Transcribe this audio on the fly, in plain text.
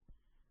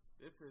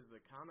is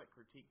the Comic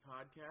Critique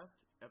Podcast,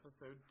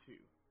 Episode 2.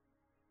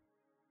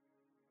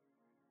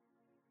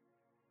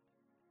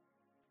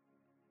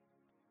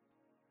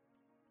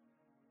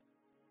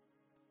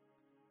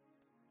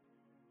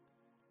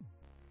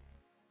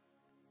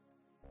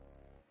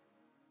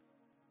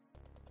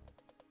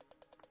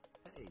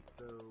 Hey,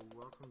 so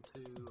welcome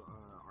to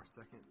our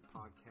second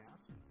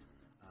podcast,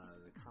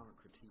 the Comic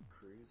Critique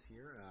Cruise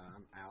here.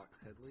 I'm Alex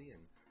Headley, and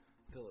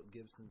Philip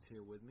Gibson's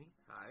here with me.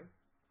 Hi.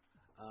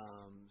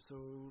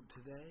 So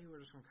today we're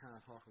just going to kind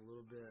of talk a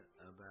little bit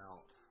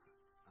about...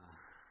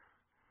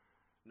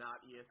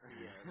 Not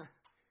ESPN.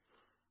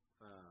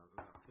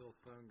 about Phil's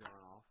phone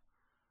going off.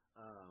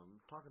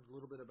 Talking a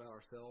little bit about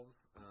ourselves,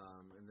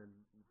 and then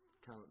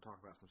kind of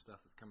talk about some stuff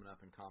that's coming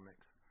up in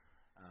comics,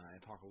 and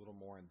talk a little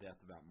more in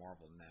depth about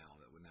Marvel now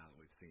that we've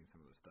seen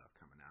some of the stuff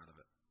coming out of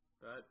it.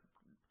 But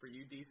for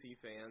you DC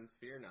fans,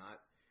 fear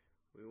not.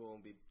 We will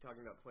be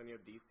talking about plenty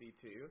of DC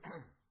too.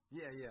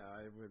 Yeah.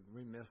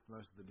 We missed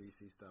most of the DC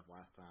stuff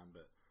last time,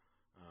 but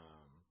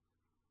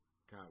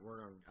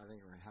I think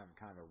we're having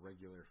kind of a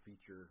regular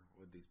feature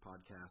with these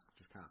podcasts,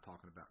 just kind of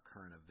talking about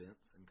current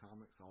events in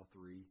comics. All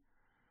three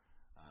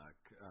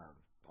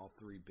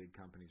big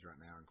companies right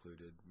now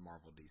included,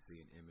 Marvel, DC,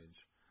 and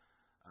Image.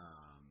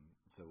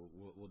 So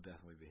we'll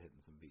definitely be hitting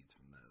some beats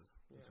from those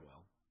as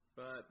well.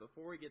 But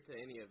before we get to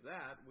any of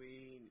that,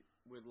 we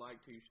would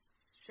like to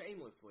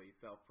shamelessly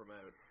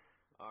self-promote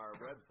our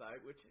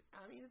website, which,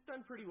 I mean, it's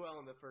done pretty well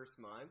in the first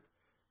month.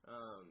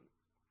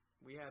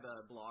 We had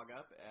a blog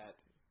up at,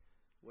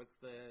 what's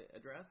the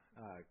address?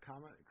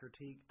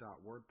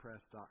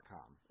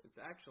 comiccritique.wordpress.com. It's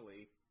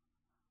actually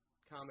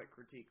Comic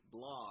Critique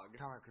Blog.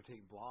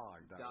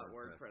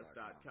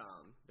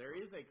 comiccritiqueblog.wordpress.com. There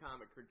is a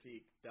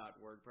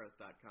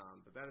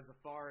comiccritique.wordpress.com, but that is a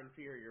far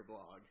inferior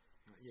blog.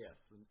 Yes,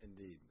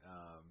 indeed.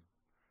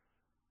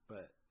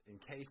 But in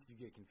case you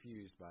get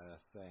confused by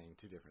us saying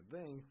two different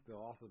things,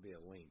 there'll also be a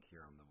link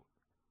here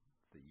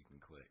that you can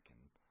click and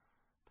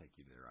take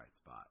you to the right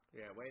spot.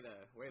 Yeah, way to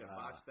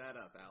botch that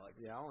up, Alex.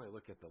 Yeah, I only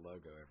look at the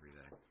logo every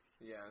day.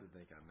 Yeah. You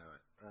think I know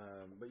it.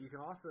 But you can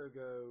also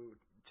go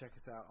check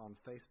us out on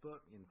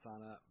Facebook and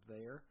sign up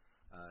there.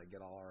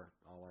 Get all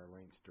our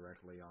links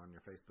directly on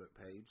your Facebook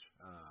page.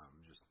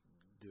 Just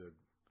do a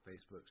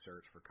Facebook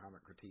search for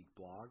Comic Critique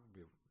Blog.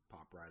 It'll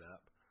pop right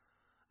up.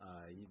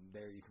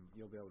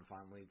 You'll be able to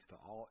find links to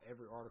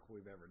every article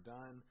we've ever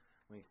done,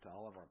 links to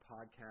all of our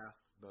podcasts,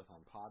 both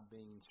on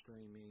Podbean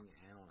streaming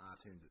and on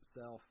iTunes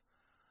itself.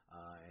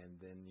 And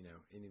then,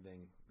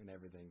 anything and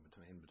everything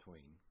in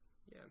between.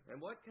 Yeah. And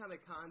what kind of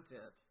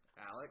content,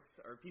 Alex,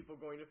 are people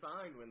going to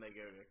find when they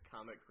go to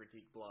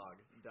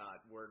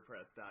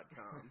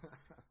comiccritiqueblog.wordpress.com?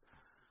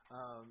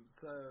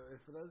 So,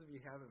 for those of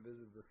you who haven't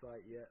visited the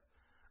site yet,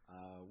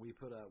 we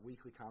put up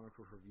weekly comic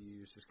book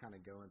reviews, just kind of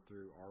going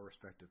through our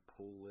respective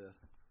pull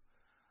lists.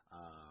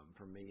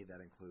 For me, that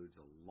includes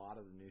a lot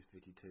of the New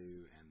 52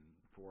 and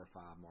 4 or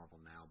 5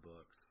 Marvel Now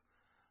books.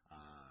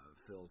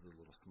 Phil's is a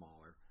little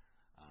smaller.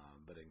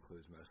 But it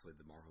includes mostly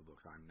the Marvel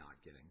books I'm not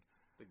getting.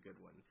 The good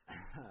ones.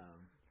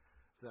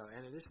 So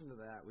in addition to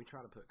that, we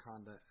try to put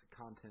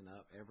content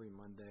up every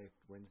Monday,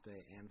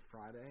 Wednesday, and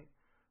Friday.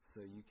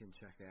 So you can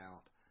check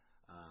out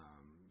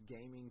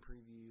gaming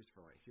previews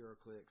for like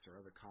HeroClix or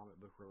other comic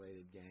book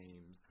related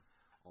games,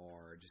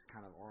 or just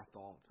kind of our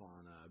thoughts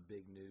on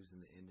big news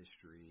in the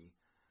industry,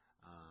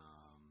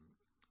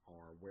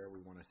 or where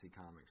we want to see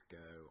comics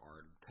go,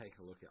 or take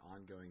a look at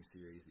ongoing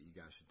series that you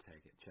guys should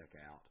check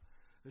out.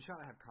 We try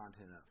to have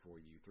content up for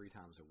you 3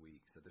 times a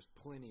week, so there's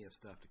plenty of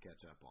stuff to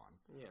catch up on.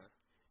 Yeah,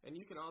 and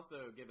you can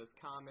also give us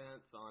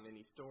comments on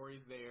any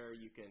stories there.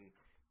 You can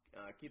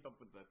keep up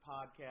with the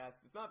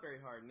podcast. It's not very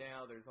hard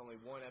now. There's only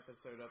 1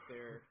 episode up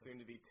there, soon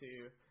to be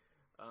 2.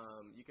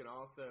 You can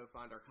also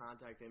find our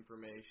contact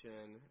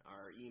information,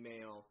 our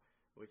email,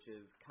 which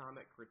is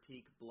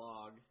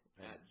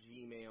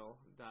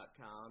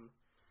comiccritiqueblog@gmail.com.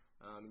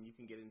 And you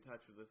can get in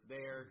touch with us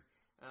there.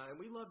 And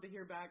we love to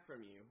hear back from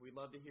you. We'd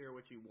love to hear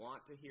what you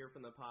want to hear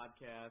from the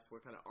podcast,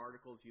 what kind of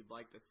articles you'd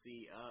like to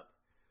see up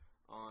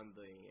on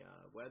the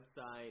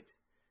website.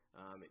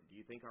 Do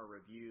you think our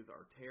reviews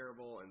are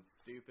terrible and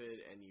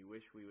stupid and you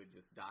wish we would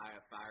just die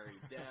a fiery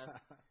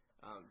death?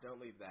 Don't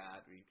leave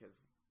that, because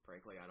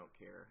frankly I don't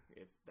care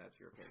if that's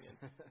your opinion.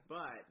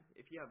 But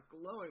if you have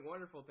glowing,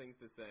 wonderful things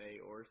to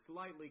say, or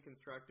slightly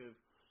constructive,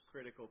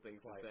 critical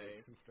things to say,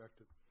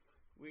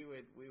 we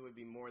would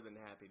be more than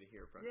happy to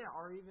hear from you. Yeah,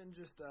 or even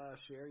just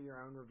share your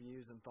own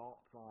reviews and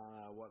thoughts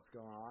on what's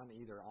going on,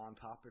 either on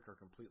topic or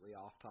completely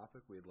off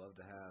topic. We'd love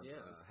to have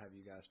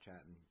you guys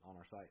chatting on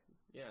our site.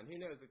 Yeah, and who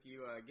knows, if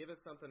you give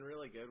us something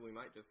really good, we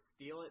might just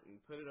steal it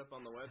and put it up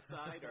on the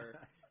website, or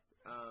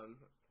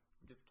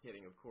just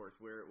kidding, of course.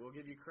 We'll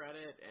give you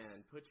credit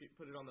and put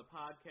it on the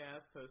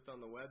podcast, post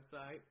on the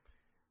website.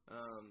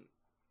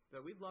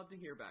 So we'd love to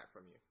hear back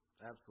from you.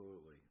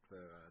 Absolutely. So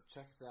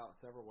check us out.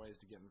 Several ways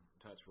to get in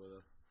touch with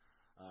us.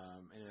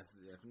 And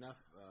if enough,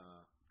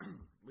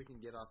 we can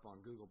get up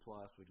on Google+,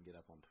 we can get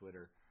up on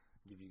Twitter,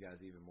 give you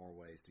guys even more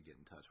ways to get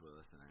in touch with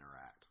us and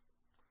interact.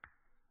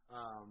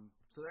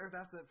 So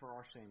that's it for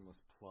our shameless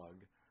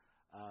plug.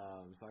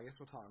 So I guess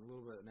we'll talk a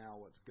little bit now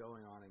what's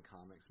going on in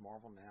comics.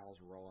 Marvel Now is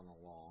rolling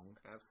along.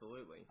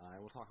 Absolutely.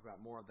 And we'll talk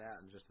about more of that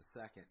in just a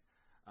second.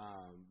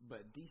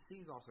 But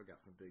DC's also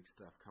got some big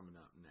stuff coming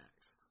up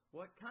next.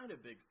 What kind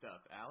of big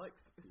stuff, Alex?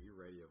 Your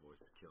radio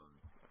voice is killing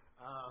me.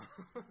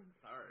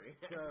 Sorry.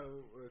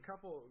 So a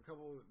couple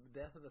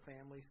Death of the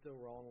Family still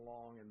rolling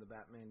along in the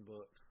Batman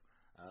books.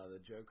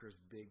 The Joker's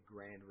big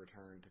grand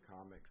return to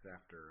comics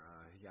after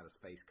he got his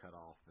face cut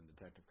off in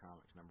Detective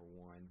Comics #1.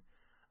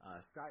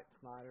 Scott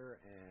Snyder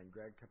and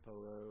Greg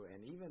Capullo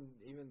and even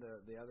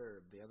the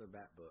other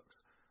Bat books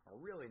are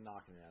really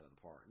knocking it out of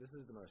the park. This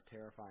is the most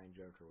terrifying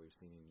Joker we've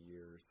seen in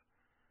years,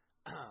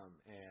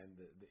 and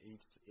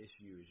each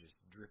issue is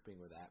just dripping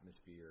with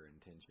atmosphere and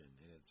tension,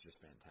 and it's just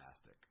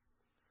fantastic.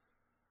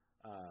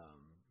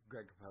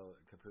 Greg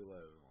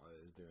Capullo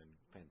is doing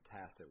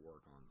fantastic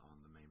work on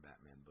the main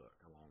Batman book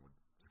along with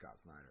Scott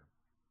Snyder.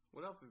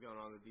 What else is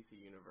going on in the DC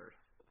universe?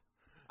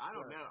 I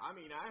don't know. I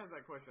mean, I ask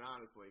that question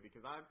honestly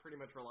because I pretty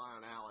much rely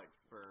on Alex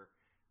for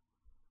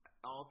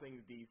all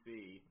things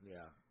DC.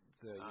 Yeah.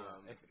 So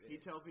he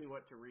tells me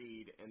what to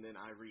read, and then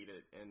I read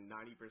it, and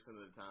 90%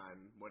 of the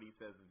time, what he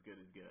says is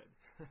good.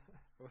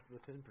 What's the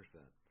 10%?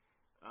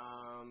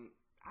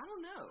 I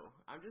don't know.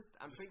 I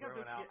think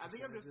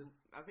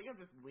I'm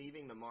just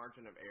leaving the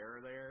margin of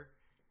error there.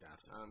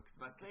 Gotcha. Because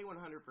if I say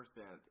 100%,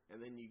 and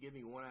then you give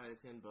me 1 out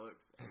of 10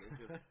 books, and it's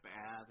just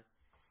bad.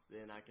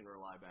 Then I can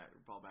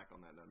fall back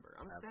on that number.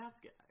 I'm a stats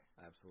guy.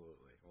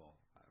 Absolutely. Well,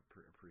 I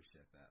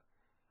appreciate that.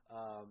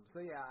 So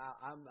yeah,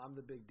 I'm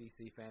the big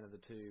DC fan of the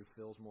two.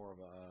 Phil's more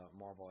of a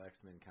Marvel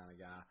X-Men kind of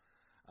guy.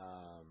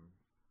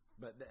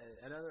 But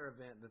another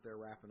event that they're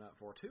wrapping up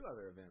for, 2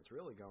 other events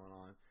really going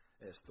on,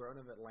 is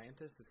Throne of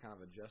Atlantis. It's kind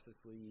of a Justice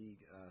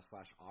League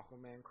 /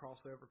 Aquaman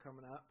crossover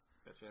coming up.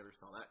 Bet you never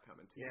saw that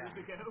coming 2 years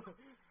ago.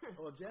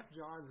 Well, Jeff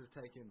Johns has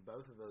taken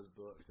both of those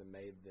books and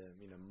made them,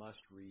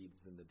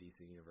 must-reads in the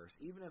DC universe.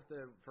 Even if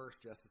the first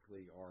Justice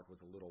League arc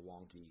was a little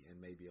wonky and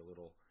maybe a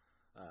little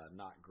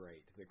not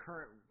great, the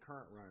current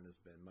run has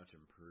been much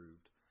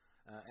improved.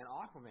 And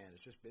Aquaman has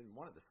just been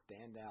one of the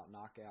standout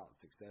knockout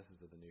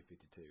successes of the New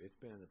 52. It's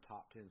been in the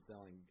top 10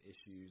 selling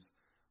issues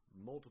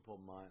multiple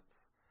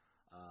months.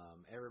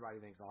 Everybody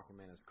thinks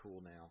Aquaman is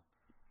cool now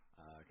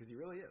because he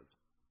really is.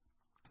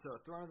 So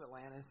Throne of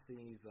Atlantis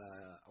sees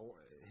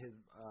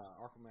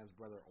Aquaman's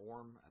brother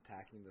Orm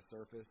attacking the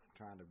surface,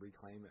 trying to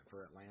reclaim it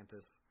for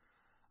Atlantis,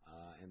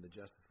 and the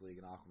Justice League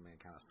and Aquaman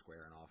kind of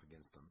squaring off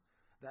against them.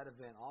 That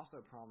event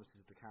also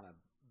promises to kind of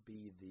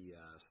be the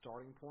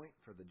starting point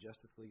for the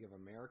Justice League of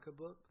America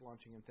book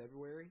launching in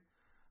February.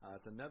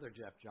 It's another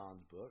Jeff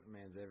Johns book.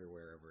 Man's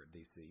everywhere over at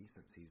DC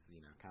since he's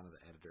kind of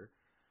the editor.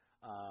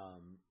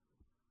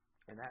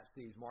 And that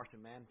sees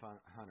Martian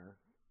Manhunter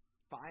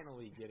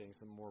finally getting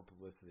some more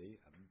publicity.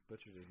 I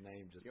butchered his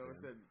name just You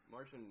almost then. said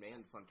Martian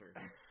Manhunter.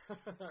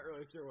 Not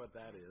really sure what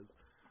that is.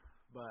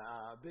 But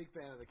big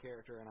fan of the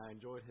character, and I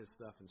enjoyed his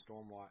stuff in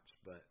Stormwatch,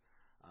 but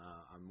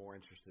I'm more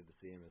interested to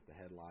see him as the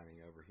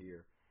headlining over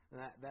here. And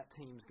that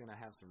team's going to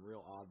have some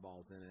real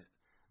oddballs in it.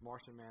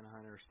 Martian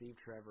Manhunter, Steve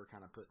Trevor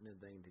kind of putting the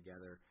thing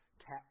together.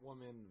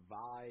 Catwoman,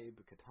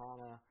 Vibe,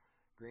 Katana,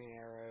 Green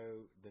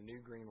Arrow, the new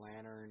Green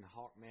Lantern,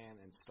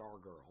 Hawkman, and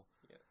Stargirl.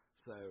 Yeah.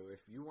 So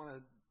if you want to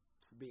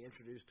be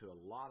introduced to a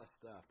lot of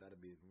stuff,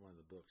 that'd be one of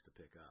the books to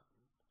pick up.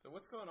 So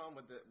what's going on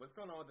with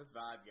this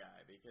Vibe guy?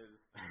 Because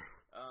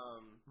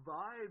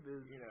Vibe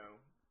is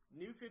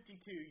New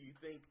 52. You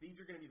think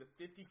these are going to be the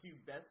 52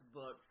 best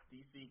books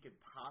DC could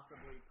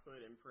possibly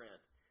put in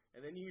print,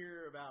 and then you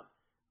hear about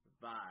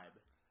Vibe.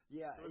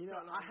 Yeah, So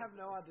I have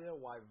no idea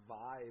why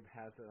Vibe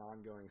has an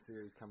ongoing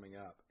series coming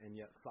up, and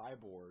yet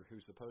Cyborg,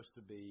 who's supposed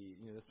to be,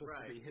 this supposed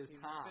to be his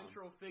He's time, a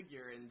central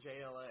figure in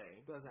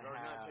JLA. Doesn't or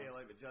have not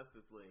JLA, but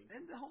Justice League.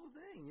 And the whole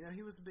thing,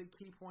 he was a big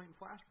key point in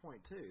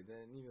Flashpoint too.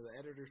 Then the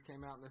editors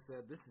came out and they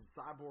said this is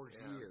Cyborg's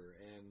year,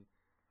 and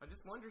I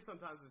just wonder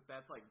sometimes if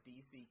that's like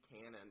DC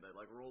canon, that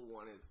like rule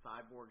 1 is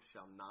Cyborg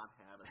shall not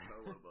have a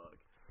solo book.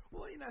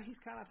 Well,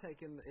 he's kind of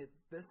taken it.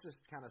 This just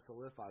kind of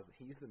solidifies that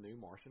he's the new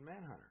Martian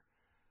Manhunter.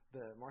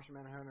 The Martian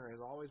Manhunter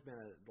has always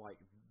been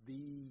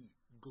the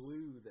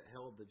glue that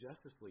held the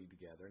Justice League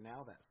together.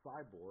 Now that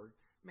Cyborg,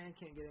 man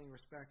can't get any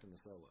respect in the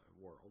solo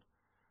world,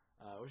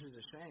 which is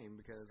a shame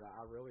because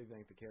I really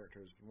think the character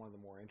is one of the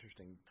more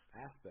interesting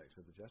aspects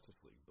of the Justice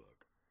League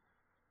book.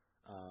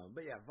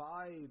 But yeah,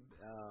 Vibe,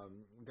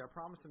 they're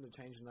promising to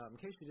change it up. In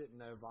case you didn't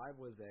know, Vibe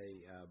was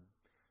a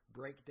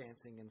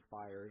breakdancing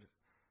inspired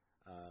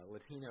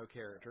Latino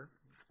character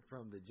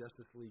from the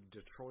Justice League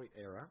Detroit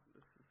era.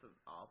 This is an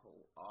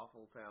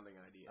awful sounding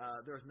idea.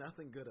 There's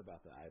nothing good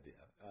about the idea.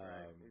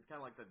 Right. He's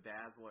kind of like the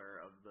Dazzler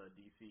of the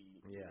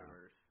DC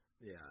universe.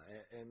 Yeah,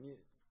 and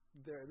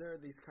there are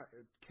these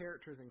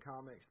characters in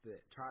comics that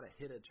try to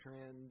hit a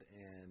trend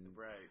and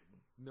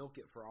milk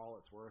it for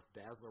all it's worth.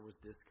 Dazzler was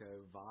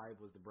disco,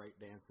 Vibe was the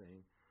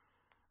breakdancing,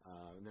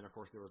 and then of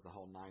course there was the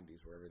whole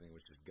 '90s where everything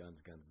was just guns,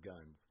 guns,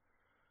 guns.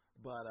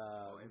 But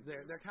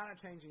they're kind of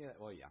changing it.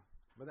 Well, yeah,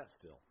 but that's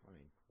still,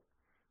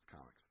 it's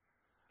comics.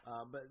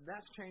 But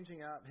that's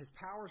changing up. His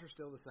powers are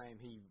still the same.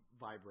 He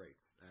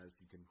vibrates, as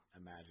you can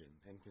imagine,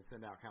 and can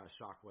send out kind of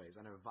shock waves.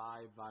 I know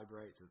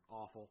vibrates is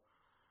awful.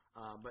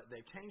 But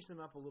they've changed him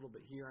up a little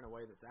bit here in a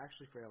way that's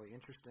actually fairly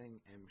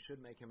interesting and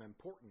should make him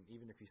important,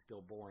 even if he's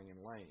still boring and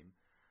lame.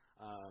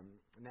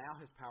 Now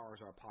his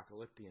powers are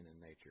apocalyptic in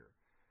nature.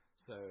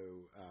 So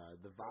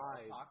the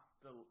vibe...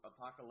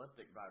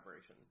 Apocalyptic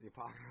vibrations. The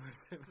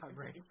apocalyptic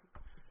vibrations.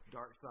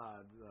 Dark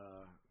side.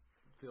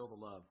 Feel the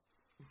love.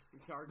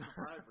 Dark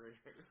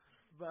vibrator.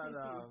 But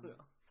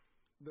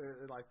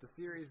the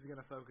series is going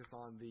to focus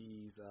on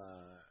these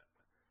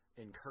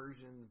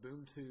incursions,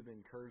 boom tube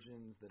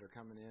incursions that are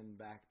coming in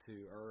back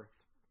to Earth.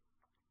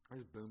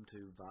 There's boom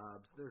tube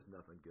vibes. There's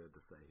nothing good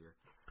to say here.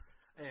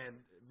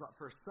 But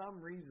for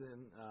some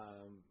reason,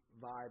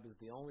 Vibe is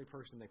the only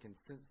person that can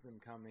sense them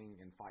coming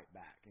and fight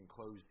back and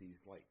close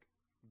these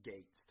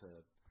gates to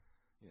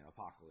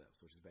Apocalypse,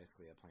 which is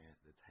basically a planet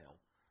that's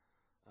hell.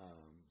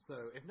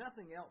 So if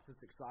nothing else,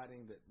 it's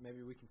exciting that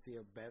maybe we can see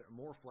a better,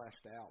 more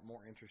fleshed out,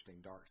 more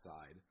interesting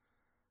Darkseid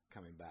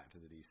coming back to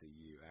the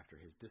DCU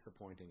after his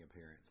disappointing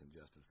appearance in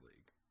Justice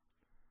League.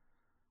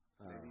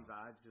 Maybe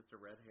Vibe's just a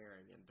red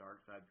herring and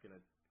Darkseid's going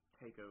to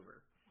take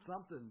over.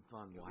 Something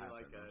fun will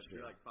happen. It'll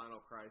be like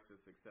Final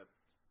Crisis, except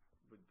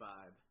with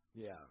Vibe.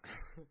 Yeah.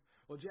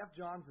 Well, Jeff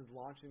Johns is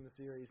launching the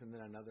series, and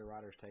then another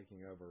writer's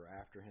taking over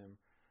after him.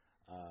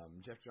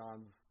 Jeff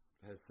Johns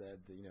has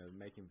said that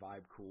making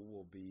Vibe cool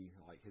will be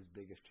like his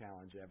biggest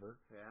challenge ever.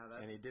 Yeah,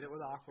 and he did it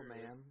with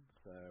Aquaman.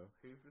 So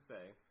who's to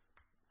say?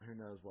 Who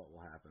knows what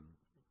will happen?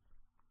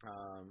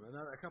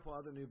 A couple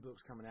other new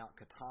books coming out.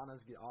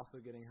 Katana's also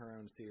getting her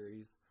own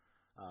series.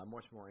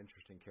 Much more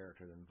interesting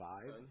character than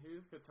Vibe. And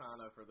who's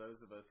Katana for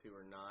those of us who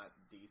are not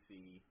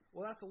DC?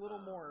 Well, that's a little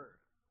more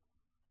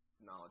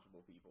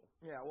knowledgeable people.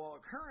 Yeah,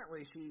 well,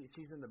 currently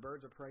she's in the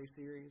Birds of Prey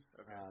series,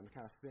 okay.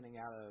 Kind of spinning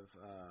out of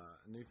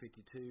New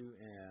 52,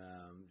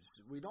 and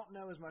we don't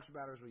know as much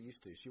about her as we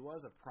used to. She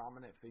was a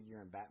prominent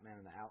figure in Batman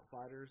and the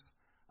Outsiders,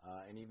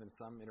 and even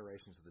some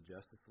iterations of the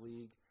Justice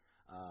League.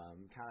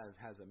 Kind of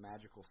has a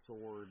magical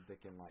sword that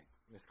can,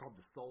 it's called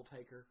the Soul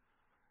Taker,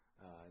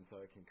 and so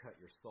it can cut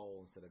your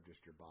soul instead of just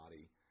your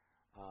body.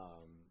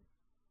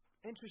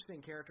 Interesting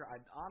character. I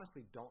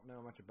honestly don't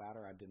know much about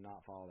her. I did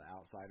not follow the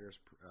Outsiders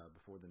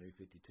before the New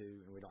 52,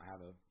 and we don't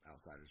have a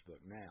Outsiders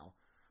book now.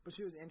 But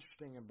she was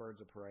interesting in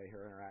Birds of Prey.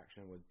 Her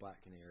interaction with Black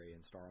Canary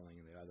and Starling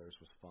and the others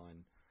was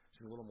fun.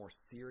 She's a little more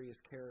serious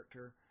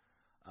character,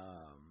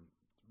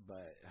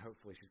 but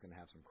hopefully she's going to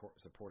have some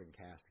supporting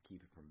cast to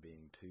keep it from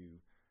being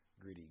too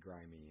gritty,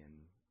 grimy, and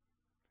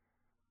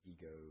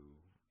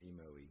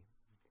emo-y.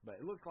 But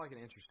it looks like an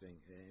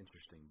interesting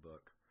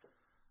book.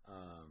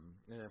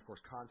 And then, of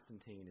course,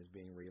 Constantine is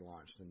being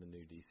relaunched in the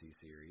new DC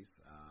series,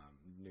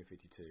 New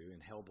 52,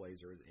 and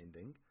Hellblazer is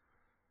ending.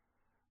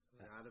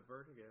 Out of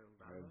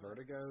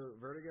Vertigo.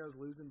 Vertigo's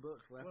losing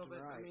books left and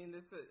right.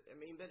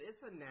 But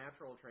it's a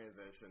natural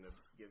transition to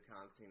give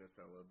Constantine a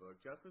solo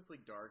book. Justice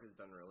League Dark has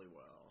done really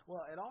well.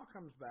 Well, it all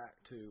comes back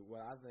to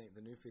what I think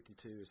the New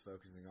 52 is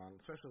focusing on,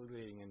 especially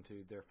leading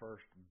into their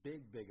first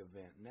big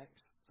event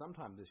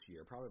sometime this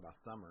year, probably by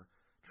summer,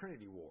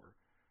 Trinity War.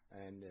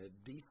 And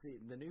DC,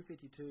 the New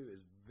 52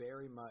 is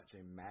very much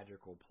a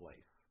magical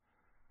place.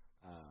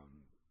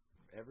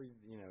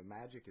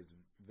 Magic is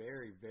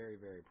very, very,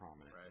 very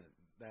prominent. Right.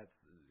 That's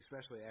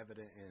especially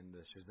evident in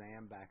the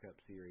Shazam backup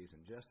series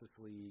and Justice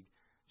League.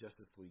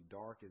 Justice League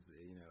Dark is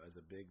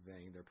a big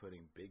thing. They're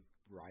putting big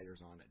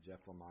writers on it.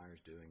 Jeff Lemire's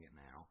doing it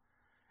now,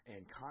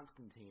 and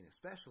Constantine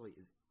especially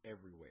is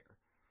everywhere.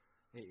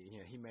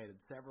 He made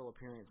several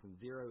appearances in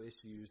Zero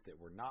issues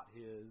that were not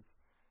his.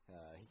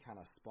 He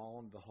kind of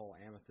spawned the whole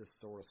Amethyst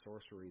Sword of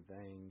Sorcery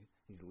thing.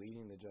 He's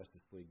leading the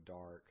Justice League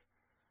Dark.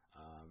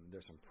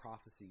 There's some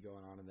prophecy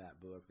going on in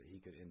that book that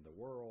he could end the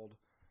world.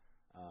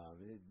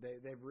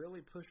 They've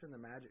really pushed in the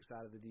magic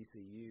side of the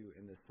DCU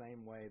in the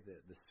same way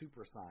that the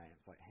super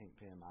science, like Hank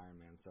Pym,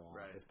 Iron Man, and so on,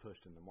 right. is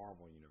pushed in the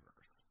Marvel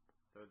universe.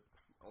 So it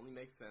only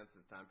makes sense.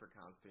 It's time for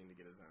Constantine to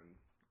get his own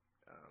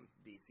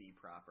DC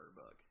proper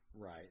book.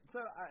 Right.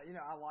 So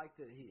I like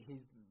that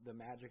the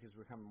magic has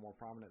become a more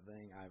prominent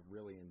thing. I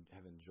really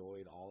have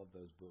enjoyed all of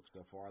those books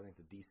so far. I think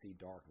the DC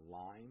Dark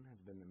line has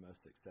been the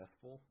most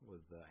successful,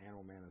 with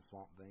Animal Man and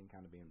Swamp Thing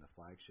kind of being the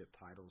flagship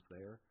titles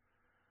there.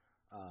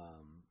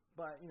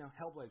 But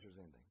Hellblazer's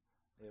ending.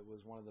 It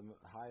was one of the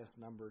highest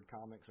numbered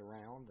comics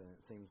around, and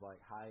it seems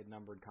like high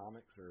numbered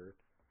comics are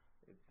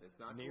it's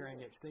not nearing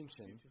cool.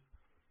 extinction.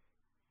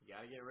 You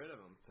got to get rid of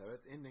them. So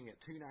it's ending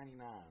at $2.99.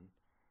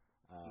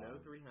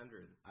 No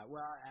 300.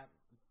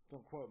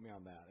 Don't quote me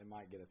on that. It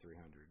might get a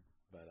 300,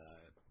 but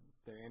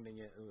they're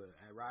ending it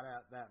right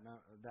at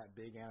that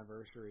big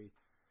anniversary,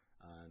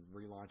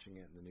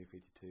 relaunching it in the New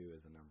 52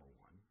 as a number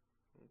one.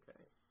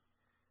 Okay.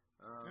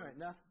 All right,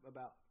 enough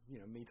about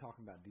me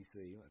talking about DC.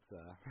 Let's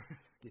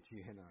get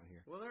you in on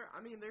here. Well,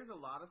 there's a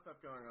lot of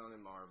stuff going on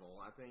in Marvel,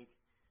 I think,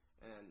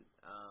 and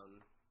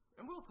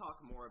we'll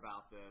talk more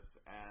about this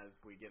as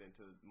we get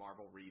into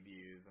Marvel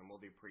reviews, and we'll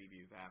do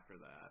previews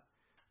after that.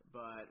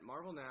 But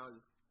Marvel now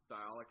is,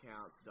 by all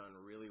accounts, done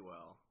really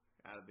well.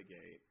 out of the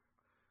gates.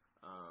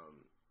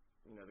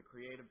 The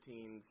creative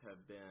teams have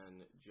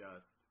been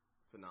just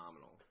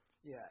phenomenal.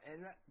 Yeah,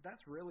 and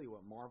that's really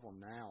what Marvel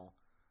now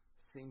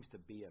seems to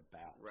be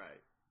about.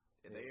 Right.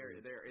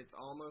 It's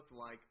almost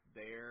like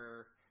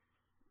their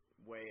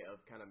way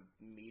of kind of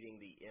meeting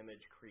the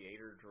image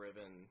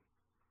creator-driven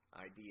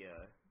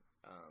idea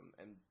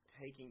and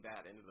taking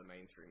that into the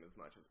mainstream as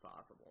much as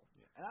possible.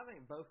 Yeah. And I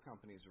think both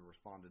companies have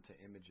responded to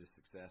Image's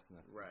success in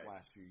the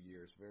last few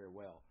years very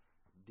well.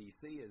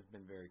 DC has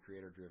been very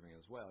creator-driven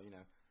as well.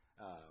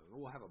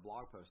 We'll have a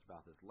blog post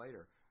about this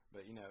later,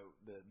 but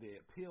the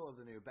appeal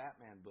of the new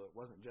Batman book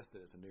wasn't just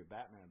that it's a new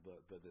Batman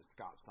book, but that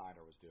Scott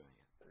Snyder was doing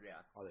it.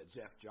 Yeah. Or that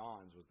Jeff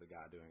Johns was the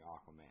guy doing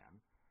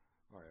Aquaman.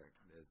 Or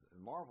as the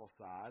Marvel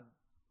side,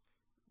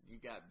 you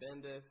got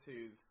Bendis,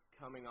 who's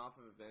coming off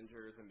of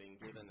Avengers and being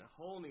given a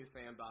whole new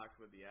sandbox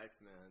with the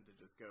X-Men to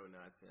just go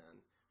nuts in,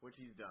 which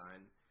he's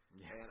done.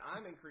 Yeah. And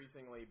I'm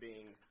increasingly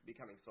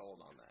becoming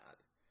sold on that.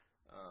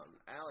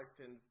 Alex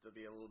tends to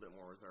be a little bit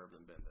more reserved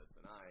than Bendis,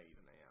 and I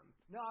even am.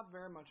 No, I've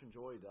very much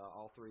enjoyed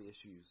all 3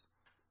 issues.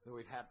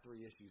 We've had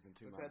 3 issues in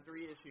 2 months. We've had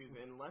 3 issues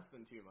in less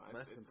than 2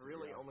 months. It's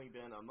really only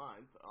been a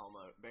month,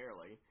 almost,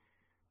 barely.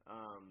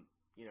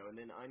 And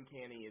then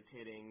Uncanny is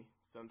hitting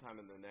sometime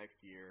in the next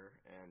year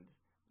and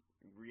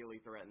really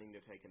threatening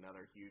to take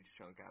another huge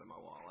chunk out of my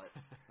wallet.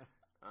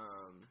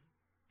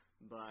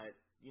 But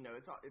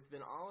it's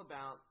been all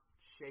about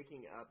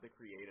shaking up the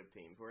creative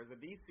teams, whereas the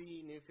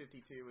DC New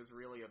 52 was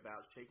really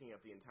about shaking up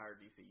the entire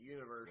DC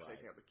universe,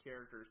 shaking up the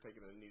characters,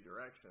 taking them in new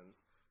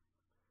directions.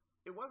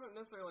 It wasn't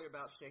necessarily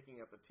about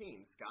shaking up the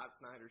team. Scott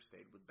Snyder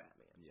stayed with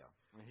Batman. Yeah,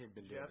 and he'd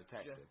been doing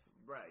detective.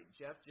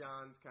 Jeff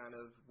Johns kind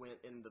of went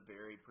in the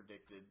very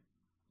predicted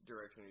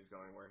direction he was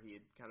going, where he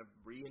had kind of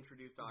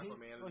reintroduced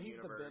Aquaman in the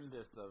universe. He's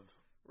the Bendis of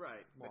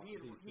but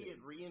he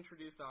had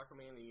reintroduced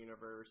Aquaman in the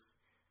universe.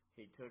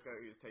 He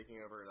was taking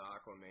over the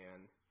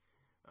Aquaman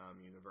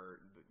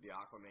universe, the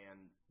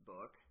Aquaman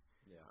book.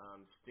 Yeah.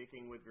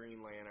 Sticking with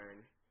Green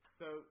Lantern.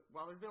 So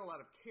while there's been a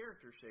lot of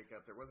character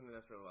shakeup, there wasn't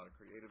necessarily a lot of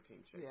creative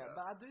team shakeup. Yeah,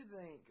 but I do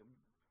think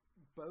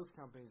both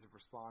companies have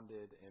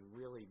responded and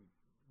really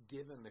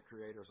given the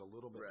creators a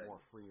little bit more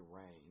free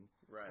reign.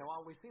 Right. And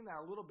while we've seen that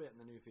a little bit in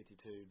the New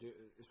 52,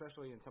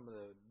 especially in some of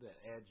the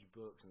edge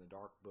books and the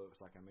dark books,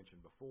 like I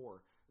mentioned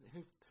before,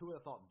 who would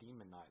have thought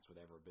Demon Knights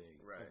would ever be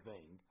a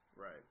thing?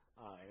 Right.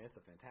 And it's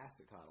a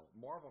fantastic title.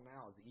 Marvel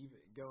now is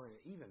going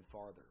even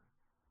farther,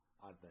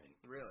 I think.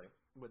 Really?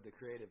 With the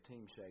creative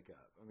team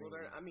shakeup.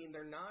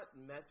 They're not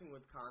messing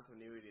with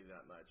continuity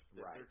that much.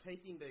 They're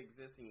taking the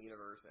existing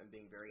universe and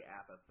being very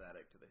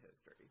apathetic to the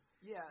history.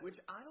 Yeah. Which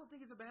I don't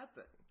think is a bad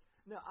thing.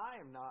 No, I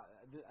am not.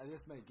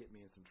 This may get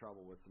me in some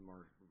trouble with some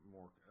more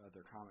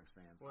other comics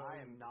fans. Well, I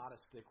am not a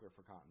stickler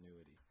for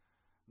continuity.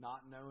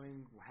 Not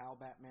knowing how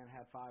Batman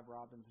had 5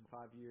 Robins in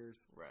 5 years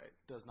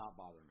does not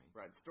bother me.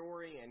 Right.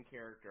 Story and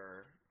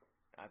character,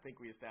 I think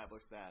we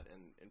established that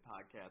in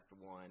podcast 1,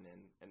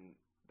 and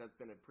that's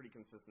been a pretty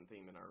consistent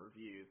theme in our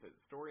reviews, that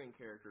story and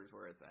character is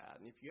where it's at.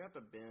 And if you have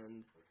to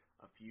bend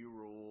a few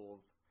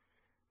rules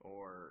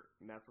or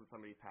mess with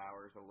somebody's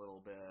powers a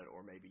little bit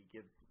or maybe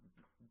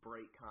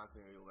break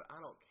continuity a little bit,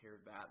 I don't care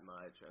that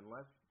much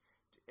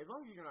as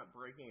long as you're not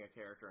breaking a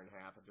character in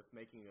half and just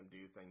making them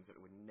do things that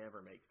would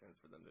never make sense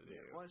for them to do.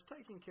 Well, it's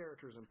taking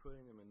characters and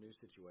putting them in new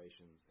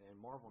situations, and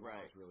Marvel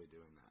now is really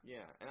doing that.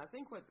 Yeah, and I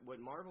think what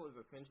Marvel has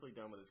essentially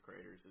done with its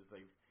creators is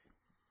they've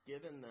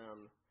given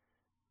them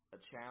a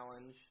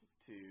challenge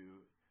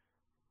to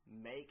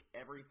make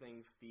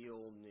everything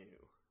feel new,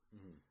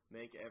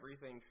 make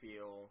everything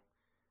feel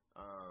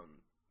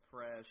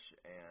fresh,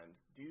 and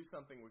do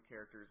something with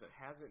characters that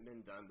hasn't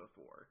been done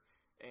before.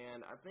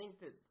 And I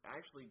think that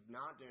actually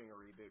not doing a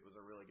reboot was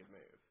a really good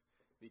move,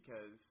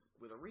 because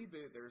with a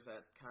reboot, there's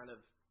that kind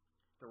of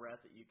threat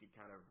that you could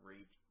kind of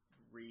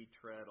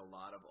retread a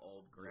lot of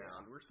old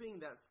ground. Yeah. We're seeing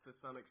that to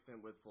some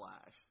extent with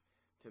Flash,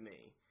 to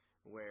me,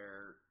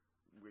 where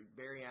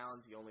Barry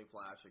Allen's the only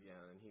Flash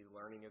again, and he's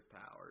learning his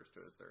powers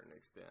to a certain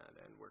extent,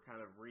 and we're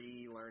kind of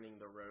relearning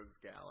the Rogues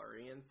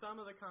Gallery, and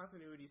some of the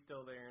continuity's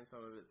still there and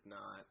some of it's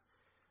not.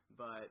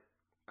 But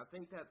I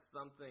think that's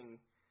something.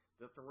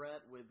 The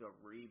threat with a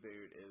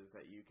reboot is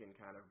that you can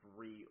kind of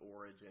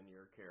re-origin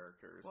your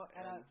characters. Well,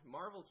 and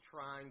Marvel's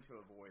trying to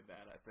avoid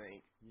that, I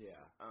think.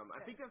 Yeah. I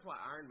think that's why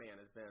Iron Man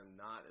has been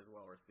not as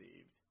well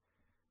received,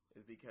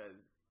 is because,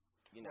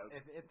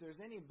 if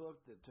there's any book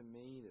that, to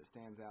me, that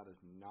stands out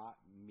as not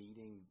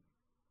meeting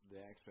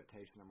the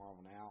expectation of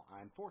Marvel now,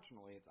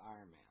 unfortunately, it's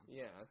Iron Man.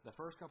 Yeah. The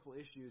first couple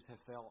issues have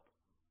felt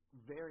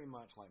very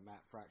much like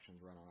Matt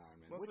Fraction's run on Iron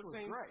Man, which was the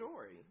same great.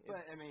 Story.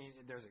 But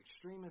there's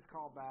Extremist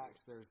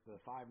callbacks. There's the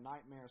 5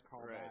 Nightmares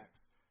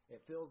callbacks. It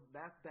feels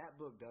that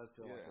book does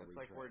feel like a retread. It's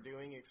like we're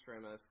doing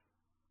Extremist,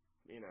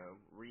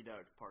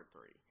 Redux Part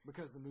 3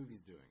 because the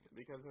movie's doing it.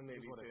 Because the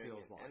movie's doing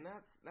it, like. And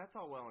that's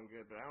all well and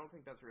good, but I don't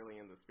think that's really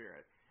in the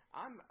spirit.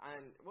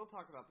 and we'll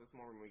talk about this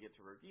more when we get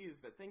to reviews,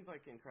 but things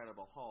like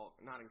Incredible Hulk,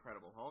 not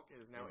Incredible Hulk,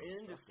 it is now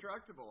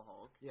Indestructible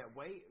Hulk. Yeah,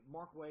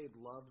 Mark Waid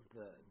loves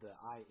the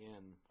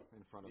I-N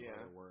in front of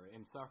the word.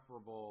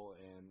 Insufferable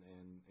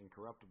and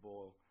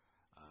incorruptible.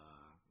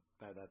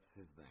 That's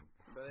his thing.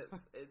 But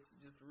it's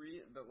just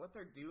but what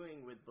they're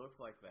doing with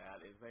books like that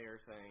is they are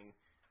saying,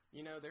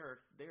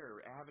 there are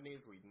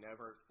avenues we've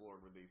never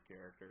explored with these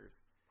characters.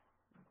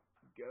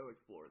 Go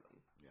explore them.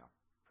 Yeah.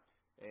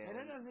 And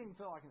it doesn't even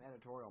feel like an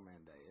editorial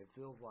mandate. It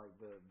feels like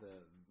the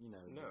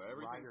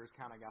writers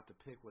kind of got to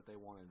pick what they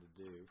wanted to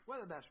do.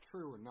 Whether that's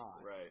true or not,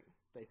 right?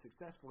 They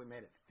successfully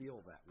made it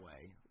feel that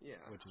way,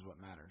 which is what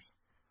matters.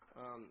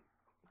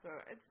 So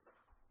it's,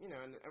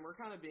 and we're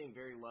kind of being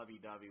very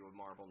lovey-dovey with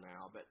Marvel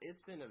now, but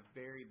it's been a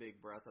very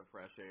big breath of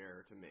fresh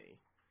air to me.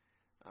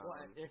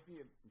 Well, if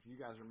you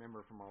guys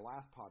remember from our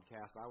last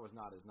podcast, I was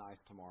not as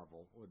nice to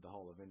Marvel with the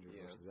whole Avengers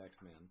versus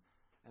X-Men.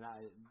 And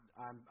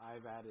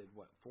I've added,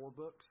 4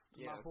 books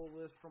to my pull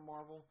list from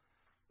Marvel.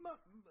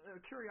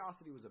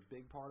 Curiosity was a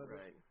big part of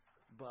it.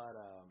 But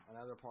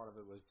another part of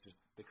it was just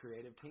the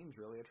creative teams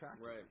really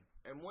attracted me.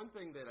 And one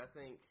thing that I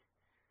think,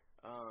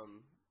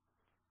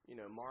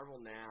 Marvel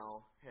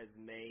now has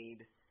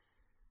made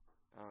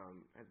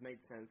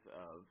sense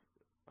of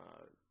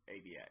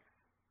AVX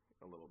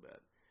a little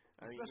bit.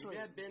 I mean, you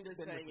had Bendis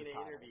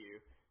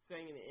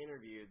saying in an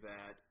interview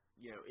that,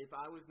 if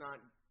I was not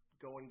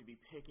going to be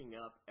picking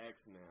up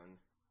X-Men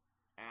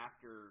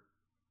after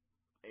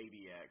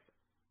AVX,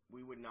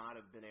 we would not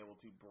have been able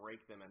to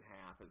break them in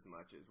half as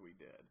much as we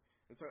did.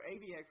 And so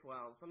AVX,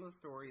 while some of the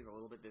story is a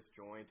little bit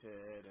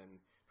disjointed and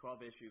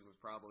 12 issues was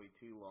probably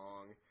too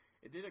long,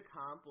 it did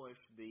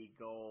accomplish the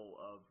goal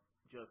of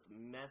just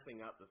messing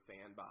up the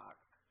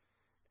sandbox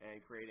and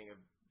creating a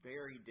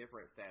very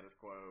different status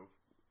quo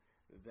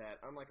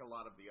that, unlike a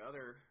lot of the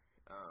other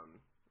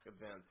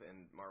events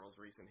in Marvel's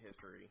recent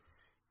history,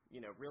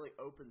 really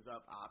opens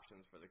up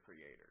options for the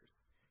creators.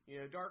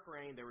 Dark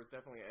Reign, there was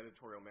definitely an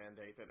editorial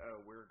mandate that,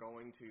 we're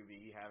going to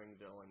be having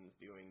villains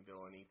doing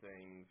villainy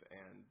things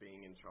and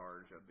being in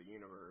charge of the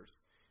universe.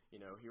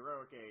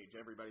 Heroic Age,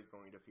 everybody's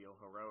going to feel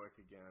heroic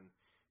again.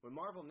 With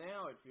Marvel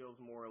now, it feels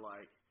more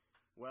like,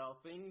 well,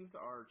 things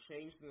are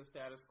changed in the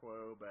status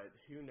quo, but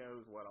who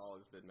knows what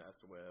all has been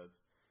messed with.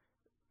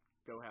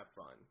 Go have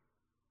fun.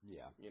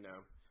 Yeah.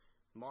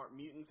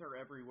 Mutants are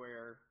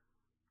everywhere.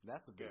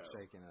 That's a big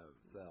shaking of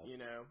itself.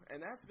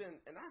 And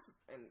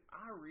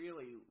I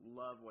really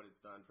love what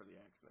it's done for the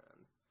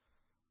X-Men.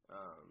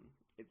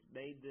 It's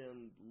made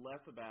them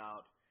less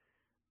about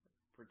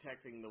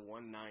protecting the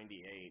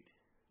 198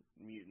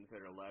 mutants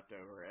that are left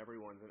over.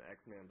 Everyone's an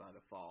X-Men by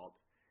default.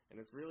 And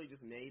it's really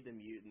just made the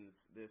mutants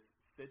this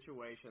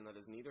situation that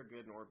is neither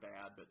good nor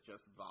bad, but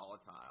just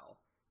volatile,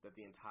 that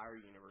the entire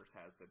universe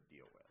has to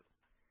deal with.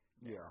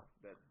 Yeah.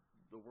 That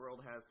the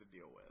world has to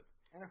deal with.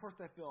 And, of course,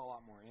 they feel a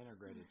lot more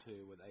integrated,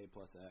 too, with A+X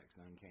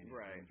and Uncanny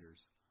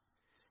Avengers.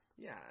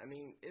 Yeah, I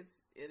mean, it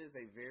is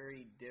a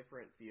very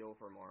different feel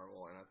for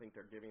Marvel, and I think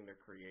they're giving their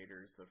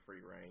creators the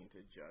free rein to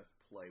just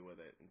play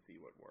with it and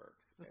see what works.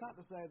 It's not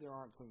to say there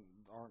aren't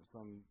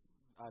some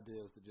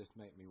ideas that just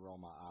make me roll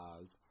my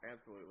eyes.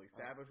 Absolutely.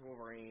 Savage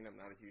Wolverine, I'm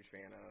not a huge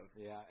fan of.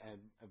 Yeah, and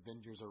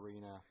Avengers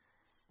Arena.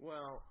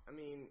 Well, I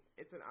mean,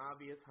 it's an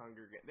obvious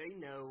Hunger Game. They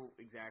know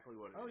exactly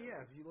what it is. Oh, yeah.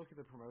 If you look at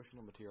the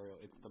promotional material,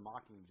 it's the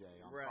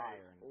Mockingjay on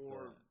fire, and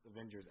it's the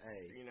Avengers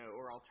A.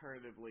 Or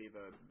alternatively,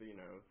 the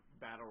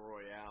Battle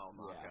Royale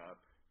mock-up.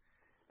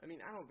 Yeah. I mean,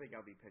 I don't think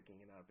I'll be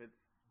picking it up.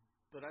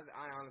 But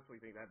I honestly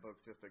think that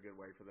book's just a good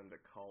way for them to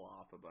cull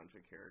off a bunch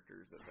of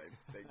characters that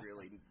they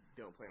really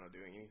don't plan on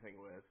doing anything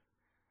with.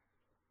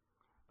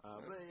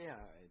 But, yeah,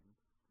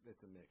 it's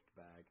a mixed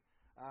bag.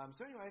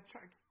 So, anyway,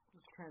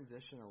 let's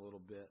transition a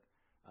little bit.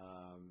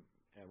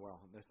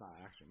 That's not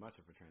actually much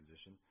of a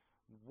transition.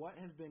 What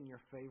has been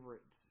your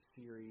favorite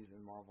series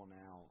in Marvel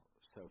Now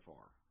so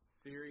far?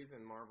 Series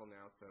in Marvel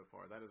Now so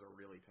far. That is a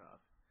really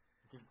tough.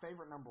 Your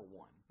favorite number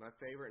one? My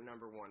favorite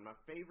number one. My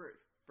favorite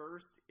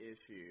first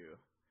issue,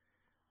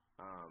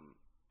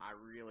 I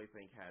really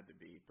think had to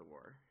be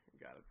Thor,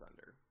 God of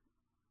Thunder,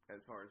 as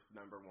far as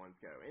number ones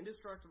go.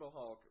 Indestructible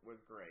Hulk was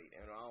great,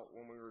 and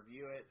when we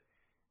review it,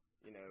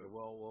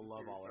 we'll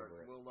love all over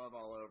it. We'll love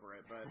all over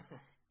it, but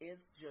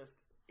it's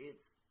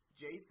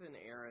Jason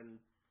Aaron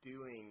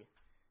doing,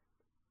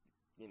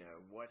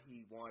 what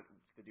he wants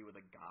to do with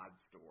a God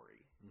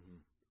story. Mm-hmm.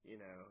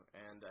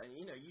 And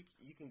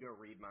you can go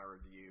read my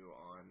review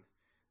on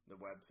the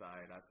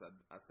website. I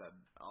said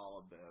all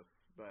of this,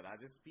 but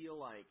I just feel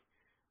like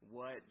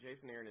what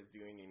Jason Aaron is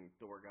doing in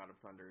Thor: God of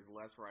Thunder is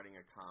less writing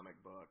a comic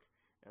book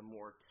and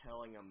more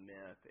telling a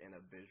myth in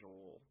a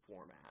visual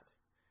format.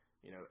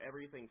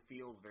 Everything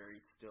feels very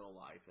still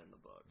life in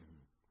the book.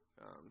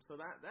 Mm-hmm. So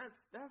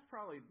that's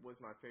probably was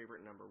my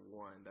favorite number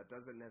one. That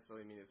doesn't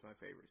necessarily mean it's my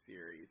favorite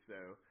series.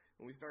 So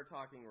when we start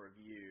talking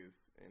reviews,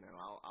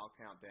 I'll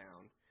count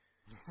down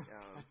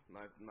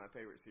my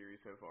favorite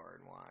series so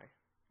far and why.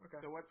 Okay.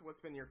 So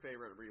what's been your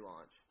favorite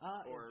relaunch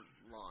or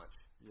launch?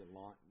 Yeah,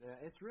 launch.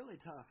 It's really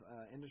tough.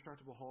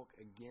 Indestructible Hulk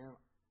again.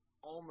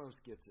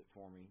 almost gets it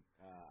for me.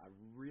 I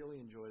really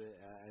enjoyed it,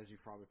 as you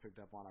probably picked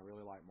up on. I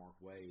really like Mark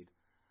Waid.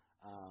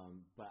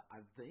 But I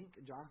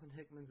think Jonathan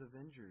Hickman's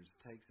Avengers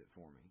takes it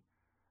for me.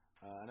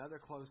 Another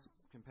close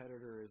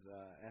competitor is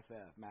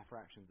FF, Matt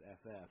Fraction's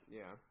FF.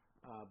 Yeah.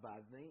 But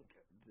I think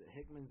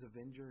Hickman's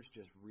Avengers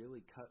just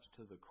really cuts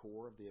to the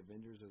core of the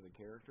Avengers as a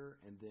character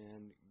and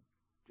then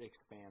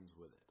expands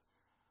with it.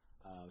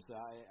 So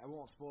I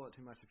won't spoil it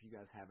too much if you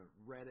guys haven't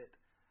read it,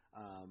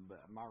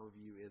 but my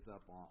review is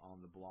up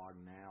on the blog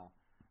now.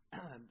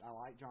 I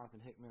like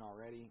Jonathan Hickman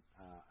already.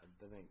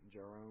 I think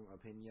Jerome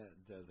Opeña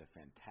does a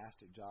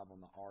fantastic job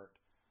on the art.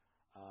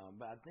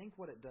 But I think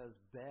what it does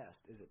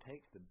best is it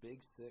takes the big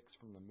six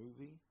from the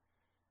movie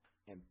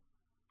and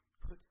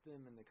puts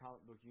them in the comic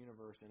book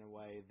universe in a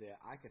way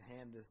that I could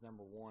hand this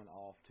number one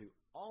off to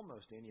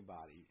almost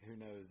anybody who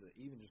knows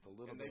even just a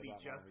little bit about And they'd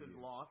be just as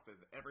lost as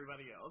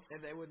everybody else.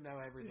 And they would know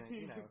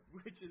everything,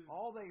 Which is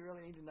all they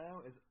really need to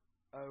know is,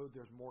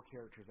 there's more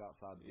characters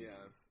outside these.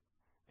 Yeah.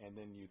 And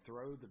then you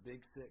throw the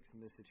big six in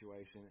this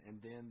situation,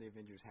 and then the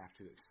Avengers have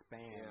to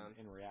expand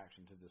in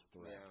reaction to this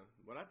threat.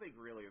 Yeah. What I think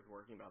really is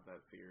working about that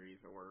series,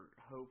 or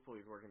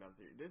hopefully is working about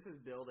the series, this is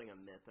building a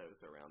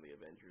mythos around the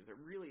Avengers. It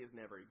really has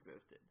never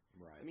existed.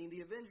 Right. I mean,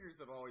 the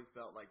Avengers have always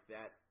felt like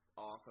that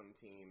awesome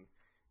team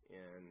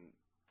in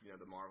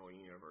the Marvel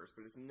Universe,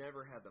 but it's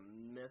never had the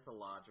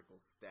mythological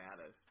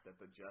status that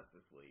the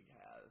Justice League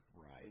has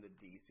in the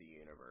DC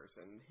Universe.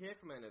 And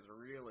Hickman is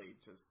really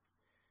just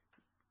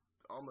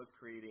almost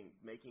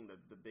making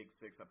the Big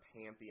Six a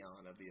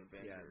pantheon of the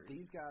Avengers. Yeah,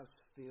 these guys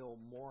feel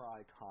more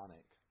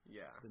iconic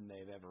than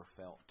they've ever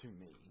felt to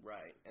me.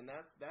 Right, and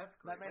that's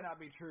great. That may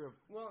not be true of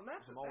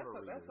that's older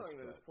readers. That's something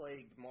that has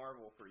plagued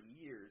Marvel for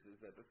years,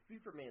 is that the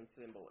Superman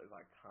symbol is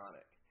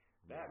iconic.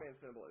 Batman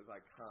symbol is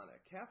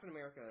iconic. Captain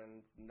America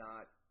is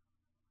not.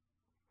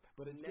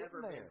 But it's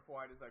never been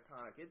quite as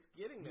iconic. It's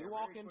getting there. You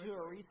walk into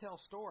a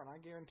retail store, and I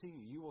guarantee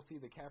you will see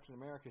the Captain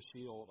America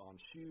shield on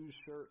shoes,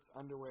 shirts,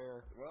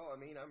 underwear. Well, I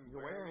mean, I'm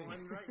wearing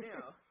one right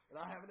now, and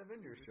I have an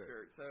Avengers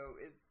shirt. So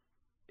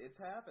it's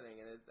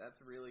happening, and that's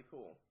really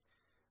cool.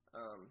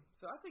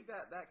 So I think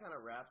that kind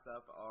of wraps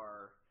up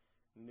our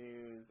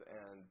news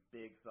and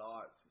big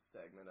thoughts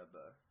segment of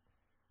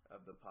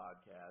the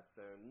podcast.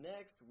 So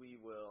next we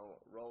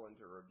will roll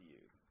into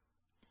reviews.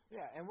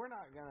 Yeah, and we're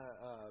not going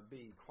to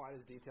be quite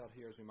as detailed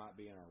here as we might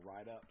be in our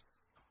write-ups.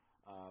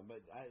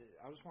 But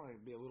I just want to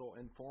be a little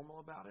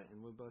informal about it,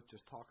 and we both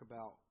just talk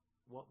about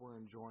what we're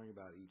enjoying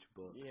about each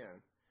book. Yeah.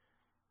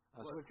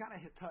 So we've kind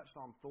of touched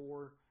on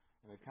Thor,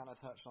 and we've kind of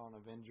touched on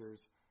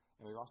Avengers,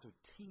 and we've also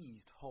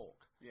teased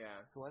Hulk. Yeah.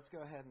 So let's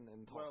go ahead and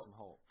talk some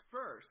Hulk.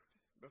 First,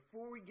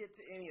 before we get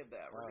to any of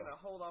that, we're going to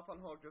hold off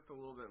on Hulk just a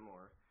little bit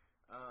more.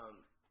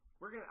 I'm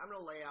going to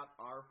lay out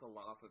our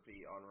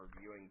philosophy on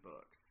reviewing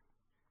books.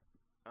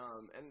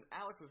 And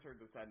Alex has heard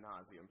this ad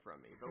nauseum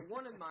from me, but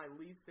one of my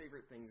least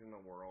favorite things in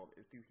the world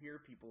is to hear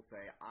people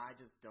say, I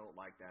just don't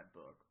like that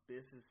book.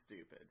 This is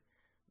stupid.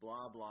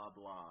 Blah, blah,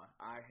 blah.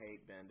 I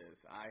hate Bendis.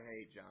 I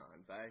hate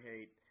Johns. I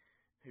hate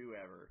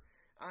whoever.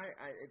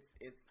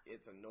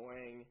 It's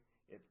annoying.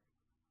 It's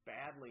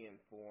badly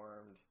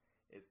informed.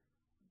 It's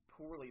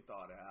poorly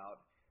thought out.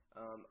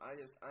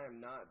 I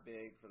am not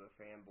big for the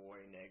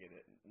fanboy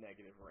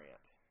negative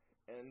rant.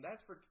 And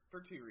that's for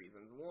two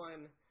reasons.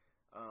 One,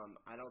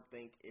 I don't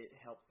think it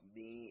helps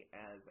me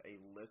as a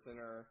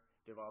listener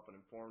develop an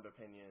informed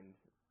opinion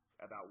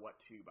about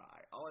what to buy.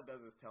 All it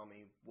does is tell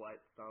me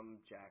what some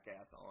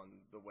jackass on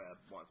the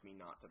web wants me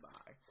not to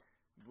buy,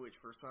 which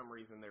for some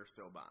reason they're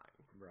still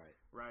buying.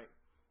 Right?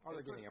 Or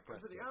they're getting a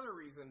press. For the other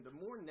reason, the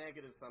more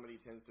negative somebody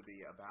tends to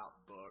be about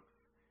books,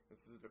 and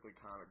specifically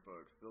comic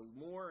books, the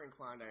more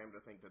inclined I am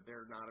to think that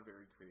they're not a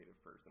very creative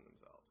person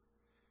themselves.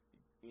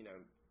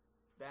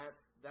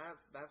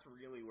 That's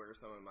really where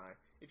some of my...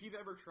 If you've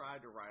ever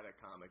tried to write a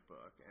comic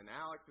book, and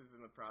Alex is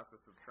in the process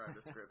of trying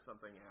to script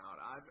something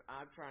out,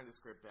 I'm trying to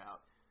script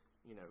out,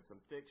 some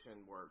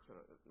fiction works,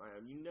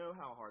 and you know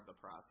how hard the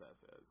process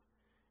is.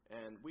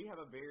 And we have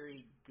a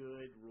very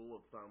good rule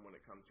of thumb when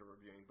it comes to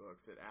reviewing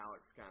books that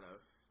Alex kind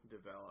of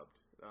developed.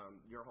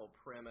 Your whole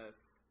premise,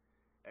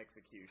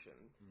 execution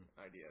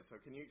idea.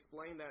 So can you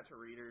explain that to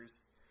readers?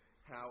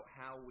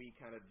 How we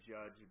kind of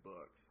judge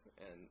books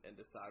and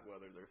decide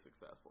whether they're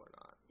successful or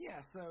not.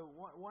 Yeah, so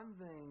one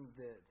thing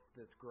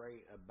that's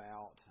great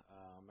about,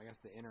 I guess,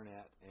 the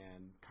internet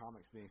and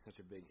comics being such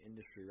a big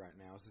industry right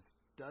now is just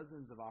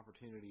dozens of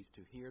opportunities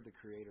to hear the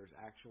creators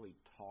actually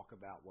talk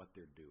about what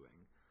they're doing.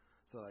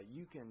 So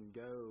you can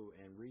go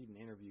and read an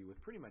interview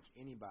with pretty much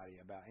anybody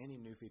about any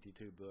New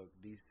 52 book,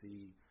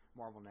 DC,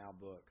 Marvel Now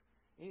book,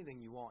 anything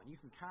you want. You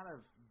can kind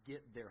of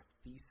get their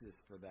thesis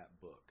for that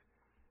book.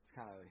 It's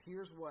kind of,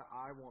 here's what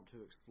I want to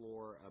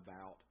explore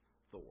about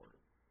Thor.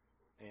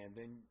 And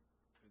then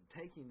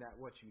taking that,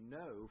 what you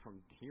know,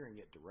 from hearing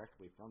it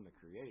directly from the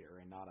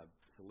creator and not a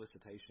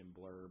solicitation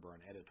blurb or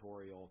an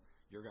editorial,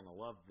 you're going to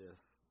love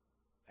this,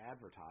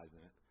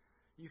 advertising it,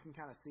 you can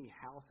kind of see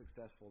how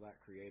successful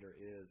that creator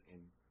is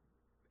in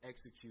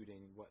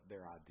executing what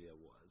their idea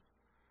was.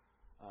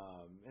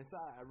 And so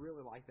I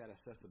really like that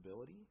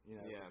accessibility.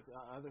 Yeah.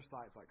 Other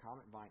sites like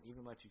Comic Vine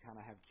even let you kind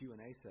of have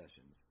Q&A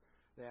sessions.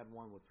 They had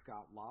one with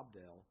Scott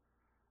Lobdell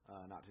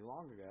not too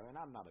long ago, and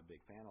I'm not a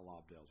big fan of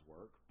Lobdell's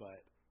work,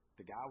 but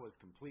the guy was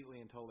completely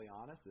and totally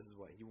honest. This is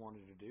what he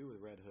wanted to do with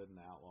Red Hood and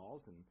the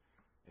Outlaws, and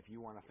if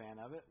you weren't a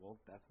fan of it,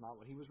 well, that's not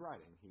what he was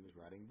writing. He was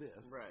writing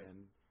this, right.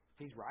 and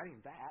he's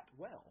writing that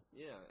well.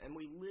 Yeah, and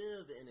we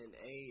live in an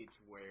age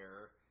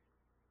where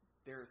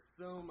there's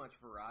so much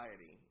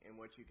variety in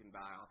what you can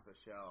buy off the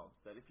shelves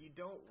that if you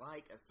don't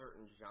like a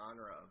certain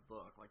genre of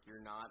book, like you're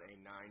not a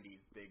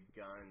 90s big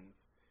guns,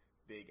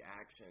 big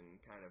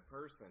action kind of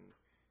person,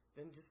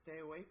 then just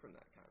stay away from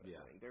that kind of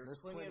thing.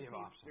 There's plenty of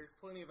options. There's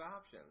plenty of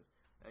options.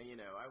 We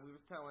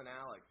was telling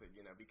Alex that,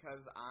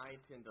 because I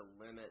tend to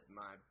limit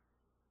my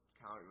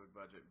comic book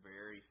budget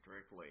very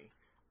strictly,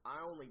 I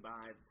only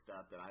buy the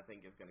stuff that I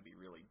think is going to be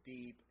really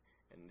deep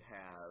and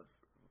have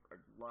a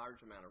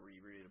large amount of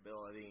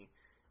rereadability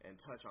and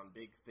touch on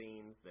big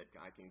themes that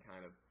I can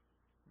kind of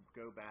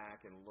go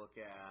back and look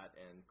at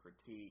and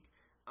critique.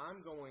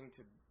 I'm going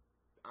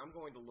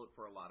to look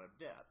for a lot of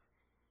depth.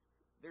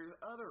 There's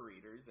other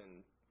readers,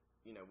 and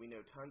we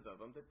know tons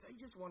of them, that they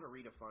just want to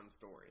read a fun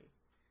story.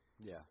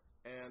 Yeah.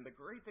 And the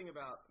great thing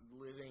about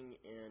living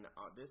in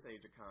this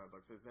age of comic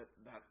books is that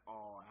that's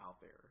all out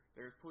there.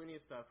 There's plenty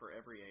of stuff for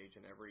every age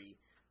and every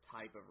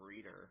type of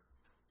reader.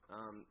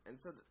 And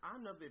so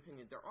I'm of the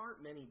opinion there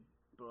aren't many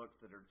books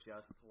that are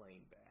just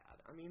plain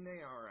bad. I mean, they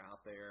are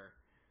out there,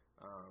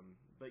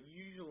 but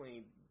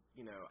usually,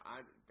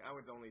 I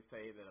would only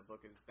say that a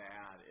book is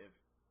bad if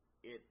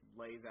it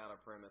lays out a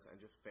premise and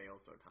just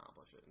fails to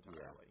accomplish it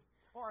entirely.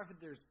 Yeah. Or if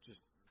there's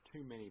just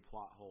too many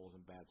plot holes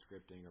and bad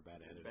scripting or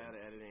bad editing. Bad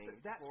editing.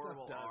 That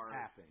horrible stuff does art.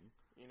 happen.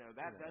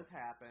 That does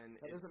happen.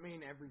 That doesn't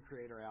mean every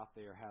creator out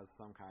there has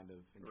some kind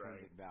of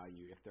intrinsic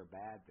value. If they're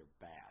bad, they're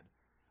bad.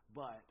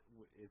 But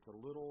it's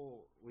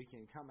we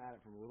can come at it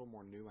from a little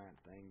more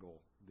nuanced angle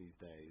these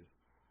days,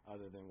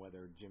 other than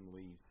whether Jim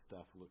Lee's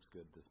stuff looks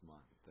good this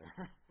month.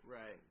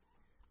 Right.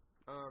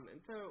 And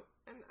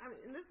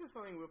this is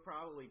something we'll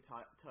probably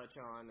touch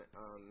on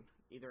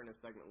either in a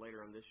segment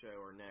later on this show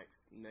or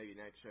maybe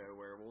next show,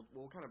 where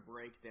we'll kind of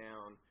break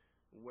down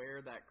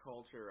where that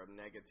culture of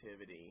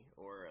negativity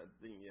or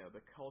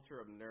the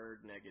culture of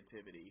nerd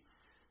negativity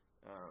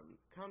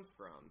comes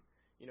from.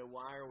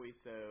 Why are we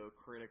so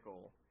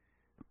critical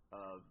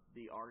of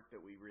the art that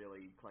we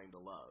really claim to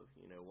love?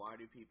 Why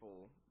do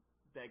people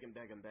beg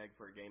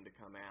for a game to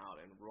come out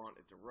and want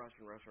it to rush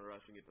and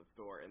get to the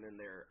store, and then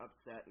they're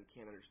upset and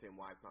can't understand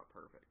why it's not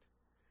perfect?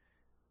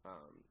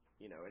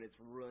 And it's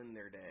ruined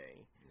their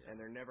day, and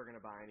they're never going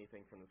to buy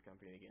anything from this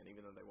company again,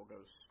 even though they will go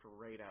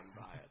straight out and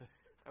buy it.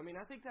 I mean,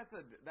 I think that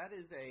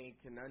is a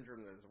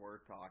conundrum that is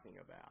worth talking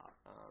about,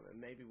 and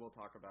maybe we'll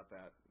talk about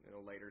that in a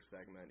later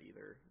segment,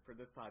 either for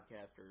this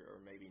podcast or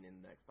maybe in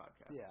the next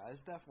podcast. Yeah,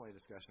 it's definitely a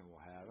discussion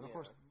we'll have, and of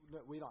course,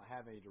 we don't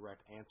have any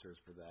direct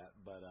answers for that,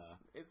 but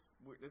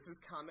this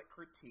is comic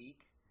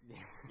critique,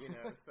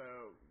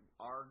 so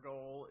our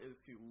goal is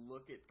to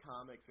look at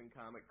comics and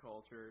comic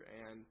culture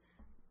and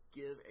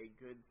give a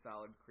good,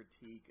 solid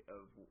critique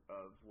of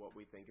what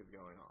we think is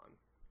going on.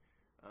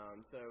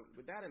 So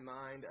with that in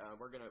mind,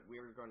 we're gonna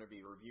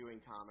be reviewing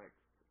comics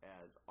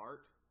as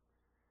art,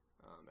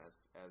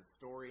 as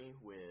story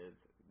with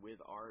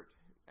art,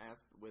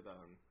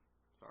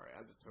 sorry,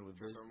 I just totally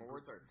tripped over my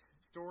words.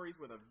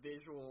 Stories with a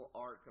visual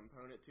art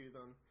component to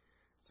them,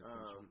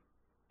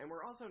 and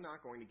we're also not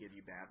going to give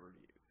you bad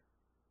reviews.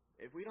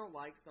 If we don't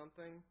like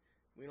something,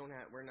 we're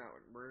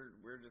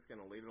just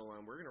gonna leave it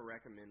alone. We're gonna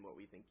recommend what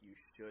we think you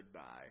should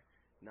buy,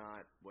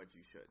 not what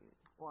you shouldn't.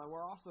 Well, and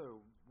we're also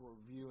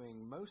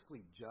reviewing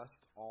mostly just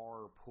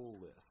our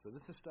pull list. So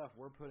this is stuff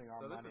we're putting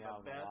our money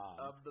out of the line. So this is the best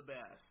of the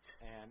best.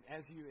 And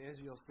as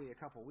you'll see, a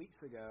couple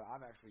weeks ago,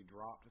 I've actually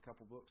dropped a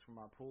couple books from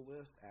my pull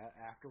list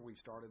after we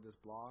started this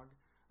blog.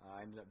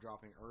 I ended up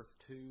dropping Earth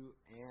 2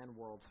 and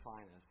World's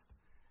Finest.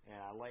 And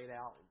I laid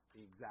out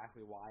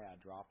exactly why I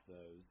dropped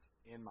those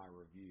in my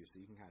review, so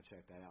you can kind of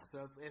check that out.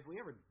 So if we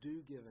ever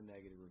do give a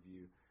negative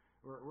review,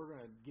 we're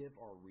going to give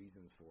our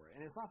reasons for it.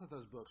 And it's not that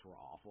those books were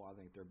awful. I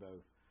think they're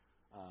both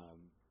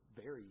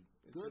very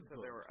good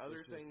books. There were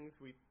other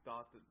things we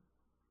thought that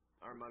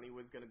our money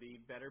was going to be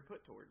better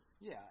put towards.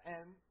 Yeah,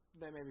 and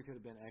they maybe could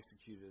have been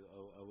executed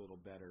a little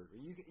better.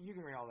 You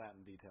can read all that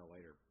in detail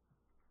later.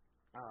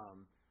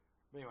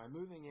 But anyway,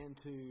 moving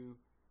into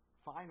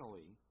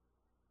finally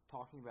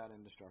talking about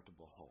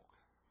Indestructible Hulk.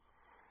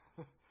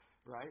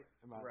 Right?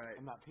 Right.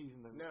 I'm not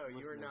teasing the No,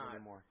 you are not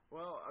anymore.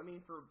 Well, I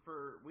mean,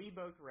 we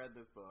both read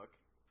this book,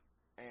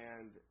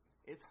 and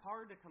it's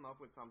hard to come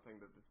up with something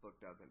that this book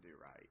doesn't do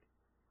right.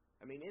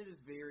 I mean, it is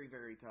very,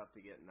 very tough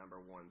to get number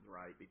ones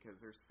right because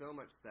there's so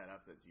much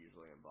setup that's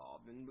usually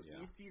involved. And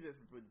you see this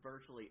with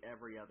virtually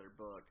every other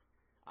book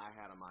I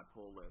had on my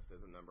pull list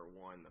as a number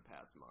one the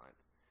past month,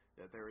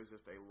 that there was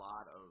just a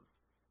lot of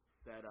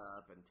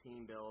setup and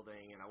team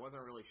building, and I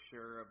wasn't really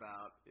sure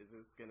about is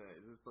this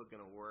book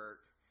gonna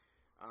work.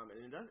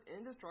 And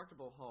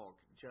Indestructible Hulk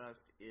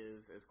just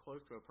is as close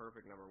to a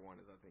perfect number one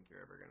as I think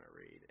you're ever going to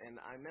read. And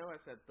I know I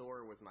said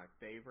Thor was my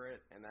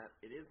favorite, and that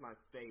it is my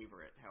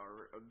favorite.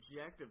 However,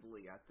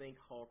 objectively, I think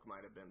Hulk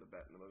might have been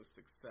the most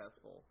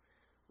successful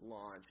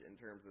launch in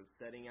terms of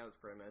setting out its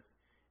premise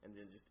and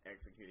then just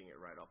executing it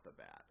right off the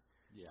bat.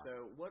 Yeah.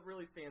 So what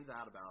really stands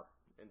out about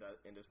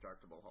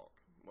Indestructible Hulk?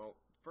 Well,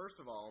 first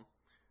of all,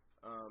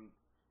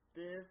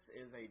 this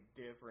is a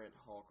different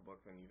Hulk book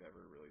than you've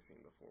ever really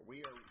seen before.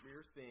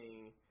 We're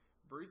seeing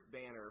Bruce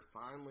Banner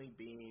finally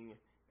being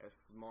as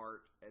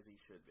smart as he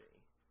should be,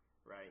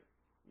 right?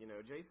 You know,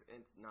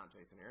 Jason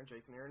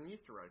Aaron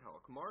used to write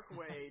Hulk. Mark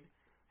Waid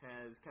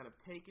has kind of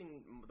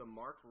taken the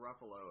Mark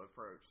Ruffalo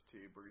approach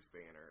to Bruce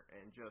Banner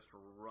and just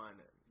run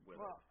it with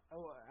it.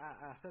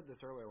 I said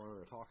this earlier when we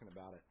were talking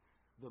about it.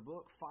 The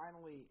book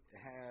finally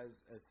has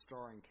a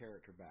starring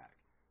character back.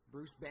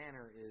 Bruce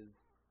Banner is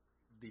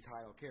the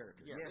title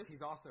character. Yeah, yes,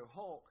 he's also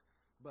Hulk,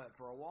 but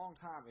for a long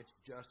time it's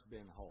just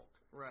been Hulk.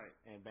 Right.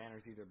 And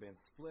Banner's either been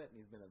split and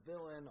he's been a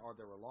villain, or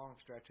there were long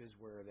stretches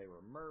where they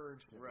were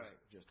merged and it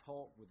was just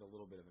Hulk with a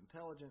little bit of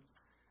intelligence.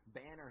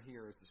 Banner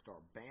here is the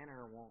start.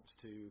 Banner wants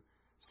to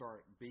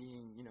start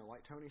being,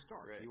 like Tony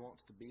Stark. Right. He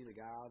wants to be the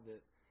guy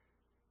that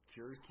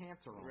cures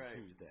cancer on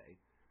Tuesday.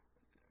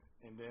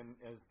 And then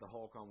as the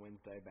Hulk on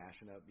Wednesday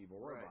bashing up evil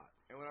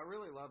robots. And what I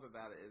really love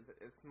about it is,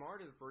 as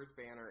smart as Bruce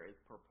Banner is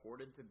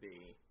purported to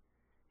be,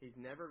 he's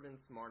never been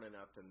smart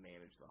enough to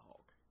manage the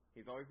Hulk.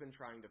 He's always been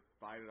trying to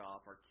fight it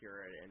off or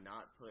cure it and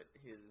not put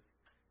his,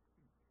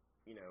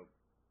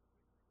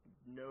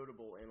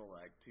 notable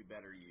intellect to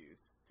better use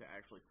to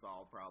actually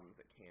solve problems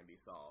that can be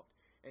solved.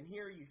 And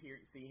here you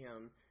see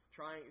him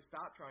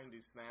stop trying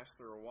to smash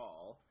through a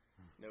wall,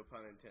 no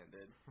pun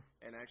intended,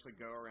 and actually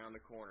go around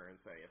the corner and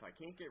say, if I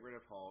can't get rid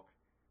of Hulk,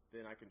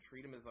 then I can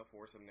treat him as a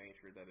force of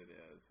nature that it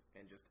is,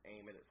 and just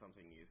aim it at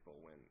something useful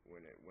when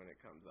it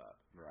comes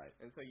up. Right.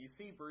 And so you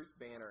see Bruce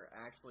Banner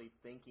actually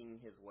thinking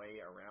his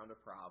way around a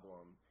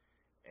problem,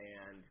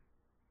 and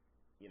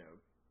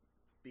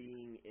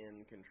being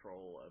in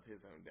control of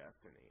his own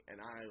destiny.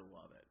 And I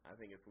love it. I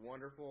think it's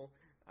wonderful.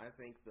 I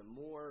think the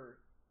more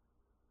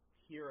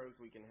heroes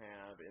we can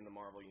have in the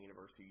Marvel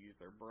Universe who use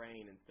their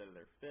brain instead of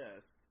their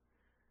fists,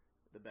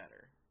 the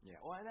better. Yeah,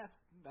 well, and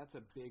that's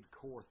a big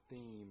core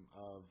theme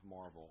of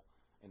Marvel,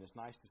 and it's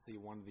nice to see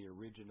one of the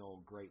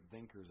original great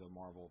thinkers of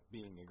Marvel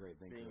being a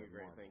great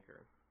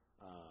thinker.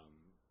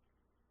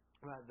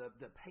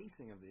 The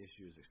pacing of the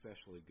issue is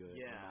especially good,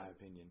 in my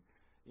opinion.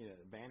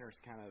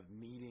 Banner's kind of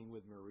meeting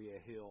with Maria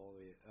Hill.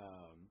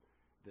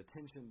 The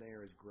tension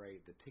there is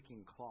great. The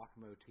ticking clock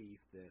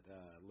motif that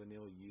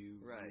Leinil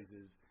Yu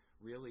uses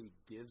really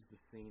gives the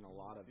scene a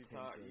lot of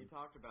tension. You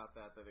talked about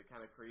that it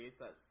kind of creates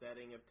that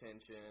setting of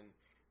tension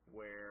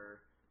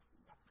where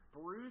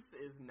Bruce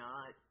is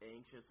not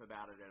anxious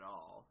about it at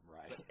all.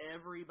 Right. But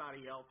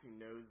everybody else who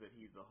knows that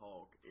he's the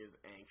Hulk is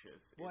anxious.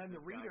 Well, and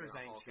the reader's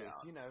anxious.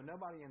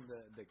 Nobody in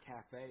the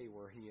cafe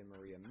where he and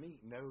Maria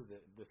meet know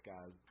that this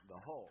guy's the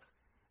Hulk.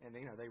 And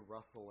they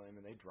rustle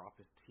him and they drop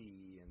his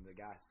tea and the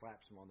guy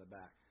slaps him on the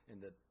back. And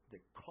the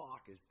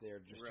clock is there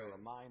just to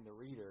remind the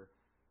reader,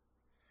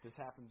 this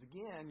happens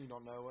again, you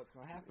don't know what's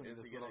going to happen to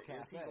this little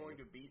cafe. Is he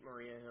going to beat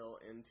Maria Hill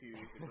into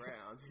the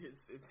ground?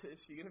 Is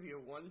she going to be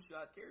a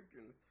one-shot character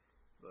in this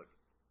book?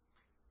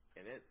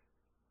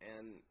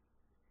 And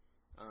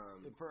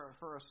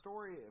for a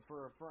story,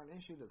 for an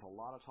issue that's a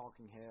lot of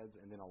talking heads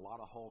and then a lot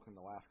of Hulk in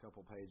the last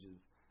couple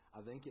pages, I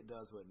think it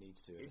does what it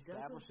needs to. It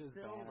establishes doesn't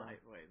feel Banner.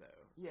 that way,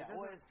 though. Yeah,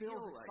 it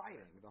feels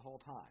exciting like the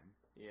whole time.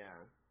 Yeah.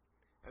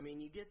 I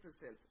mean, you get the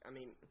sense. I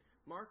mean,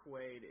 Mark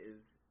Waid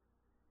is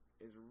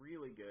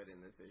really good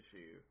in this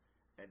issue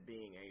at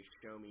being a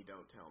show me,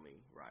 don't tell me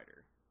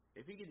writer.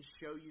 If he can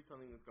show you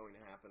something that's going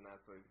to happen,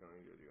 that's what he's going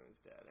to do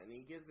instead. And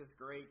he gives this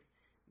great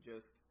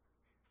just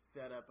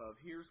setup of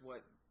here's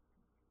what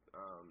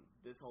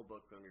this whole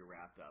book's going to be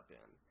wrapped up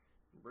in.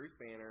 Bruce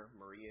Banner,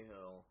 Maria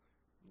Hill,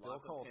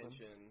 lots of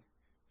tension.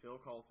 Phil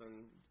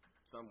Coulson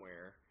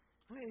somewhere.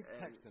 He's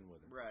texting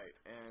with him. Right.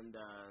 And,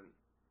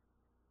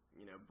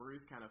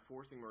 Bruce kind of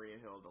forcing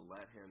Maria Hill to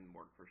let him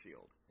work for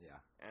S.H.I.E.L.D.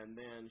 Yeah. And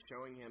then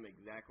showing him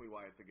exactly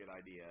why it's a good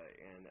idea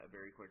in a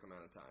very quick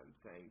amount of time.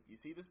 Saying, you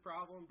see this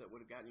problem that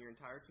would have gotten your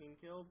entire team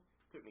killed?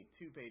 Took me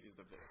 2 pages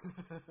to fix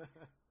it.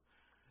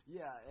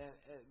 Yeah,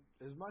 and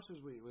as much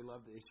as we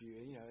love the issue,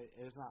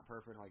 it's not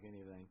perfect like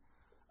anything.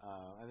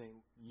 I think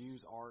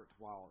Yu's art,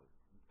 while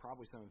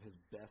probably some of his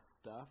best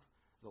stuff,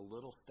 is a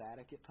little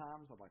static at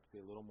times. I'd like to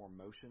see a little more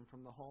motion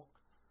from the Hulk.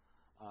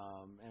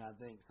 And I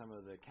think some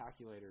of the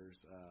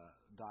Calculator's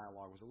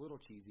dialogue was a little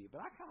cheesy,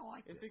 but I kind of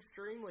liked it. It's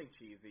extremely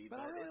cheesy,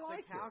 but I really it's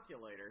liked the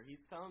Calculator.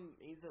 He's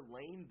a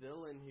lame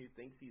villain who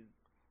thinks he's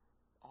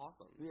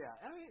awesome. Yeah,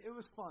 I mean, it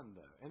was fun,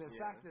 though. And in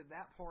fact,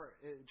 that part,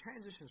 it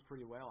transitions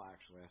pretty well,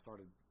 actually. I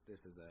started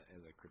this as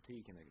a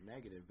critique and a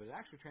negative, but it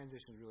actually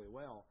transitions really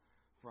well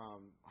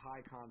from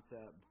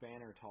high-concept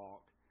banner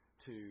talk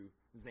to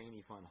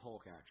zany, fun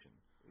Hulk action.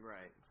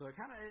 Right. So it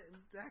kind of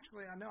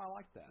actually, I know I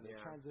like that. Yeah.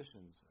 It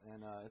transitions,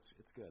 and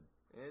it's good.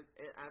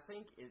 I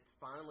think it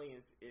finally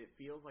is. It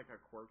feels like a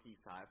quirky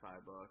sci-fi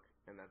book,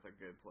 and that's a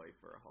good place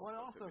for a Hulk Well, it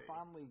book to also be.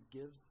 finally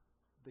gives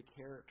the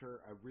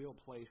character a real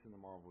place in the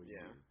Marvel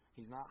Yeah. universe.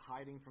 He's not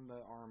hiding from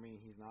the army.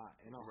 He's not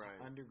in a Right.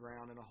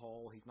 underground in a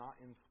hole. He's not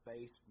in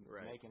space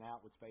Right. making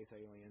out with space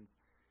aliens.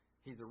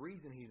 He's the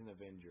reason he's an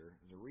Avenger.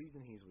 There's a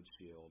reason he's with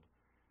S.H.I.E.L.D.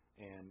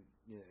 And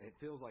it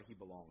feels like he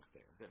belongs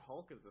there. That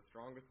Hulk is the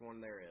strongest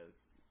one there is,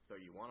 so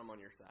you want him on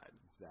your side.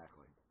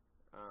 Exactly.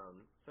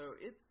 So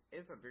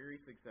it's a very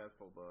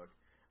successful book.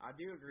 I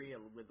do agree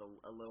with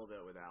a little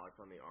bit with Alex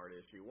on the art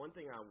issue. One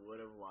thing I would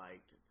have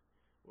liked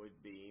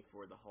would be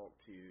for the Hulk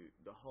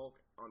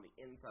on the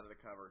inside of the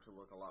cover to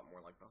look a lot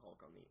more like the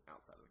Hulk on the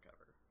outside of the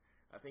cover.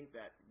 I think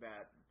that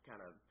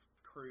kind of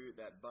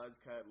that buzz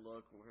cut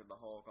look with the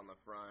Hulk on the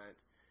front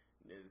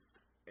is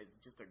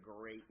just a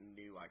great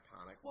new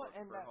iconic look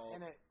for Hulk.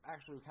 And it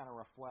actually kind of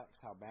reflects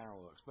how Banner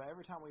looks. But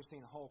every time we've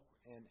seen Hulk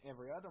in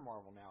every other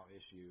Marvel Now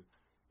issue,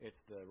 it's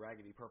the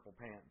raggedy purple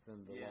pants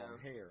and the long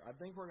hair. I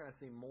think we're going to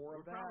see more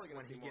of that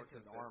when he gets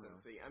his armor.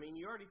 I mean,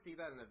 you already see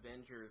that in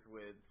Avengers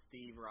with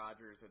Steve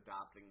Rogers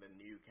adopting the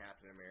new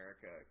Captain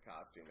America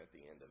costume at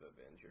the end of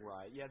Avengers.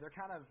 Right. Yeah, they're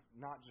kind of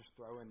not just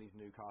throwing these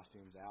new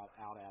costumes out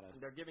at us.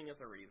 They're giving us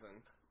a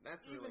reason.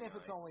 That's even really if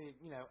nice. it's only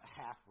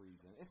half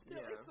reason. It's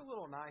still it's a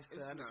little nice to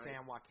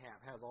understand nice. why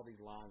Cap has all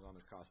these lines on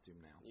his costume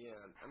now. Yeah,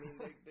 I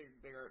mean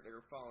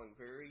they're following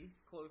very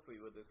closely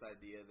with this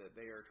idea that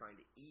they are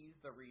trying to ease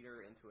the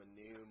reader into a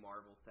new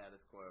Marvel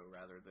status quo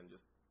rather than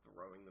just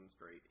throwing them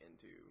straight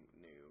into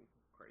new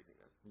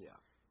craziness. Yeah,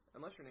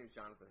 unless your name's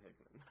Jonathan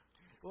Hickman.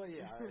 Well,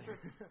 yeah.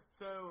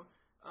 So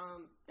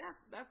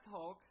that's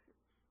Hulk.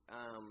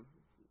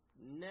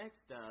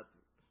 Next up.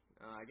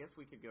 I guess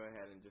we could go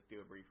ahead and just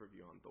do a brief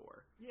review on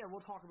Thor. Yeah,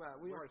 we'll talk about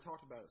it. We already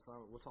talked about it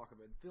some. We'll talk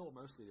about it. Phil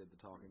mostly did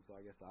the talking, so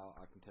I guess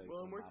I can tell you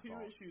some of my thoughts.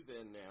 Well, we're 2 issues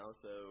in now,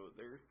 so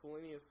there's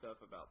plenty of stuff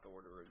about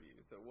Thor to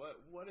review. So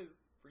what is,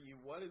 for you,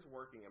 what is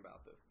working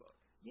about this book?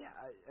 Yeah,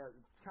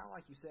 it's kind of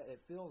like you said. It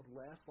feels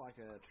less like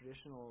a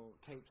traditional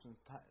capes and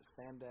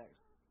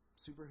spandex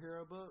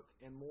superhero book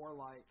and more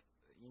like,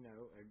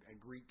 a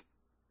Greek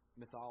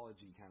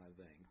mythology kind of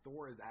thing.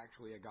 Thor is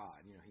actually a god.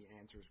 He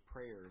answers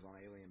prayers on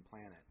alien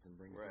planets and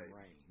brings them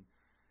rain.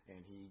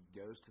 And he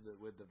goes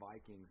with the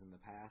Vikings in the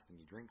past and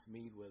he drinks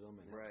mead with them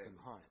and helps them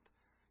hunt.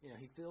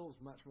 He feels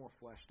much more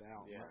fleshed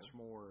out, much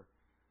more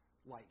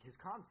like his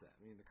concept.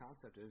 I mean, the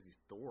concept is he's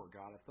Thor,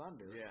 god of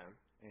thunder. Yeah.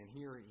 And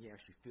here he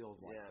actually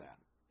feels like that.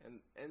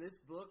 And this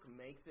book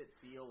makes it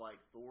feel like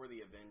Thor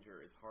the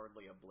Avenger is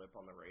hardly a blip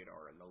on the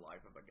radar in the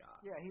life of a god.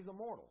 Yeah, he's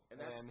immortal.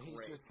 And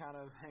he's just kind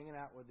of hanging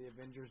out with the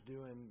Avengers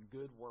doing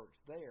good works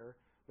there,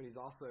 but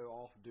he's also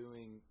off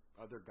doing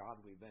other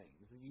godly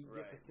things. You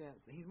get the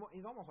sense that he's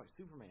almost like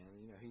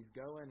Superman. He's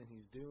going and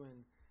he's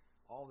doing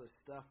all this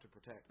stuff to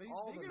protect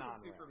all the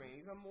non-realms. Superman.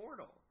 He's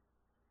immortal.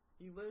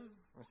 He lives...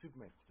 Well,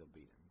 Superman can still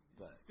beat him.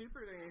 But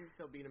Superman can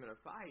still beat him in a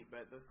fight,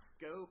 but the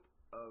scope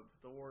of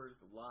Thor's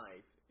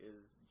life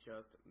is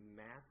just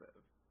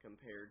massive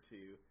compared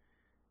to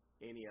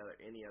any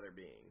other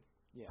being.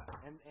 Yeah,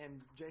 and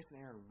Jason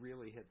Aaron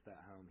really hits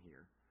that home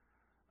here.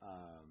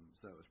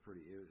 So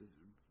it was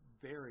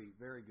very,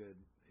 very good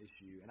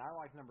issue, and I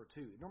like number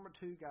 2. Number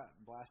 2 got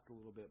blasted a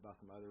little bit by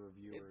some other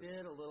reviewers. It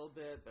did a little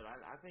bit, but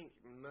I think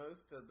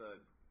most of the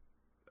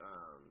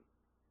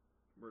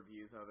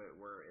reviews of it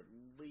were at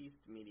least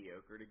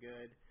mediocre to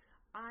good.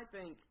 I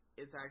think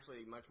it's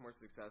actually a much more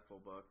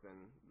successful book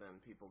than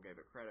people gave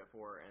it credit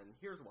for, and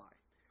here's why.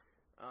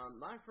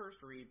 My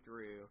first read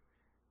through,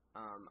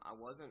 I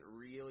wasn't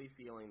really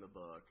feeling the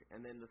book,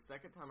 and then the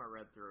second time I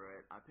read through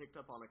it, I picked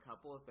up on a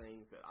couple of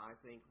things that I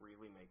think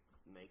really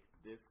make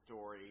this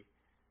story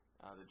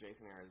that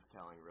Jason Aaron is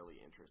telling really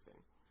interesting.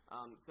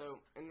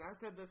 And I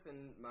said this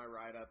in my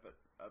write-up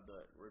of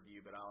the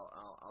review, but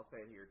I'll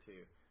say it here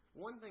too.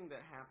 One thing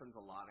that happens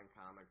a lot in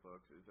comic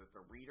books is that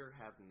the reader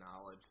has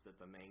knowledge that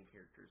the main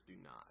characters do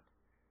not.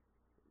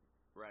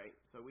 Right?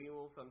 So we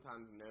will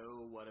sometimes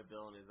know what a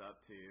villain is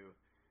up to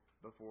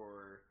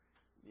before,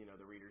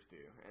 the readers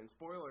do. And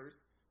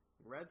spoilers,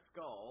 Red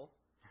Skull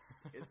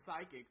is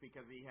psychic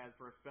because he has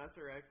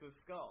Professor X's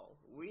skull.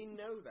 We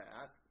know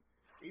that,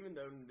 even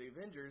though the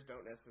Avengers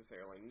don't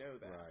necessarily know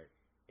that. Right.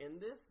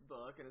 In this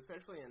book, and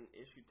especially in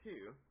issue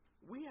 2,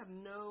 we have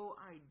no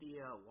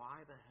idea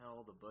why the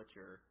hell the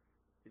Butcher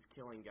is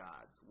killing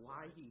gods,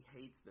 why he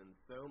hates them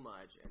so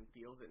much and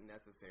feels it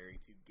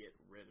necessary to get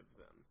rid of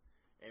them,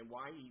 and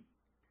why he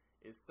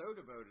is so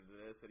devoted to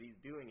this that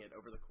he's doing it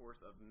over the course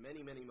of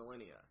many, many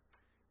millennia,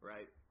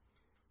 right?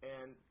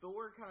 And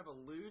Thor kind of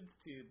alludes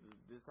to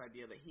this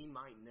idea that he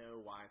might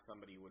know why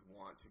somebody would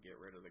want to get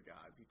rid of the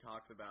gods. He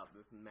talks about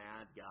this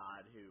mad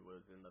god who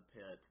was in the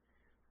pit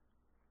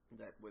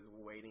that was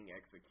awaiting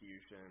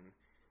execution,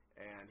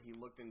 and he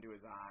looked into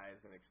his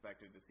eyes and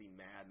expected to see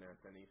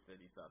madness, and he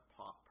said he saw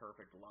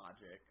perfect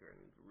logic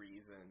and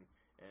reason,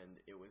 and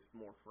it was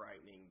more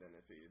frightening than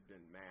if he had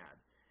been mad.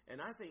 And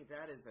I think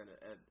that is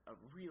a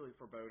really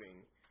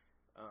foreboding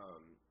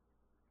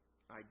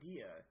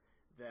idea,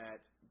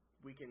 that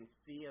we can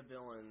see a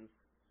villain's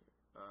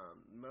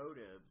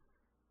motives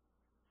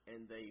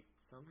and they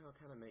somehow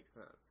kind of make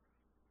sense.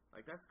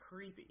 Like, that's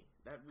creepy.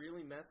 That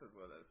really messes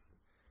with us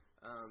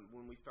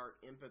when we start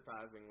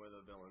empathizing with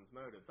a villain's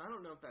motives. I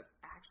don't know if that's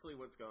actually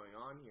what's going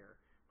on here,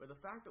 but the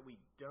fact that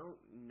we don't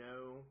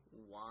know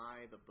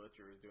why the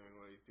Butcher is doing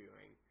what he's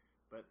doing,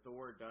 but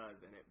Thor does,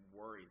 and it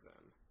worries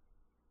him.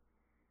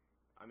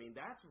 I mean,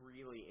 that's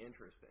really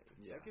interesting.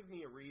 Yeah. That gives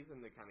me a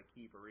reason to kind of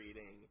keep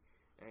reading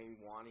and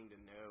wanting to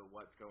know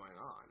what's going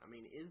on. I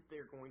mean, is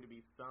there going to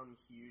be some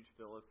huge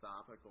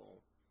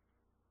philosophical,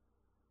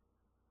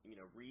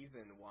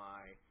 reason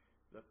why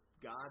the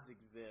gods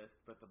exist,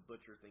 but the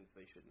Butcher thinks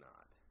they should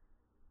not?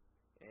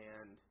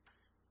 And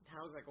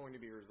how is that going to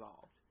be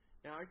resolved?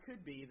 Now, it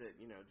could be that,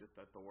 just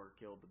that Thor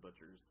killed the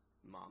Butcher's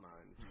mama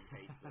and he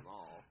hates them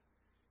all.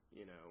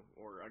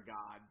 Or a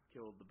god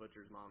killed the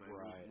Butcher's mama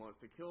and he wants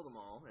to kill them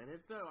all. And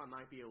if so, I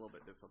might be a little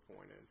bit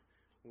disappointed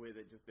with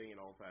it just being an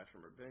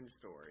old-fashioned revenge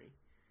story.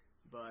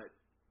 But,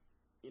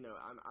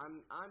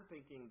 I'm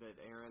thinking that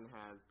Aaron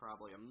has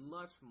probably a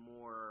much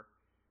more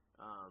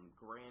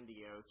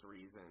grandiose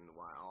reason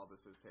why all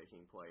this is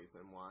taking place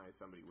and why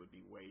somebody would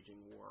be waging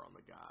war on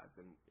the gods.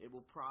 And it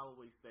will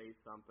probably say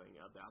something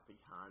about the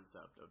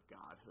concept of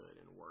godhood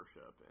and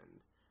worship and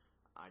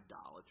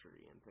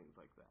idolatry and things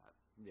like that.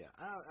 Yeah,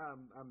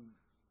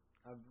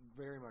 I'm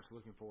very much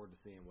looking forward to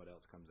seeing what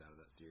else comes out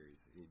of that series.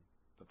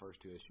 The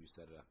first 2 issues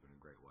set it up in a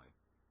great way.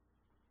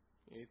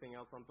 Anything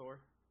else on Thor?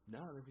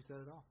 No, I think we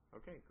said it all.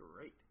 Okay,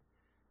 great.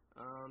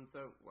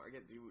 So I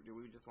guess do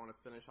we just want to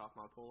finish off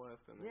my pull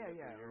list and then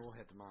we'll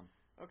hit them on.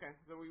 Okay,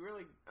 so we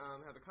really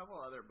have a couple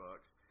other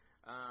books.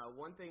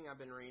 One thing I've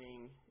been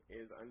reading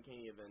is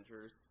Uncanny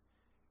Avengers,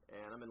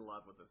 and I'm in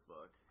love with this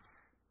book.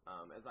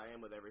 As I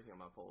am with everything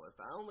on my pull list.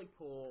 I only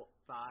pull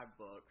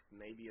 5 books,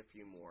 maybe a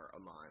few more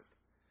a month,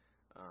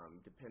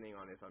 depending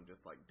on if I'm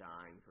just like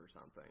dying for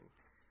something.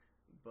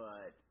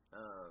 But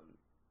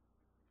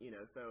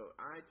so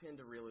I tend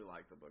to really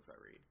like the books I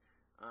read.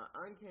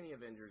 Uncanny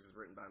Avengers is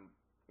written by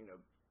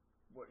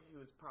who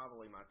is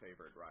probably my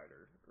favorite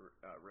writer,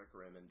 Rick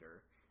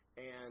Remender,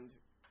 and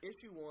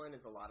issue 1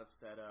 is a lot of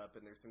setup,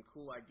 and there's some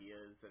cool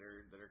ideas that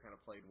are kind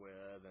of played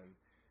with, and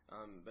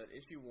but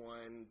issue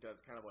 1 does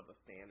kind of what the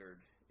standard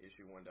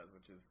issue 1 does,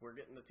 which is we're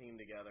getting the team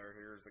together,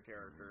 here's the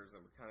characters,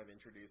 and we're kind of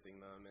introducing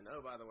them, and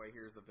oh, by the way,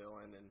 here's the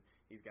villain, and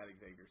he's got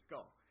Xavier's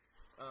skull.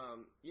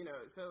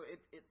 So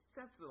it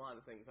sets a lot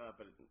of things up,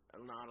 but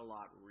not a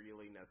lot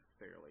really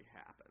necessarily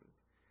happens.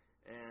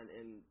 And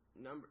in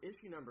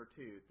issue number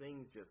 2,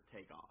 things just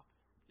take off.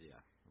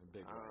 Yeah, a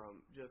big way.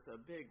 Just a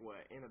big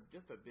way,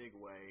 just a big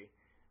way.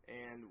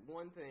 And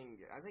one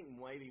thing, I think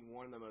maybe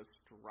one of the most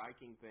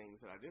striking things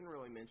that I didn't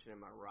really mention in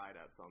my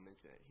write-up, so I'll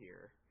mention it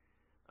here,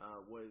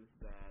 was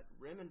that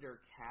Remender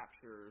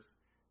captures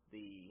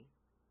the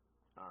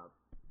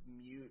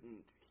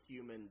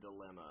mutant-human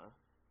dilemma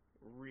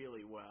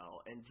really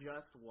well, and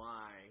just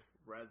why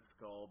Red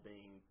Skull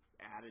being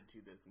added to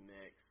this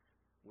mix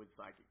with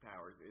psychic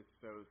powers is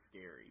so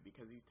scary,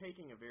 because he's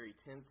taking a very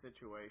tense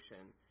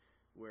situation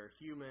where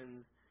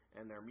humans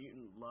and their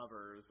mutant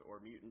lovers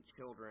or mutant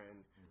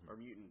children or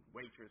mutant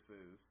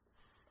waitresses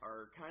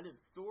are kind of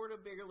sort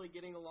of barely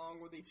getting along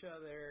with each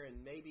other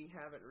and maybe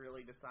haven't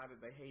really decided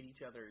they hate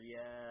each other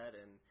yet,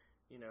 and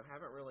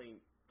haven't really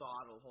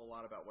thought a whole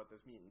lot about what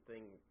this mutant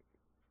thing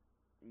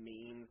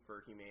means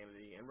for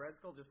humanity. And Red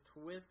Skull just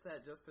twists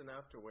that just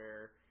enough to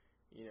where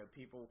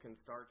people can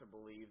start to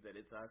believe that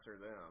it's us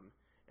or them.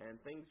 And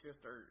things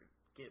just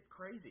get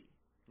crazy.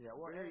 Yeah,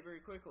 well, very,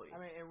 very quickly. I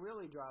mean, it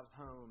really drives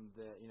home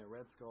that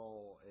Red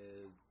Skull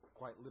is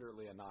quite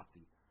literally a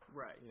Nazi.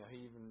 Right.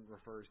 He even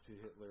refers to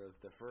Hitler as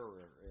the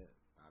Führer.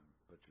 I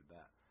butchered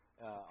that.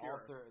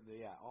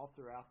 All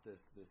throughout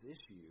this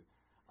issue,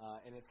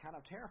 and it's kind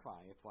of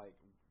terrifying. It's like,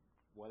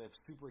 what if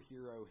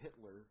superhero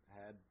Hitler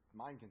had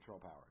mind control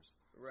powers?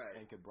 Right.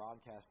 And could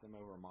broadcast them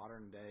over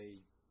modern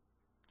day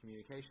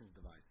communications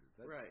devices.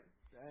 Right.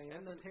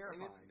 That's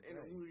terrifying.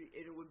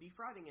 It would be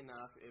frightening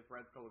enough if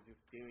Red Skull was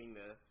just doing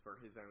this for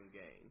his own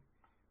gain.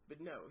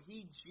 But no,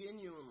 he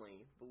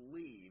genuinely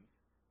believes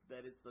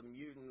that it's the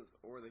mutants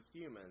or the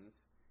humans,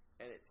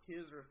 and it's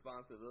his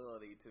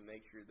responsibility to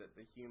make sure that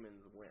the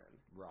humans win.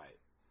 Right.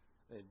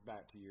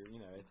 Back to your,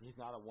 he's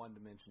not a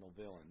one-dimensional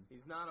villain.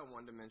 He's not a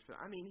one-dimensional.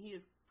 I mean, he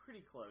is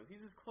pretty close.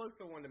 He's as close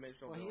to a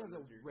one-dimensional villain as he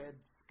has a Red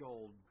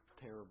Skull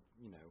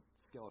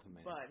skeleton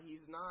man. But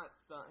he's not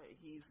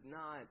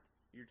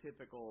your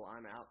typical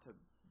I'm out to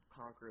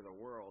conquer the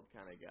world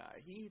kind of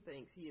guy. He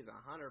thinks he is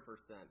 100%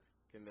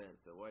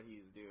 convinced that what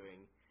he's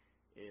doing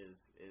is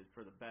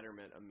for the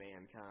betterment of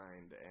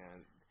mankind,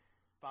 and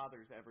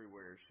fathers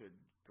everywhere should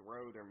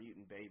throw their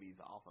mutant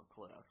babies off of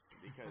cliffs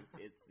because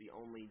it's the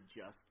only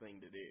just thing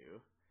to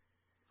do.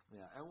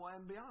 Yeah,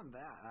 and beyond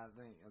that, I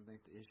think the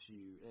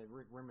issue,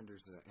 Rick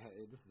Remender's,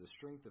 this is a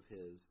strength of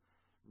his,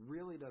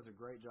 really does a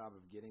great job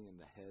of getting in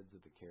the heads of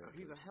the characters.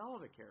 He's a hell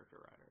of a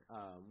character writer.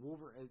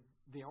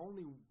 The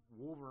only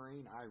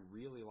Wolverine I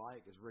really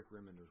like is Rick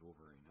Remender's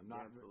Wolverine. I'm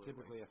not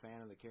typically a fan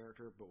of the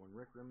character, but when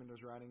Rick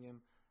Remender's writing him,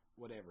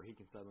 whatever, he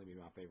can suddenly be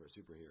my favorite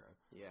superhero.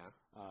 Yeah.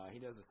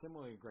 He does a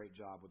similarly great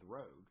job with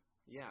Rogue.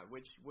 Yeah,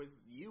 which was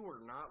you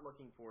were not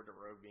looking forward to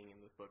Rogue being in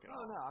this book at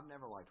all. No, I've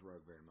never liked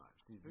Rogue very much.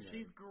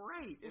 She's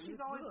great. Well,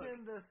 she's always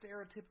been the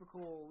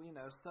stereotypical,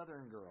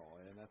 Southern girl,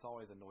 and that's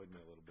always annoyed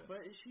me a little bit.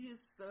 But she is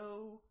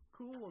so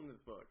cool in this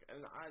book,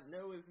 and I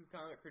know this is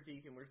comic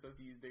critique, and we're supposed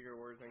to use bigger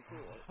words than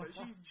cool, but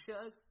she's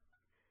just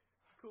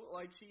cool.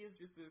 Like, she is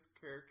just this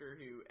character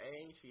who,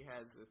 she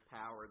has this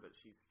power that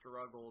she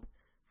struggled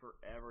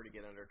forever to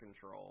get under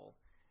control,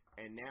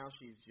 and now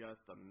she's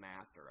just a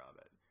master of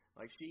it.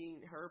 Like,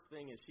 her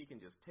thing is she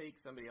can just take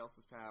somebody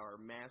else's power,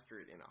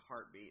 master it in a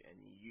heartbeat, and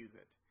use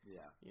it.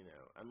 Yeah.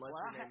 Unless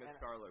her name is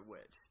Scarlet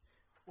Witch.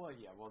 Well,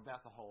 yeah,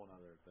 that's a whole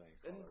other thing.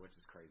 Scarlet Witch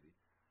is crazy.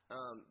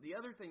 The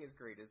other thing is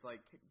great is,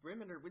 like,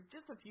 Remender, with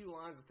just a few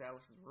lines,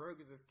 establishes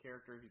Rogue is this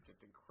character who's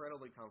just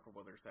incredibly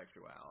comfortable with her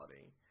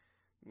sexuality.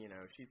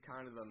 She's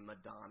kind of the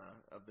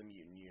Madonna of the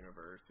mutant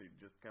universe who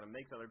just kind of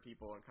makes other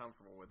people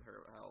uncomfortable with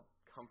her, how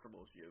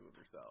comfortable she is with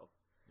herself.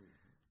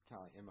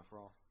 Kind of like Emma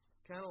Frost.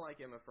 Kind of like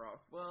Emma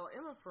Frost. Well,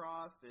 Emma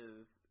Frost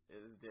is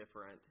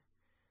different.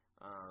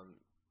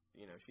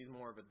 She's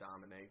more of a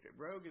dominatrix.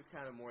 Rogue is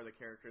kind of more the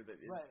character that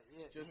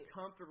is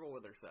comfortable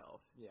with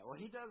herself. Yeah, well,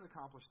 he does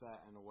accomplish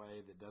that in a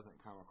way that doesn't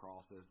come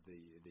across as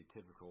the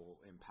typical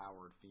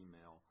empowered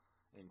female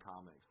in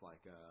comics like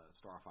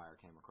Starfire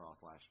came across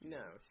last year.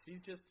 No,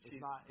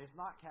 it's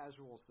not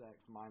casual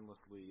sex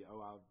mindlessly.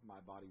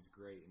 My body's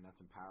great and that's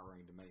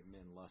empowering to make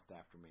men lust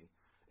after me.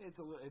 It's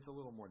a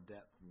little more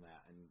depth than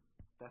that, and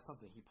that's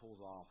something he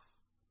pulls off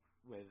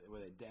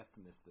with a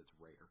deftness that's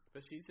rare.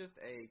 But she's just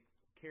a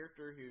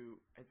character who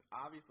has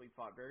obviously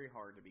fought very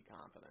hard to be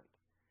confident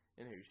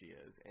in who she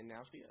is, and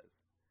now she is.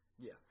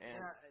 Yeah, and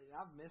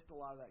I've missed a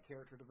lot of that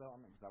character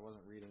development because I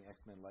wasn't reading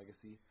X-Men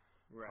Legacy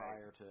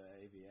prior to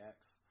AVX.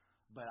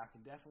 But I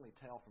can definitely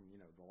tell from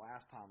the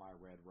last time I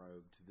read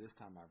Rogue to this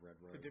time I've read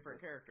Rogue. It's a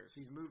different character.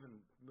 She's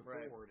moving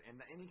forward,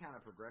 and any kind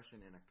of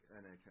progression in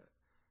a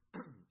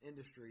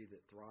industry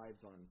that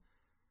thrives on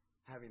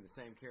having the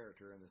same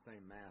character and the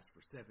same mask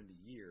for 70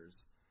 years,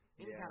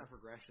 any kind of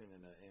progression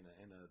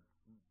in a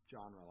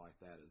genre like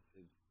that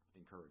is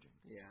encouraging.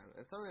 Yeah,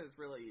 and something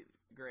that's really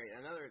great.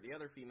 The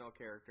other female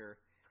character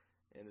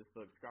in this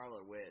book,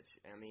 Scarlet Witch,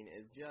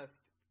 is just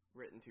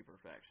written to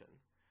perfection.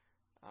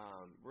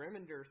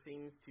 Remender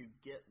seems to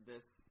get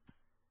this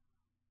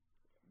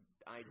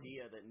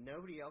idea that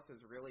nobody else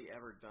has really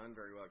ever done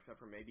very well, except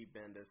for maybe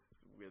Bendis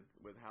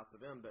with House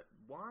of M, that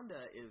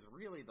Wanda is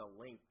really the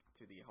link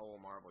to the whole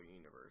Marvel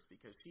universe,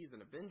 because she's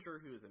an Avenger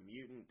who is a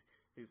mutant,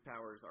 whose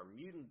powers are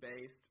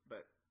mutant-based,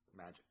 but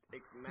magic.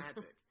 It's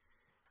magic.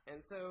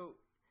 And so,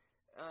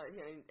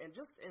 and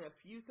just in a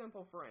few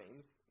simple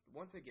frames,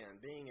 once again,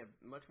 being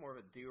much more of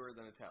a doer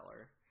than a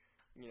teller,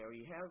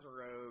 he has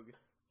Rogue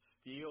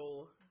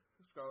steal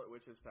Scarlet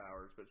Witch's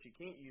powers, but she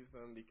can't use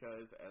them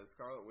because, as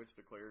Scarlet Witch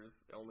declares,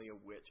 only a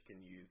witch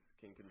can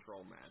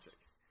control magic.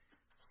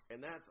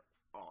 And that's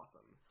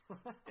awesome.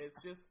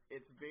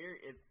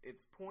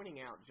 It's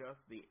pointing out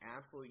just the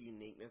absolute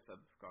uniqueness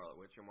of Scarlet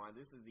Witch and why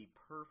this is the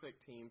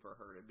perfect team for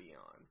her to be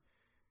on.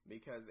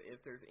 Because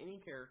if there's any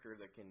character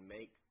that can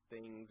make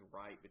things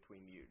right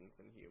between mutants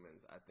and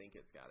humans, I think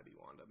it's got to be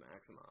Wanda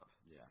Maximoff.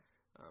 Yeah.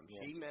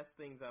 She messed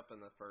things up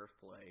in the first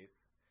place.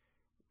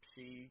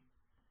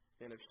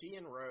 And if she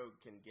and Rogue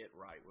can get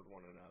right with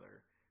one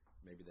another,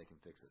 maybe they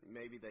can fix it.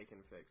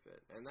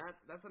 And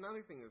that's another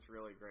thing that's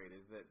really great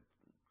is that,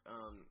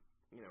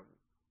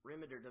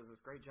 Remender does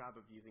this great job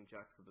of using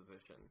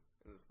juxtaposition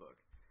in this book,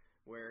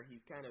 where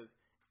he's kind of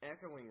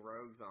echoing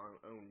Rogue's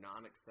own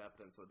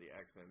non-acceptance with the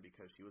X-Men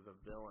because she was a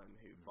villain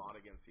who fought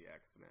against the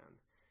X-Men.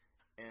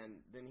 And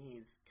then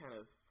he's kind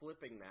of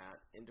flipping that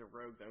into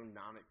Rogue's own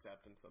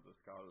non-acceptance of the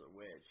Scarlet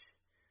Witch.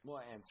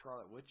 Well, and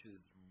Scarlet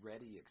Witch's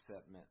ready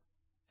acceptance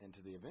into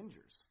the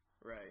Avengers.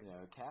 Right.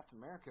 Captain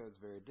America is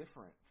very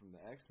different from the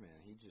X-Men.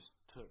 He just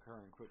took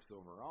her and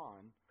Quicksilver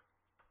on,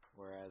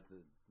 whereas the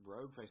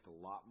Rogue faced a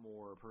lot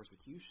more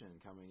persecution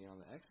coming in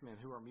on the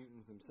X-Men, who are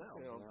mutants themselves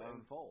in their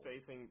own fold.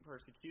 Facing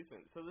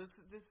persecution. So this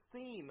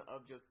theme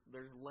of just,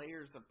 there's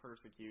layers of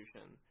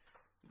persecution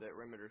that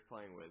Remender's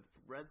playing with.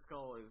 Red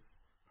Skull is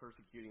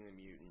persecuting the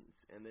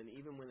mutants, and then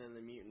even within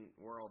the mutant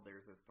world,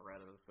 there's this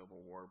threat of a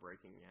civil war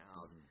breaking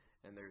out.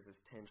 And there's this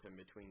tension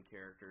between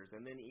characters.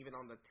 And then even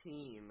on the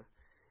team,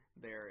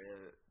 there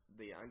is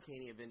the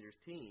Uncanny Avengers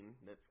team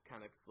that's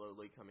kind of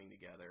slowly coming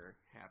together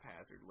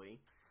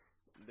haphazardly.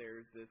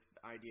 There's this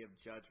idea of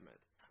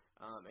judgment.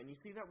 And you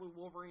see that with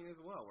Wolverine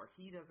as well, where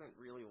he doesn't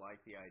really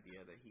like the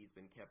idea that he's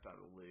been kept out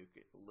of the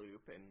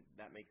loop, and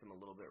that makes him a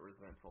little bit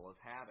resentful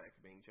of Havoc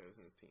being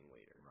chosen as team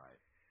leader.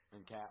 Right.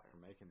 And Cap for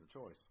making the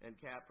choice.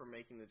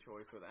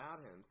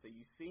 Without him. So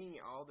you see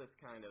all this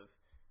kind of,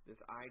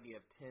 this idea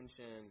of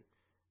tension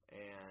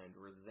and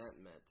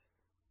resentment,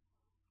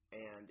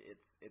 and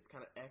it's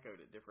kind of echoed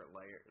at different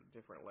layers.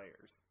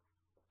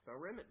 So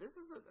this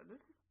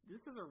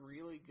is a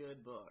really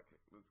good book.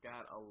 It's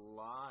got a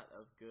lot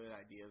of good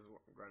ideas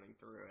running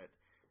through it,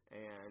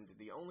 and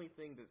the only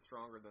thing that's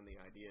stronger than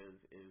the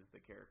ideas is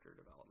the character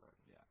development.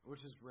 Yeah,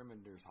 which is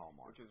Remender's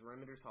hallmark.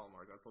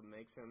 That's what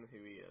makes him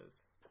who he is.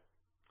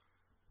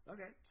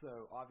 Okay,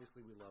 so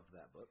obviously we love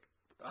that book.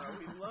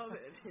 We love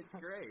it. It's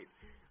great.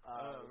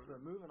 So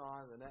moving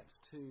on, the next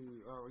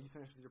two. Oh, are you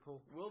finished with your pool?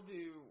 We'll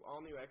do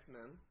All New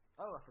X-Men.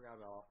 Oh, I forgot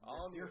about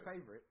your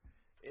favorite.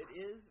 It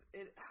is.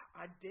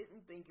 I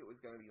didn't think it was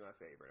going to be my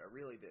favorite. I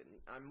really didn't.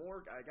 I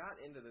got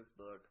into this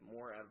book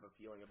more out of a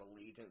feeling of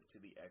allegiance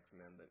to the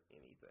X-Men than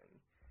anything,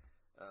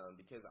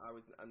 because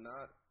I'm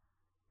not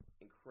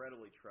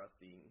incredibly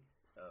trusting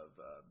of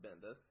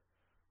Bendis.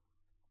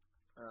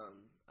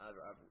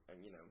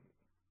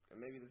 And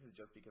maybe this is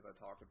just because I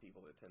talk to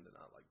people that tend to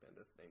not like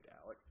Bendis, named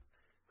Alex.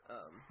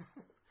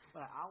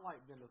 But I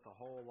like Bendis a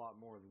whole lot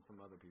more than some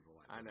other people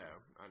like Bendis.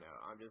 I know.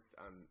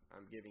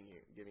 I'm giving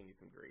you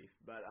some grief.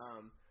 But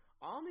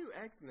All New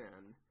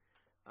X-Men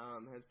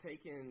has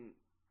taken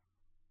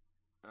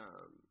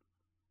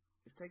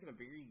a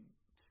very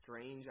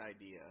strange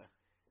idea,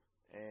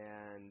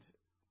 and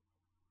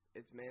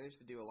it's managed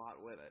to do a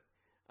lot with it.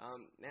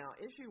 Now,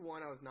 issue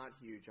 1 I was not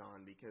huge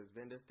on because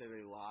Bendis did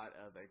a lot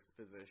of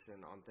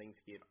exposition on things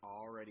he had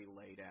already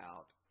laid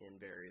out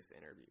in various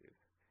interviews.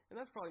 And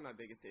that's probably my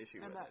biggest issue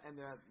with it. And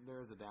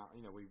there is a down.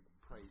 We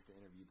praised the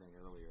interview thing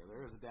earlier.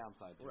 There is a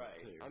downside to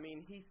it, too. I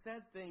mean, he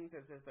said things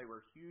as if they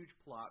were huge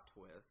plot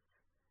twists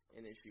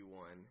in issue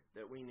 1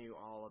 that we knew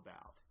all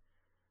about.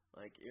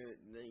 Like,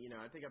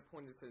 I think I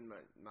pointed this in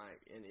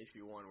in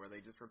issue 1 where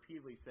they just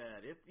repeatedly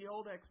said, if the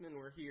old X-Men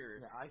were here,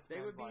 they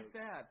would be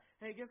sad.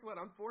 Hey, guess what?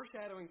 I'm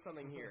foreshadowing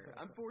something here.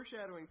 I'm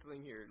foreshadowing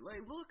something here.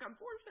 Like, look, I'm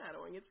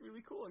foreshadowing. It's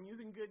really cool. I'm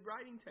using good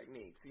writing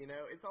techniques.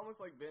 It's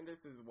almost like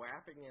Bendis is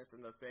whapping us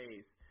in the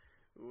face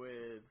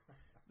with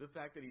the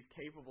fact that he's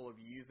capable of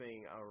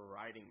using a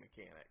writing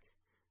mechanic,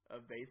 a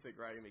basic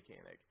writing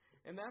mechanic.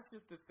 And that's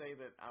just to say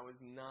that I was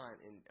not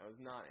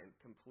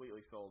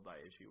completely sold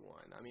by issue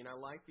 1. I mean, I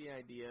like the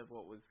idea of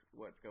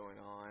what's going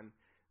on,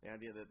 the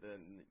idea that the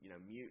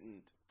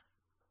mutant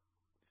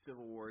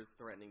Civil War is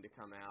threatening to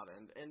come out,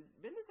 and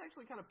Bendis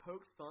actually kind of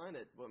pokes fun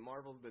at what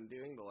Marvel's been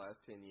doing the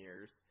last 10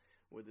 years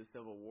with the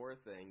Civil War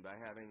thing by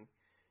having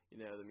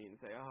the mutants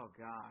say, oh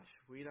gosh,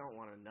 we don't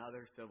want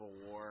another Civil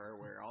War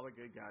where all the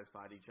good guys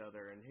fight each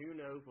other and who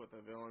knows what the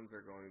villains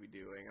are going to be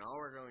doing, and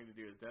all we're going to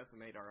do is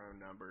decimate our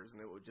own numbers,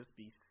 and it would just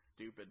be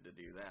stupid to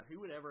do that.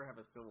 Who would ever have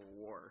a Civil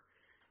War?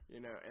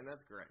 And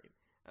that's great.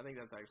 I think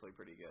that's actually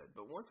pretty good.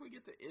 But once we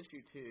get to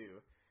issue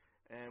 2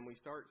 and we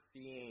start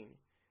seeing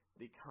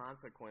the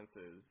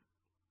consequences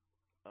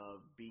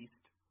of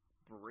Beast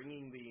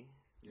bringing the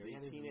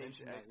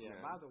teenage X-Men.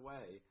 By the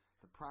way,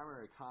 the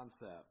primary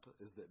concept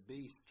is that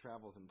Beast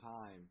travels in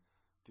time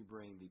to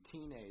bring the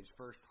teenage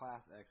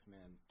first-class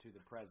X-Men to the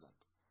present.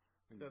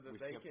 So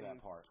that they can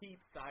keep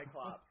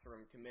Cyclops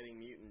from committing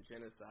mutant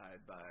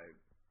genocide by,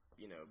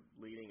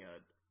 leading a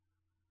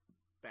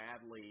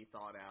badly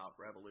thought-out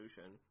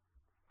revolution.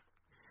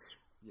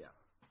 Yeah.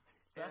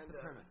 So that's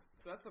the premise.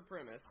 So that's the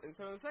premise. And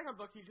so in the second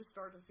book, you just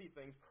start to see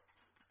things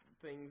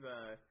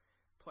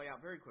play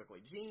out very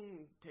quickly.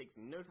 Jean takes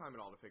no time at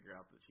all to figure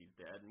out that she's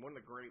dead. And one of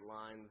the great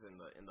lines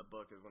in the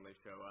book is when they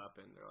show up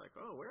and they're like,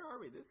 "Oh, where are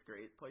we? This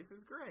great place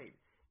is great."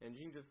 And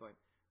Jean's just like,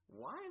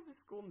 "Why is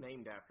this school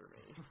named after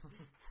me?"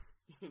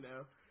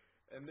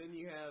 And then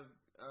you have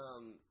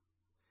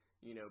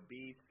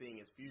Beast seeing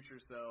his future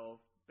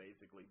self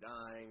basically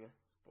dying.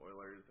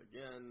 Spoilers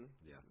again.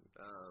 Yeah.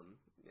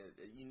 At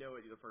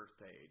the first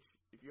page.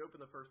 If you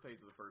open the first page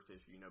of the first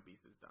issue,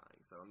 Beast is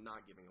dying. So I'm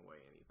not giving away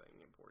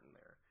anything important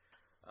there.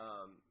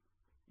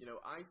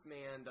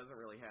 Iceman doesn't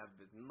really have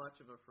as much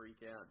of a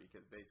freak out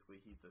because basically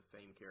he's the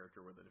same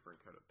character with a different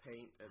coat of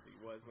paint as he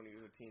was when he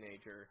was a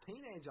teenager.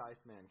 Teenage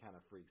Iceman kind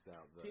of freaks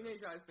out, though.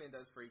 Teenage Iceman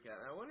does freak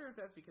out. And I wonder if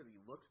that's because he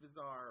looks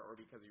bizarre or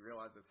because he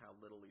realizes how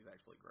little he's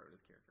actually grown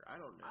his character. I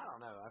don't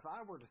know. If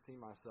I were to see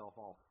myself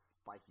all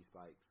spiky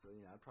spikes,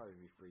 I'd probably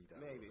be freaked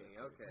out. Maybe,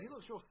 okay. He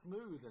looks real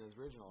smooth in his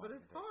original. But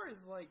as far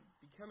as,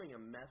 becoming a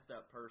messed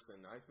up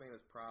person, Iceman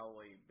has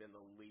probably been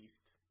the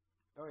least...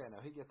 Oh, yeah,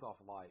 no, he gets off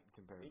light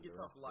compared to the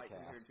rest of the cast.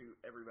 Compared to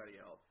everybody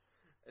else.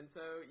 And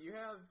so you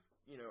have,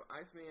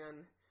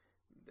 Iceman,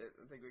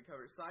 I think we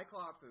covered.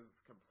 Cyclops is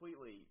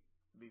completely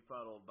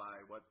befuddled by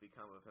what's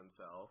become of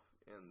himself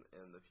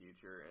in the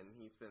future, and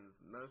he spends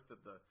most of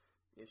the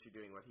issue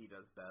doing what he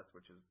does best,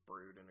 which is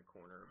brood in a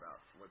corner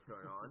about what's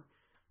going on.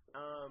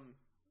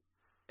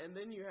 And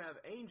then you have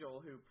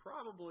Angel, who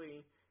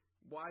probably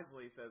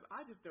wisely says,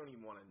 I just don't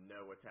even want to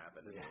know what's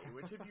happened to me.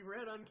 Which, if you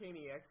read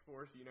Uncanny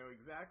X-Force, you know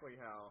exactly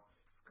how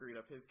screwed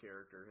up his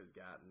character has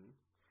gotten.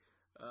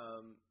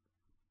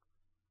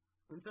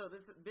 And so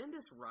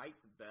Bendis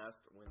writes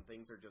best when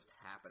things are just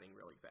happening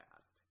really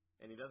fast.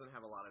 And he doesn't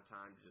have a lot of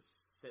time to just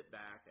sit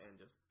back and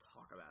just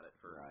talk about it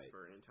for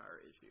an entire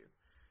issue.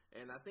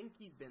 And I think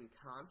he's been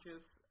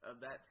conscious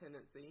of that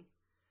tendency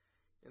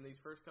in these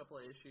first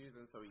couple of issues,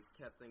 and so he's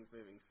kept things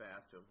moving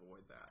fast to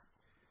avoid that.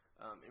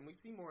 And we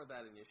see more of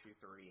that in issue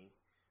 3,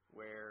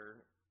 where,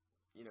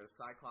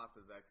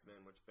 Cyclops'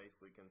 X-Men, which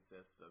basically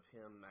consists of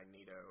him,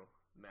 Magneto,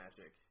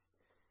 Magic,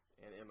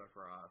 and Emma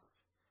Frost,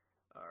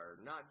 are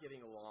not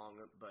getting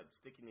along, but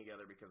sticking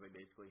together because they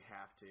basically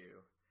have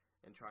to,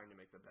 and trying to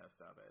make the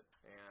best of it.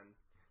 And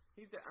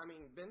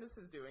Bendis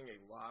is doing a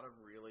lot of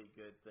really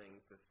good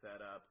things to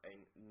set up a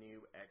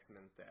new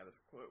X-Men status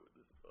quo with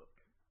this book.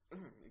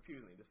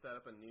 Excuse me, to set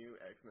up a new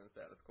X-Men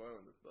status quo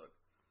in this book.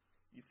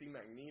 You see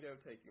Magneto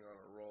taking on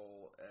a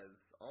role as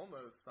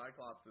almost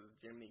Cyclops'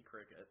 Jiminy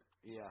Cricket.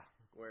 Yeah.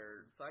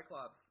 Where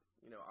Cyclops,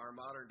 our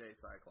modern day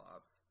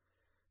Cyclops,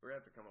 we're going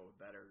to have to come up with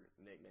better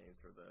nicknames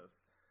for this.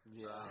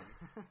 Yeah.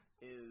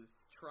 Is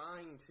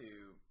trying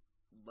to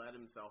let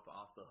himself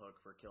off the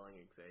hook for killing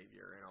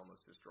Xavier and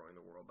almost destroying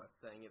the world by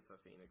saying it's a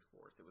Phoenix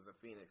Force. It was a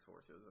Phoenix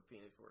Force. It was a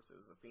Phoenix Force. It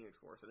was a Phoenix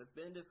Force. And if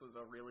Bendis was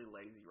a really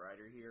lazy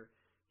writer here,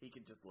 he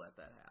could just let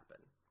that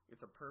happen.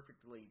 It's a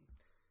perfectly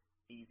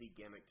easy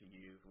gimmick to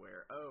use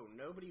where,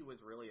 nobody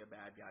was really a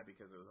bad guy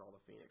because it was all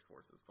the Phoenix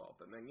Force's fault.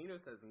 But Magneto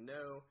says,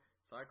 no,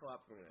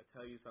 Cyclops, I'm going to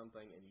tell you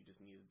something, and you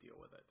just need to deal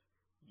with it.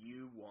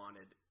 You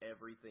wanted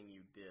everything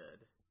you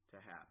did to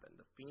happen.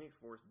 The Phoenix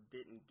Force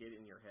didn't get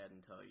in your head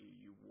and tell you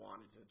you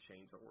wanted to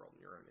change the world in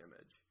your own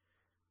image.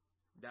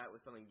 That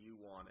was something you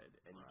wanted,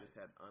 and you just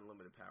had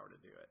unlimited power to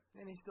do it.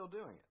 And he's still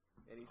doing it.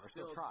 And he's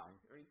still trying.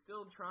 He's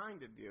still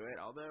trying to do it,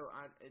 although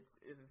it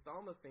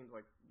almost seems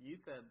like you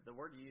said the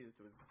word you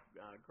used was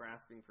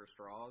grasping for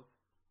straws.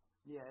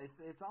 Yeah,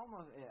 it's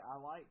almost.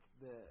 I like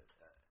the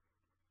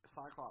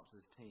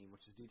Cyclops' team,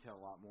 which is detailed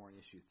a lot more in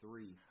issue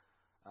 3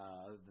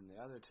 other than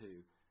the other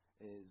two,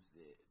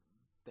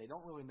 they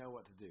don't really know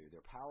what to do.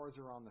 Their powers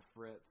are on the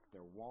fritz.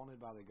 They're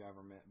wanted by the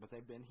government, but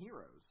they've been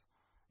heroes.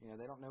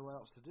 They don't know what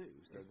else to do.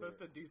 So they're supposed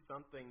to do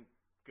something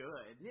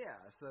good. Yeah,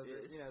 so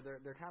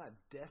they're kind of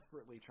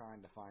desperately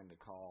trying to find a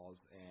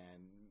cause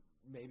and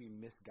maybe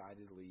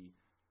misguidedly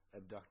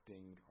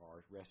abducting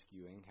or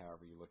rescuing,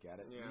 however you look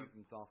at it,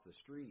 mutants off the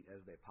street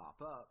as they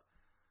pop up.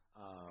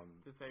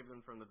 To save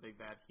them from the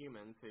big bad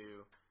humans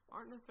who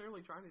aren't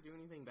necessarily trying to do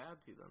anything bad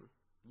to them.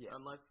 Yeah.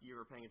 Unless you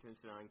were paying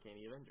attention to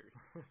Uncanny Avengers.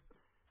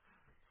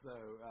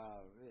 So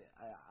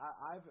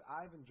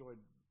I've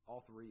enjoyed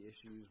all 3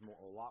 issues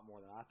a lot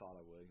more than I thought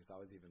I would, because I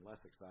was even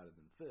less excited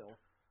than Phil.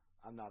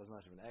 I'm not as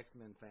much of an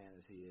X-Men fan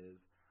as he is,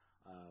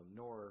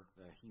 nor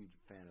a huge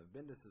fan of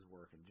Bendis'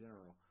 work in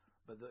general.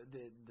 But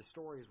the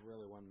stories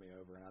really won me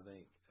over, and I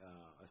think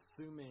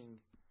assuming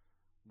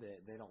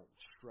that they don't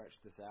stretch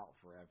this out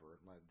forever,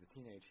 like the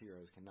teenage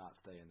heroes cannot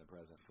stay in the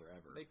present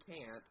forever. They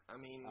can't.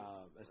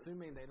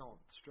 Assuming they don't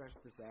stretch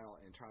this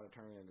out and try to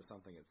turn it into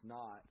something it's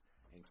not,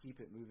 and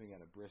keep it moving at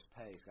a brisk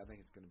pace, I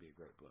think it's going to be a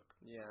great book.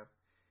 Yeah.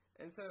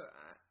 And so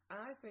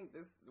I think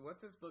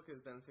what this book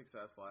has been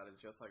successful at is,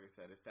 just like I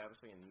said,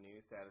 establishing a new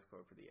status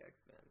quo for the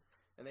X-Men.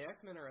 And the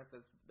X-Men are at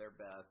their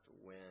best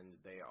when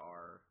they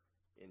are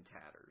in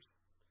tatters,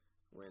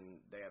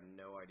 when they have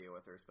no idea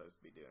what they're supposed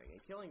to be doing.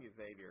 And killing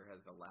Xavier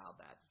has allowed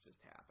that to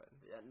just happen.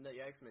 And the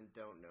X-Men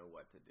don't know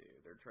what to do.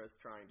 They're just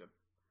trying to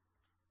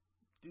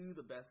do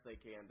the best they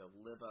can to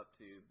live up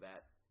to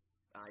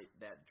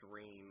that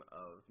dream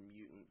of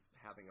mutants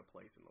having a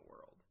place in the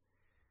world.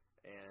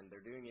 And they're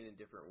doing it in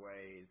different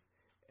ways,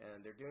 and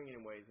they're doing it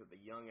in ways that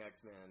the young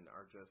X-Men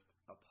are just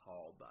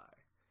appalled by.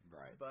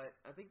 Right. But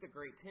I think the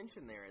great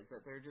tension there is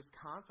that there are just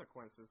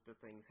consequences to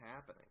things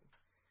happening.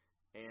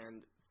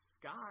 And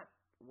Scott,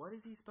 what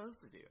is he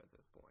supposed to do at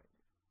this point?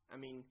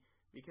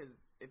 Because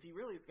if he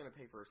really is going to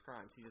pay for his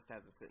crimes, he just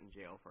has to sit in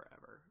jail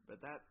forever.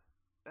 But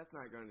that's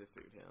not going to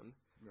suit him.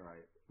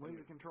 Right. Well,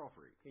 he's a control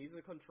freak. He's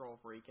a control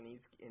freak, and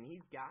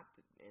he's got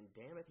to, and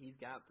damn it, he's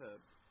got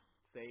to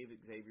save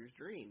Xavier's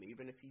dream,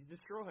 even if he's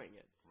destroying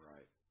it.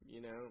 Right.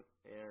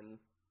 And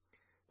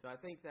so I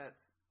think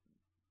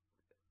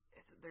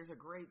there's a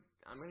great,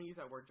 I'm going to use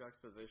that word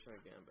juxtaposition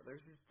again, but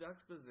there's this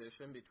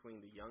juxtaposition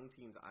between the young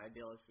team's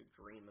idealistic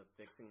dream of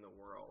fixing the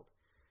world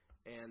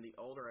and the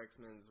older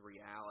X-Men's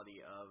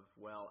reality of,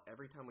 well,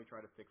 every time we try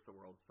to fix the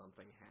world,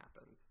 something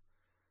happens.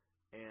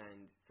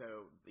 And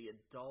so the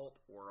adult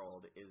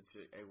world is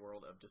a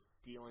world of just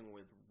dealing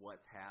with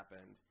what's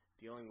happened,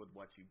 dealing with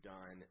what you've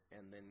done,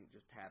 and then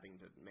just having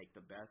to make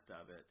the best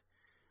of it.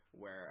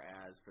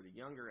 Whereas for the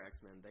younger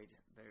X-Men, they're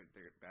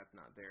that's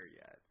not there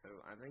yet. So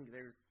I think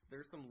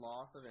there's some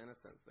loss of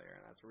innocence there,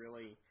 and that's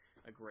really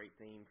a great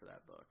theme for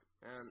that book.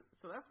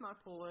 So that's my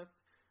pull list.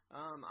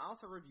 I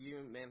also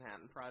review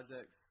Manhattan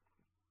Projects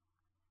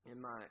in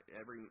my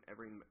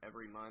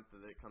every month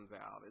that it comes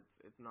out.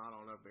 It's not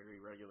on a very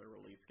regular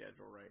release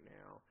schedule right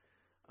now.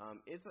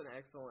 It's an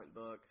excellent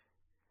book.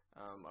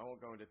 I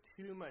won't go into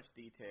too much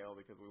detail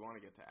because we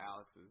want to get to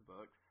Alex's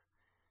books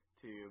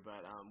too.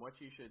 But what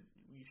you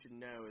should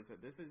know is that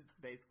this is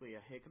basically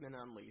a Hickman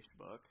Unleashed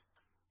book.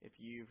 If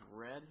you've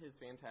read his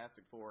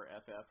Fantastic Four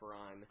FF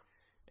run,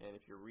 and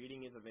if you're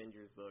reading his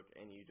Avengers book,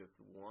 and you just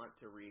want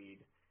to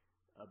read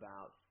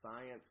about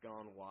science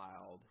gone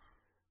wild,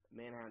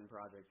 Manhattan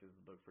Projects is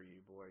the book for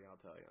you, boy, I'll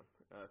tell you.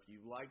 If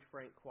you liked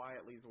Frank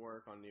Quietly's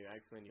work on New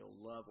X-Men, you'll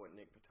love what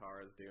Nick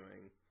Pitarra is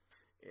doing.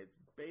 It's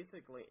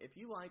basically, if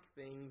you like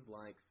things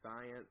like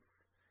science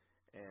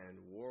and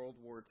World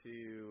War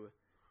II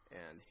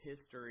and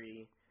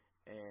history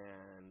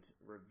and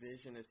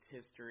revisionist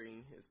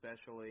history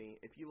especially,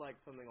 if you like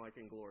something like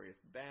Inglourious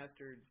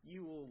Bastards,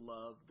 you will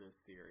love this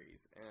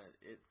series. And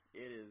it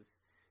is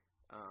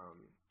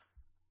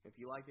If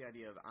you like the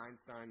idea of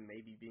Einstein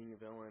maybe being a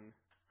villain,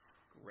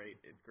 great.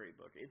 It's a great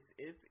book.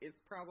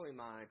 It's probably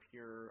my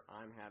pure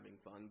I'm having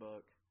fun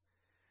book.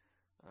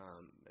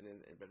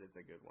 But it's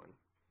a good one.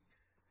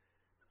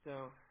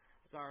 So,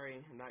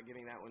 sorry, I'm not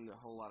giving that one a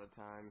whole lot of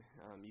time.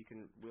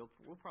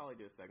 We'll probably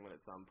do a segment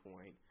at some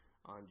point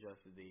on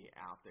just the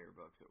out there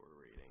books that we're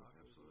reading.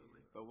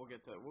 Absolutely. But we'll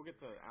get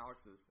to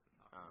Alex's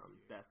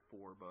best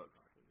 4 books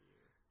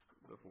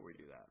before we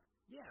do that.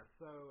 Yeah,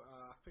 so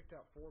I picked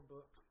out 4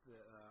 books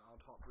that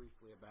I'll talk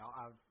briefly about.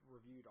 I've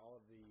reviewed all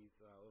of these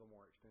a little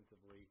more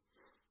extensively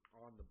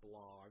on the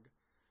blog.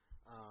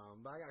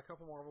 But I got a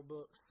couple Marvel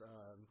books,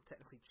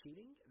 technically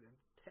cheating. I'm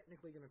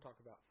technically going to talk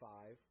about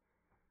 5,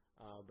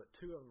 but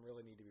 2 of them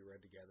really need to be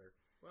read together.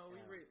 Well,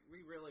 we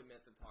really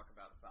meant to talk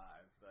about 5,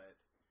 but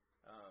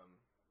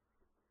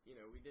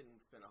we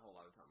didn't spend a whole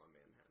lot of time on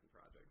Manhattan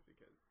Projects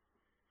because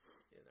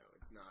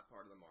it's not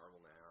part of the Marvel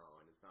now,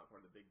 and it's not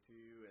part of the Big 2,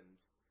 and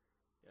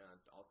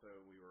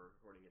also we were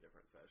recording a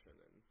different session,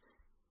 and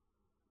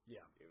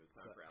it was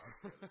time for Alex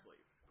to go to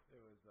sleep.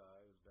 It was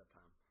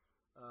bedtime.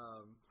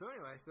 So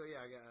anyway,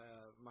 I got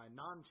my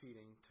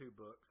non-cheating 2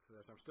 books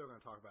that I'm still going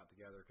to talk about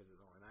together because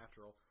it's only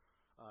natural.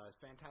 It's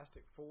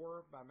Fantastic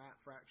Four by Matt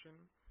Fraction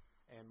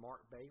and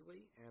Mark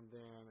Bailey, and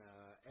then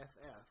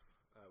FF,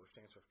 which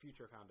stands for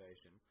Future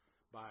Foundation,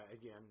 by,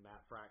 again,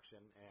 Matt Fraction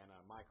and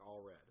Mike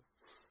Allred,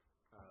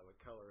 with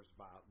colors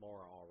by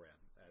Laura Allred,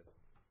 as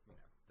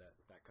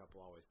that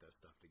couple always does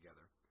stuff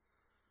together.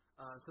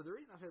 So the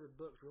reason I say the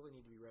books really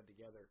need to be read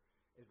together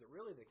is that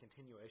really the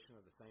continuation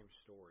of the same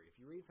story. If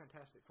you read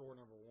Fantastic Four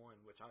 #1,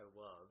 which I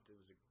loved, it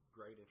was a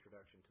great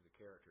introduction to the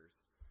characters.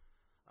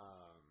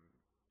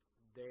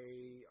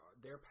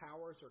 Their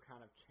powers are kind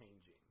of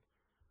changing,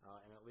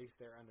 and at least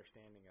their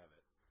understanding of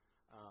it.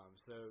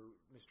 So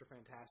Mr.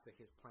 Fantastic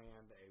has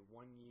planned a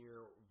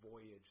 1-year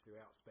voyage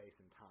throughout space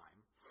and time.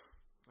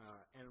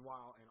 And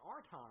while in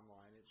our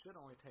timeline it should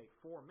only take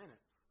 4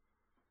 minutes,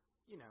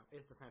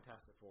 it's the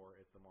Fantastic Four,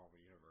 it's the Marvel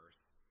Universe.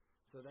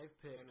 So they've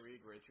picked... And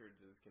Reed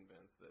Richards is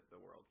convinced that the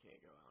world can't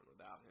go on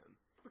without him.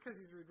 Because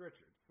he's Reed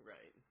Richards.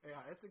 Right.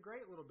 Yeah, it's a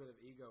great little bit of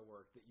ego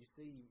work that you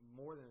see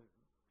more than...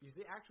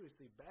 actually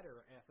see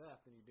better in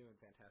FF than you do in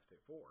Fantastic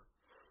Four.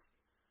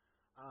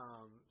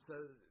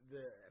 So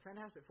the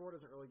Fantastic Four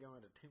doesn't really go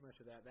into too much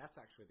of that. That's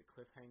actually the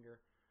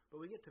cliffhanger. But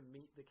we get to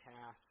meet the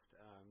cast,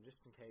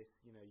 just in case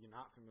you're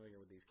not familiar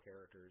with these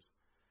characters.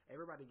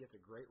 Everybody gets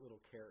a great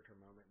little character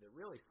moment that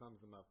really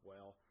sums them up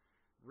well.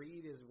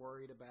 Reed is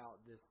worried about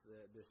this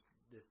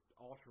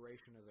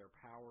alteration of their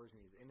powers, and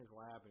he's in his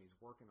lab and he's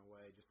working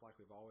away just like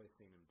we've always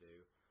seen him do.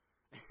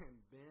 And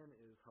Ben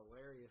is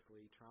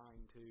hilariously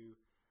trying to,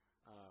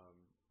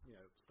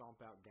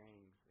 stomp out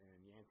gangs in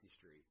Yancey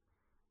Street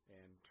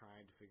and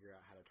trying to figure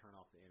out how to turn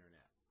off the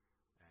internet.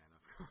 And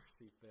of course,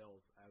 he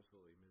fails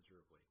absolutely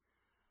miserably.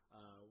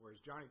 Whereas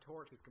Johnny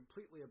Torch is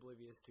completely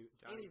oblivious to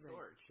anything.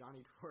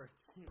 Johnny Torch.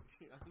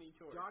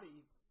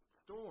 Johnny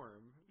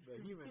Storm, the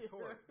Human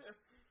Torch,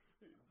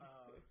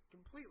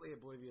 completely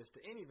oblivious to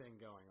anything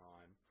going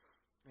on,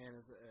 and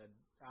is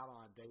out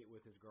on a date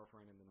with his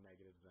girlfriend in the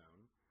negative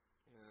zone.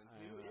 And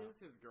who is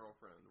his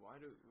girlfriend?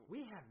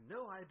 We have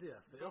no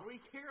idea, Phil. But we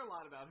care a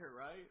lot about her,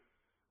 right?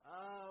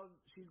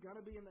 She's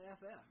gonna be in the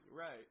FF,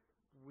 right?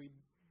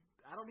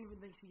 I don't even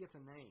think she gets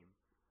a name.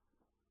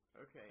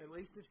 Okay. At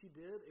least if she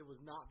did, it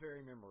was not very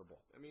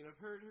memorable. I mean, I've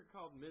heard her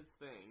called Ms.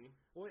 Thing.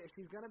 Well,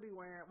 she's going to be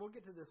wearing... We'll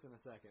get to this in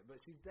a second,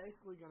 but she's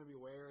basically going to be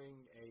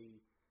wearing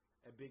a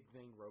Big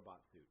Thing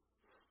robot suit.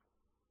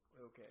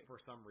 Okay. For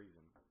some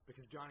reason.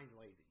 Because Johnny's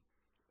lazy.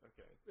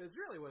 Okay. It's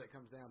really what it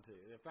comes down to.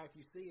 In fact,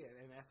 you see it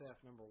in FF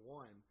 #1.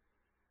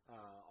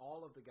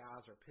 All of the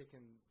guys are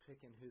picking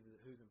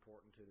who's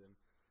important to them.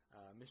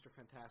 Mr.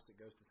 Fantastic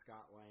goes to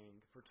Scott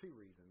Lang for 2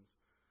 reasons.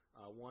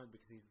 One,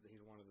 because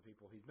he's one of the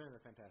people, he's been in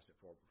the Fantastic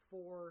Four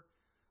before,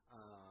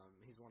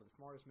 he's one of the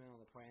smartest men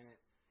on the planet,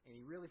 and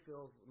he really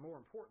feels, more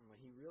importantly,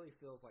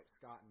 like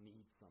Scott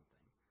needs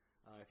something.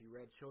 If you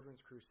read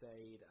Children's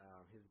Crusade,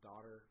 his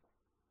daughter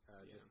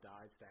just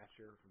died,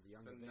 Stature, from the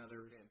Young Avengers.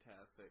 Another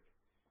fantastic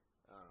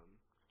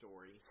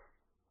story.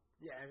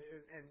 Yeah,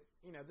 and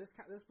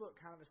this book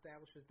kind of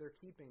establishes they're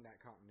keeping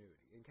that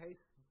continuity. In case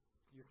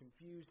you're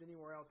confused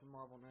anywhere else in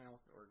Marvel now,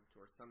 or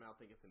somehow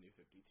think it's a New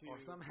 52, or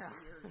somehow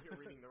you're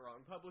reading the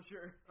wrong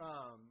publisher.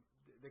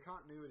 The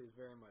continuity is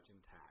very much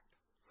intact.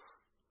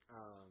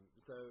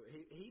 So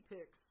he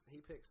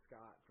picks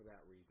Scott for that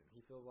reason.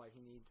 He feels like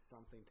he needs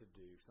something to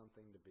do,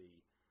 something to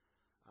be,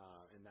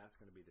 and that's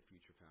going to be the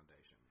Future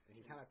Foundation. And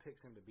he kind of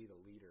picks him to be the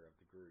leader of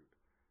the group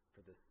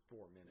for this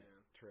 4-minute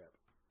trip.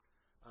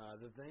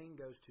 The Thing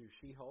goes to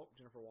She-Hulk,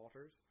 Jennifer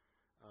Walters,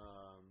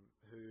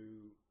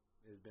 who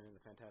has been in the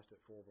Fantastic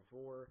Four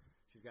before.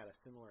 She's got a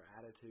similar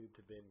attitude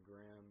to Ben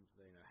Grimm,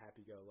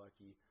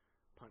 happy-go-lucky,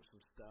 punch some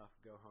stuff,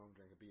 go home,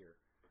 drink a beer.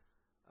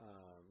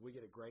 We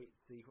get a great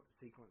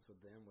sequence with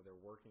them where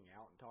they're working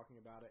out and talking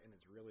about it, and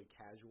it's really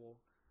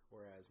casual,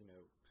 whereas,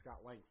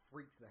 Scott Lang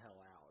freaks the hell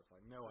out. It's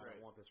like, no, I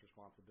don't want this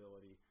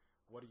responsibility.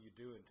 What are you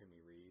doing to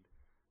me, Reed?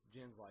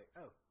 Jen's like,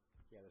 oh,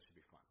 yeah, this should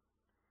be fun.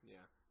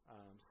 Yeah.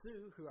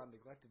 Sue, who I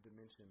neglected to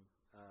mention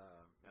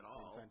at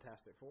all, in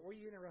Fantastic Four. Well,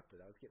 you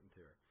interrupted. I was getting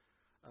to her.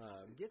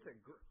 Gets a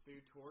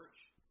Sue Torch.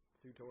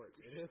 Sue Torch.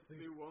 It is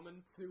Sue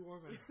Woman. Sue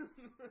Woman.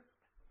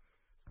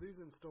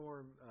 Susan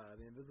Storm,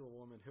 the Invisible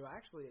Woman, who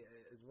actually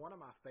is one of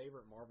my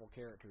favorite Marvel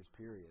characters.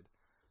 Period.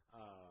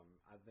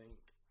 I think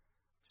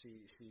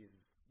she's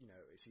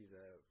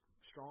a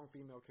strong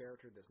female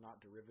character that's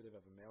not derivative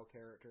of a male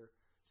character.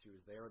 She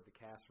was there with the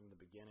cast from the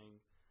beginning.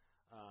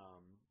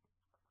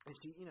 And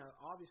she,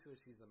 obviously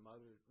she's the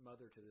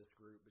mother to this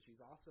group, but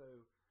she's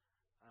also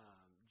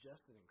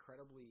just an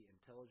incredibly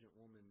intelligent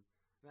woman.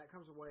 And that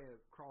comes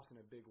across in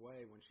a big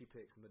way when she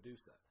picks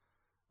Medusa,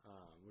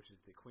 which is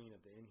the queen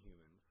of the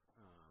Inhumans.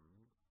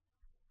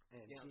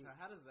 So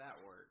how does that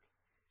work?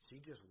 She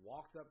just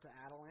walks up to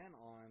Attilan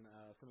on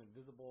some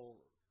invisible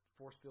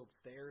force field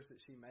stairs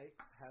that she makes,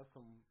 has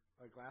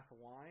a glass of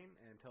wine,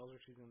 and tells her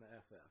she's in the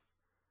FF.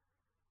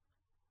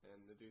 And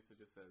Medusa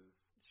just says,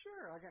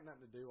 "Sure, I got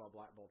nothing to do while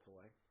Black Bolt's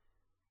away."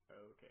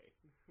 Okay.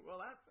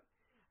 Well,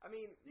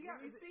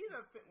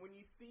 when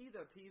you see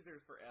the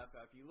teasers for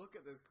FF, you look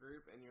at this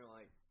group and you're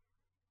like,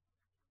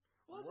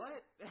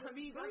 what? I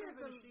mean, other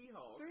than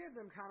She-Hulk. Three of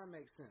them kind of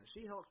make sense.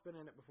 She-Hulk's been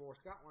in it before.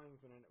 Scott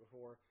Lang's been in it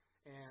before.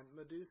 And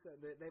Medusa,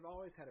 they've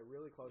always had a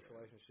really close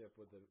relationship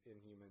with the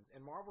Inhumans.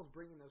 And Marvel's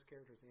bringing those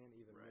characters in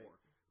even more.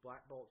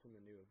 Black Bolt's in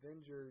the New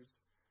Avengers.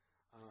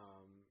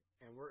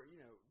 And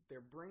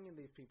they're bringing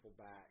these people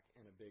back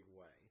in a big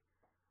way.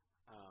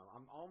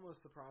 I'm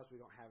almost surprised we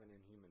don't have an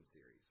Inhuman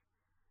series.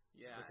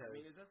 Yeah, I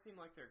mean, it does seem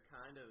like they're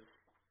kind of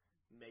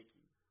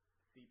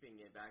seeping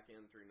it back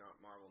in through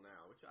Marvel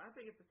Now, which I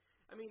think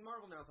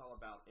Marvel Now is all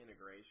about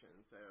integration,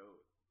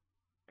 so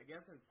I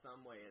guess in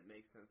some way it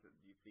makes sense that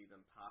you see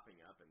them popping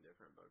up in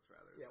different books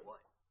rather than... Yeah, well,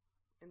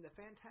 in the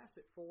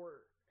Fantastic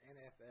Four and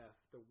FF,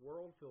 the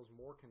world feels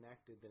more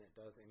connected than it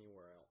does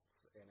anywhere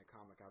else in a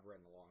comic I've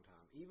read in a long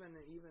time. Even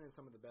in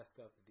some of the best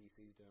stuff that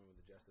DC's doing with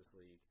the Justice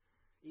League,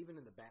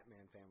 even in the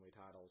Batman family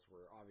titles,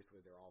 where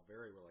obviously they're all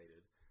very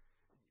related,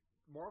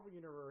 Marvel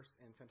Universe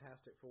and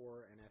Fantastic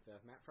Four and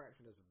FF, Matt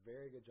Fraction does a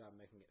very good job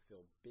making it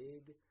feel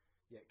big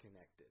yet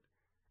connected.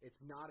 It's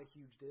not a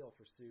huge deal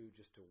for Sue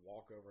just to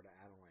walk over to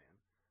Attilan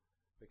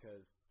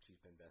because she's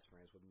been best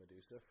friends with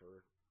Medusa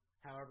for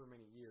however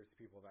many years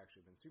people have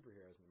actually been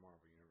superheroes in the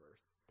Marvel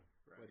Universe.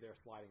 Right. With their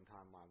sliding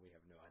timeline, we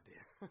have no idea.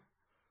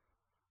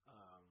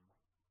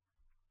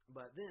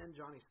 But then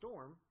Johnny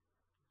Storm,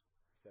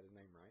 said his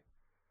name right,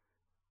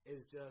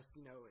 is just,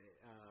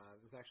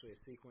 there's actually a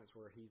sequence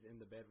where he's in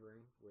the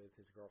bedroom with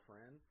his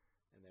girlfriend,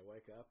 and they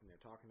wake up, and they're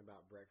talking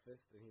about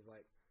breakfast, and he's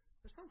like,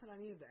 "There's something I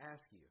needed to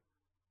ask you.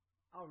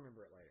 I'll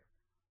remember it later."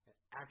 It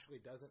actually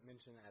doesn't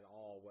mention at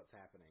all what's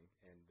happening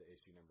in the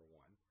issue number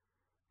 1.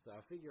 So I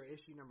figure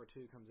issue number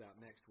 2 comes out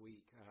next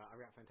week. I've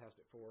got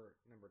Fantastic Four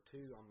number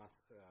 2 on my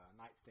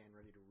nightstand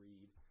ready to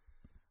read.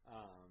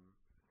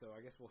 So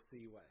I guess we'll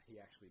see what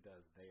he actually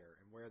does there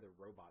and where the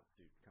robot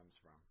suit comes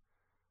from.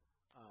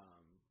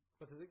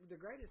 But the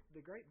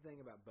great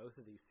thing about both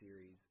of these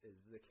series is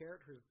the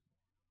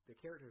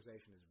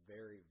characterization is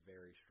very,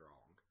 very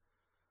strong,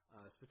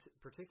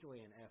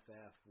 particularly in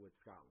FF with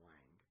Scott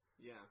Lang.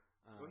 Yeah.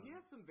 Well, he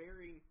has some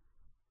very,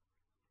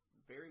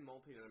 very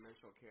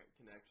multi-dimensional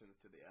connections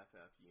to the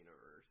FF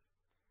universe.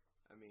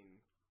 I mean,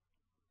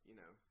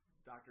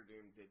 Dr.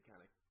 Doom did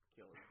kind of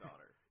kill his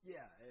daughter.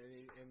 Yeah,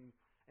 and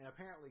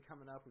apparently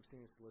coming up, we've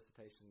seen a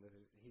solicitation that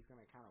he's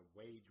going to kind of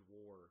wage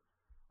war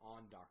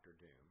on Dr.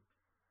 Doom.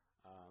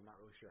 I'm not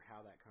really sure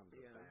how that comes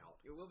about.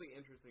 It will be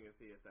interesting to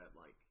see if that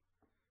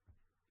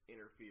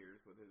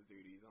interferes with his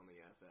duties on the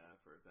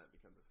FF, or if that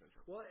becomes a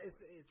central. Well, it's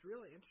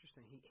really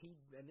interesting. He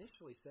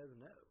initially says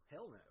no,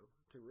 hell no,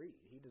 to Reed.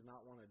 He does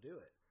not want to do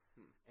it,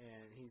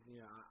 and he's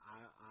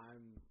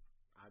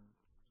I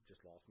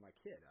just lost my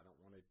kid. I don't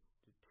want to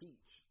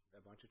teach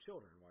a bunch of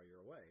children while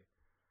you're away.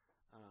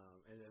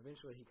 And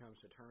eventually he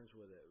comes to terms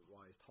with it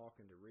while he's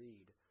talking to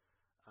Reed,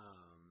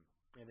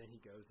 and then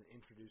he goes and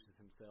introduces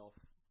himself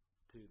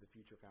to the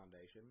Future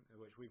Foundation,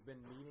 which we've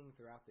been meeting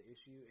throughout the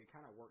issue. It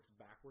kind of works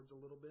backwards a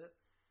little bit.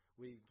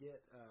 We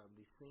get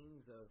these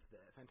scenes of the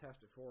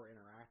Fantastic Four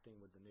interacting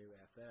with the new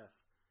FF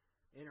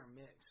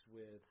intermixed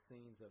with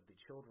scenes of the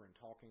children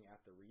talking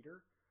at the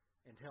reader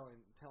and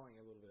telling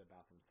a little bit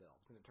about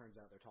themselves. And it turns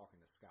out they're talking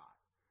to Scott.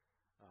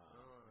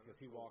 Because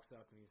he walks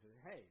up and he says,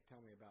 "Hey, tell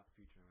me about the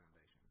Future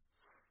Foundation."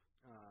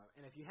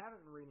 And if you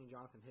haven't been reading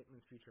Jonathan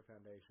Hickman's Future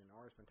Foundation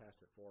or his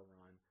Fantastic Four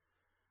run,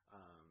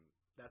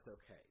 that's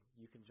okay.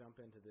 You can jump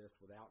into this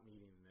without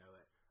needing to know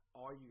it.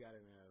 All you got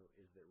to know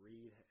is that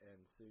Reed and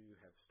Sue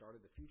have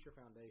started the Future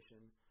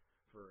Foundation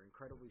for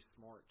incredibly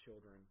smart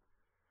children,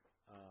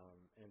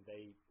 and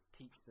they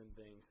teach them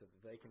things so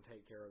that they can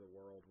take care of the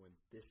world when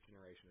this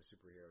generation of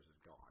superheroes is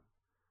gone.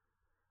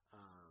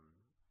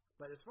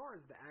 But as far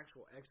as the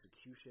actual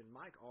execution,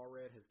 Mike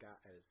Allred has got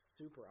a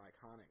super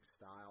iconic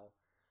style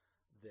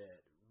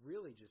that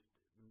really just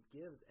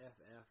gives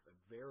FF a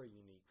very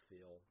unique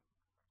feel.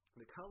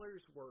 The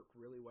colors work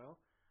really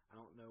well. I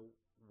don't know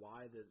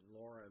why that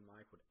Laura and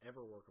Mike would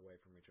ever work away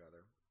from each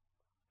other.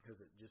 because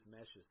it just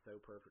meshes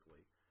so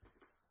perfectly.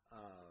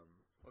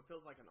 Well, it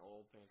feels like an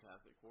old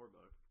Fantastic Four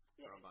book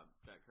drawn by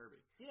Jack Kirby.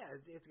 Yeah,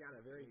 it's got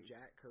a very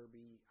Jack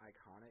Kirby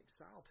iconic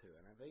style to it,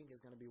 and I think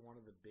it's going to be one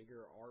of the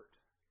bigger art.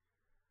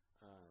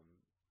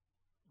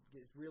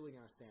 It's really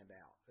going to stand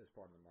out as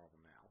part of the Marvel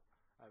Now.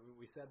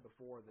 We said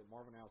before that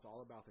Marvel Now is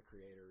all about the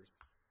creators,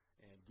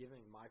 and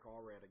giving Mike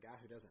Allred, a guy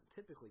who doesn't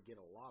typically get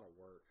a lot of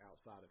work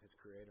outside of his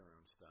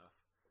creator-owned stuff,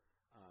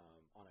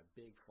 on a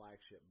big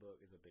flagship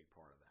book is a big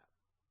part of that.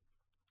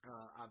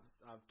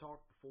 I've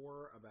talked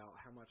before about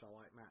how much I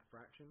like Matt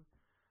Fraction.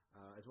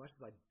 As much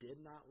as I did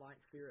not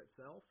like Fear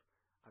itself,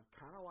 I've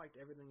kind of liked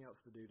everything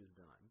else the dude has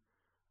done.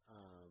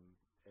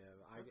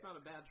 That's not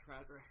a bad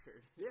track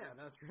record. Yeah,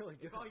 that's really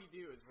good. If all you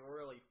do is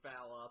really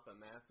foul up a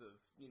massive,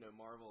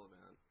 Marvel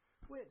event.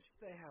 Which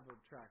they have a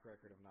track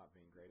record of not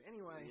being great.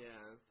 Anyway.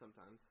 Yeah,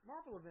 sometimes.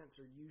 Marvel events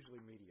are usually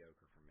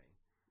mediocre for me.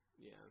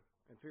 Yeah.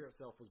 And Fear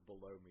itself was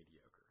below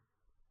mediocre.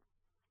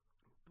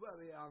 But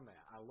beyond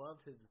that, I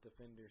loved his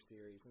Defender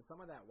series, and some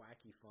of that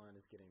wacky fun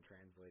is getting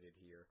translated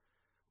here.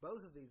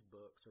 Both of these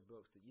books are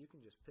books that you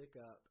can just pick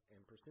up and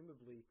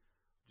presumably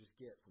just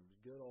get some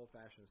good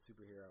old-fashioned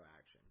superhero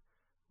action.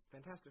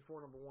 Fantastic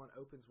Four #1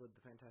 opens with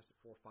the Fantastic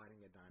Four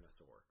fighting a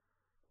dinosaur.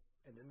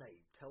 And then they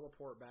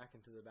teleport back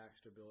into the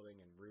Baxter Building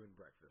and ruin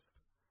breakfast.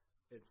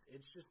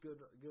 It's just good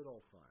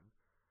old fun.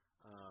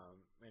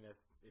 And if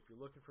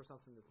you're looking for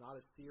something that's not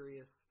as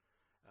serious,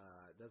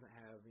 doesn't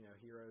have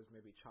heroes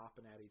maybe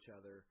chopping at each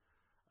other,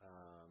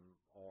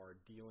 or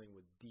dealing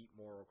with deep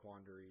moral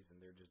quandaries, and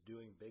they're just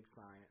doing big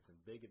science and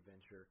big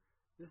adventure,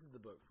 this is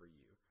the book for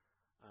you.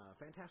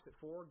 Fantastic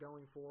Four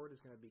going forward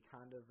is going to be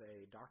kind of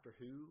a Doctor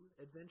Who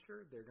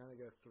adventure. They're going to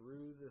go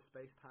through the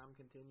space-time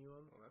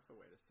continuum. Well, that's a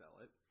way to sell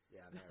it.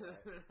 Yeah, I know,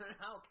 right?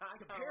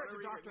 Compare it to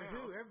Doctor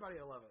Who. Everybody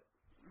will love it.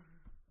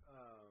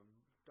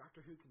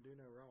 Doctor Who can do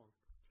no wrong.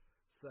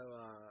 So,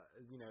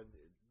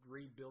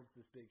 Reed builds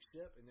this big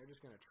ship, and they're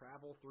just going to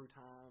travel through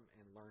time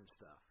and learn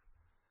stuff.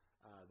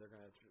 They're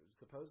going to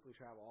supposedly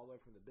travel all the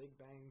way from the Big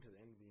Bang to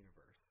the end of the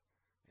universe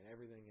and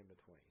everything in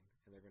between.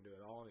 And they're going to do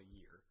it all in a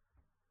year.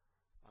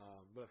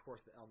 But, of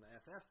course, on the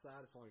FF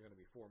side, it's only going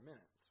to be 4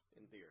 minutes.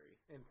 In theory.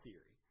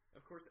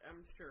 Of course,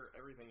 I'm sure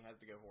everything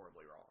has to go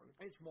horribly wrong.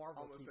 It's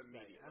Marvel almost keeps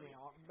immediately.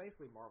 Saying,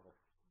 basically Marvel's,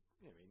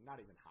 not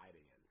even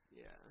hiding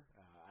it. Yeah.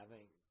 I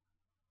think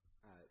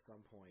at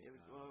some point,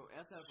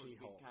 FF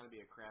would kind of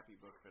be a crappy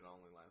book if it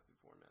only lasted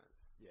 4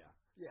 minutes. Yeah.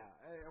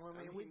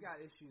 We've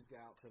got issues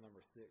out to #6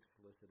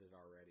 solicited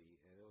already,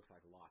 and it looks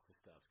like lots of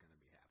stuff's going to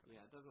be happening.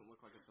 Yeah, it doesn't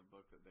look like it's a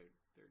book that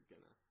they're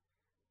gonna,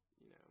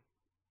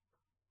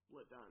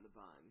 let down in the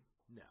vine.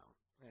 No.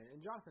 And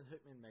Jonathan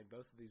Hickman made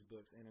both of these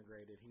books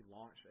integrated. He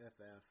launched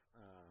FF,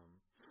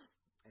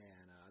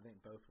 and I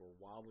think both were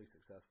wildly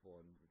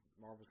successful, and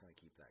Marvel's going to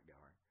keep that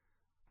going.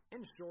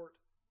 In short,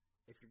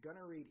 if you're going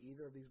to read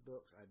either of these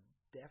books, I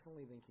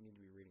definitely think you need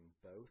to be reading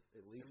both,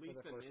 at least for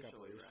the first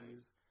couple of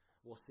issues.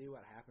 Right. We'll see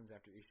what happens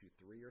after issue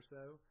 3 or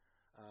so.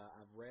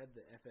 I've read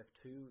the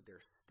FF2.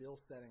 They're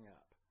still setting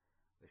up.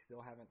 They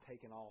still haven't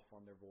taken off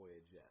on their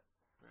voyage yet.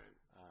 Right.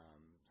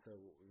 So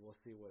we'll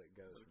see what it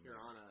goes. If you're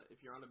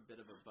on a bit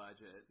of a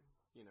budget,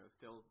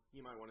 still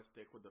you might want to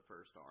stick with the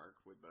first arc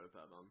with both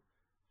of them.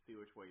 See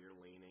which way you're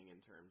leaning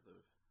in terms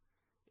of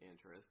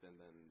interest, and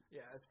then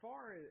as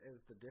far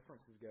as the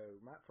differences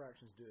go, Matt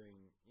Fraction's doing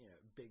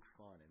big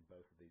fun in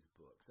both of these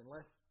books,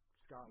 unless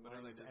Scott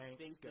Lang's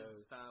angst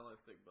goes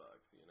stylistic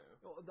books.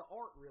 Well, the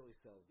art really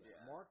sells that.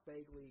 Yeah. Mark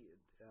Bagley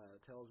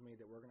tells me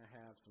that we're going to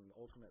have some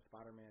Ultimate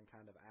Spider-Man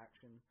kind of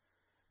action.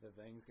 The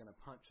Thing's going to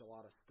punch a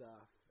lot of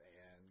stuff,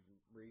 and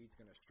Reed's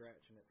going to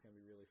stretch, and it's going to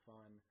be really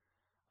fun.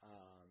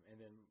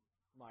 And then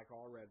Mike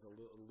Allred's a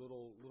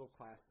little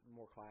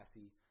more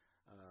classy,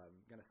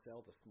 going to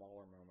sell the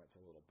smaller moments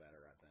a little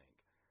better, I think.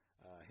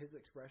 His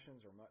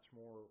expressions are much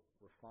more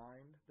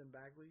refined than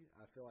Bagley.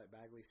 I feel like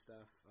Bagley's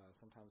stuff,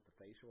 sometimes the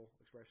facial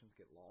expressions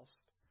get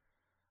lost.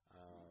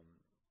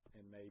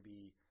 And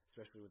maybe,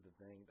 especially with the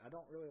Thing, I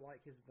don't really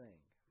like his Thing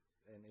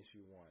in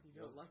issue 1.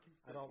 You don't like his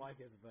Thing? I don't like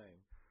his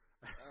Thing.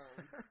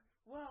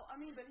 Well,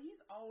 but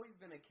he's always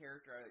been a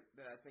character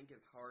that I think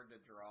is hard to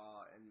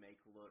draw and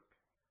make look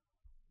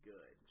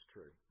good. It's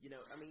true.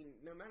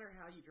 No matter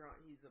how you draw,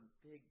 he's a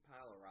big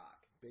pile of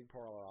rock. Big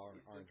pile of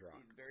orange rock.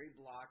 He's very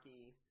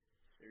blocky.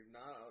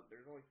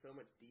 There's only so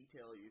much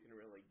detail you can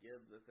really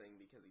give the Thing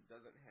because he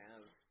doesn't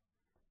have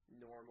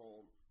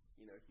normal,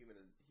 human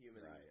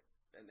right.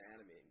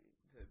 anatomy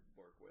to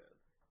work with.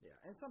 Yeah,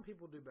 and some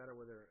people do better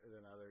with it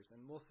than others,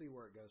 and we'll see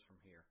where it goes from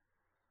here.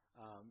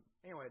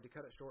 Anyway, to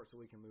cut it short so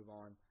we can move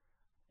on,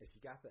 if you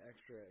got the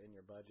extra in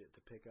your budget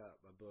to pick up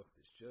a book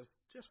that's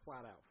just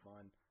flat out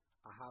fun,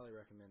 I highly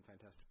recommend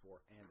Fantastic Four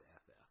and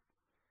FF.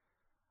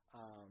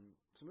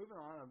 So moving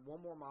on,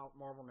 one more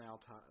Marvel Now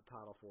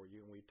title for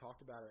you, and we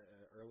talked about it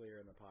earlier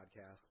in the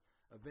podcast,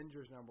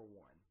 Avengers #1.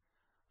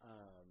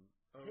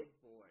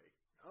 Boy.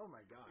 Oh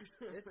my gosh,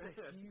 it's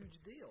a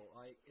huge deal.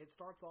 Like, it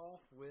starts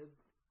off with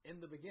in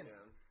the beginning.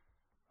 Yeah.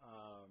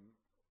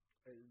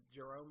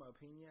 Jerome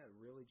Opeña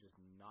really just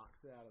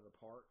knocks it out of the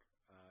park.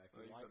 If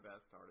Well, you he's like, the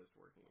best artist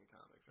working in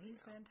comics right he's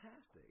now.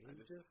 fantastic.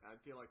 I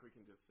feel like we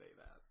can just say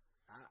that.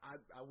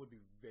 I would be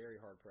very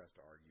hard pressed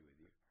to argue with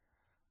you.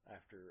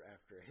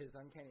 After his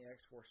Uncanny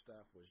X-Force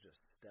stuff was just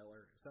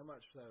stellar, so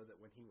much so that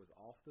when he was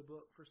off the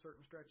book for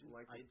certain stretches,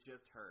 It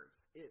just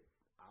hurts.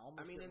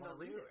 I mean, in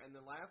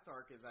the last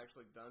arc is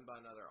actually done by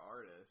another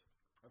artist.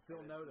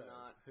 Phil Noto,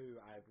 who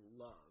I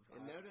love.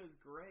 And Noto's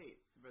great,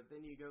 but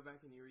then you go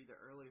back and you read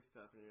the early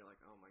stuff, and you're like,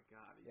 oh my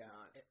god,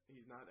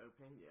 he's not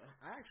Opeña.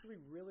 I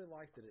actually really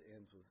like that it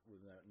ends with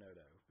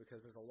Noto,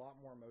 because there's a lot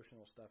more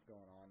emotional stuff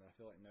going on, and I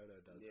feel like Noto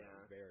does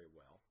that very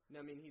well. No,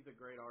 I mean, he's a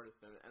great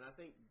artist, and I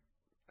think,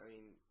 do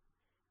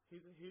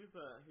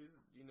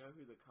you know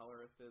who the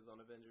colorist is on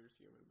Avengers?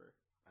 Do you remember?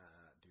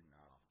 Do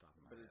not off the top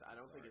of my head. I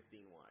don't think it's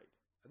Dean White.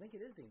 I think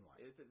it is Dean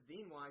White. If it's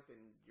Dean White, then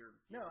you're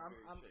I'm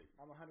very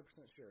 100%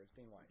 sure it's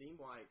Dean White. Dean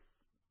White,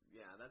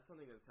 yeah, that's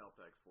something that's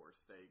helped X-Force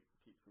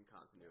keep some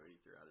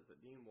continuity throughout. Is that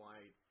Dean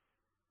White?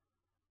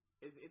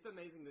 It's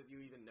amazing that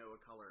you even know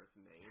a colorist's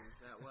name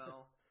that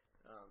well.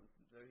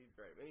 So he's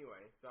great. But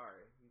anyway,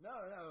 sorry.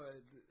 No,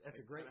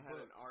 that's a great book.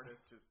 Had an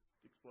artist just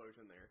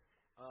explosion there.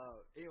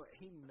 Anyway,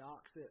 he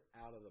knocks it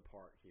out of the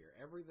park here.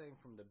 Everything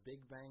from the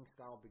Big Bang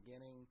style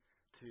beginning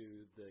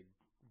to the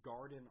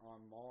garden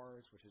on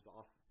Mars, which is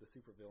also the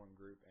supervillain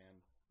group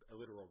and a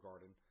literal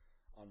garden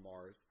on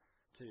Mars,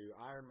 to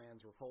Iron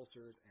Man's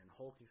repulsors and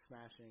Hulk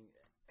smashing.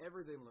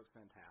 Everything looks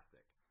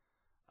fantastic,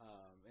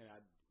 and I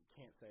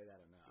can't say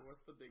that enough. So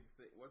what's the big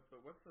thing? What's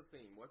the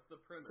theme? What's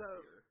the premise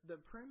here? The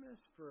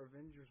premise for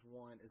Avengers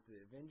 1 is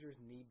the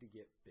Avengers need to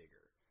get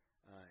bigger.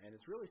 And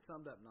it's really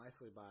summed up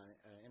nicely by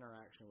an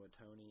interaction with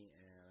Tony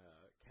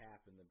and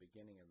Cap in the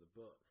beginning of the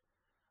book.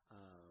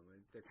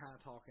 They're kind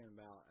of talking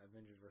about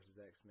Avengers versus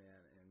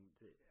X-Men, and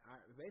it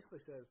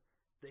basically says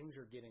things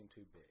are getting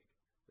too big.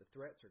 The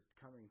threats are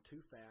coming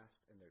too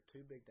fast, and they're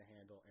too big to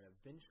handle, and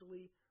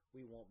eventually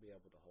we won't be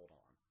able to hold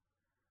on.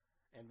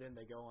 And then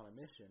they go on a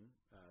mission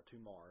to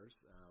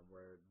Mars,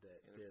 where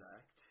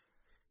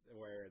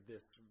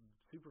this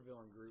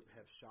supervillain group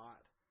have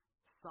shot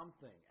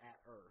something at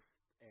Earth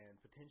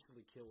and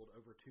potentially killed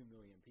over 2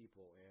 million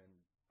people in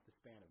the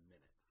span of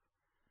minutes.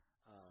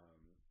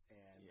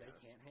 They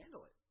can't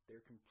handle it.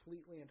 They're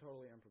completely and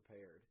totally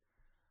unprepared.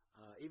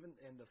 Even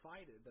in the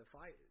fight,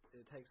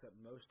 it takes up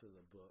most of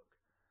the book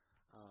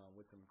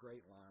with some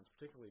great lines,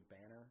 particularly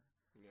Banner.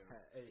 Yeah.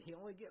 He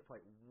only gets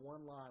like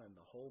one line in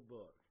the whole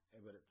book,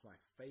 but it's my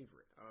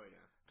favorite. Oh,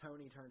 yeah.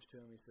 Tony turns to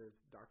him. He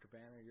says, "Dr.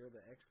 Banner, you're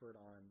the expert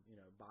on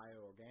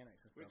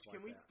bioorganics and stuff like that."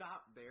 Can we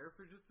stop there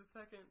for just a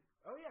second?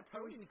 Oh yeah,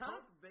 Tony.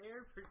 Stop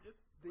there for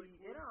just the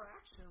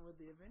interaction with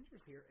the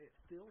Avengers here. It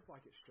feels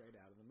like it's straight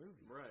out of the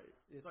movie. Right.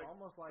 It's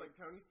almost like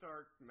Tony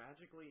Stark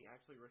magically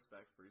actually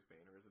respects Bruce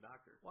Banner as a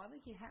doctor. Well, I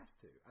think he has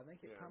to. I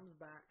think it comes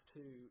back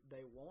to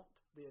they want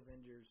the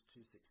Avengers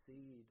to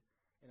succeed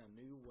in a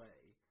new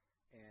way,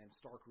 and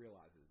Stark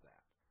realizes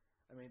that.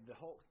 I mean, the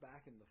Hulk's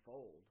back in the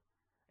fold,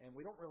 and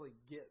we don't really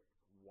get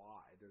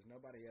why. There's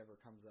nobody ever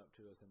comes up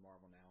to us in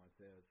Marvel now and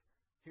says,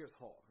 "Here's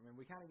Hulk." I mean,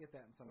 we kind of get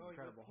that in some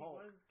Incredible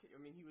Hulk.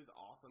 He was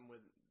awesome with,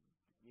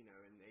 in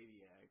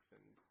AVX,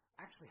 and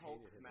actually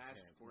Hulk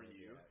smashed for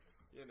you,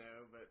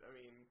 but I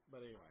mean.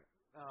 But anyway,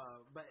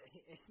 but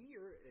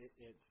here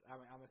it's. I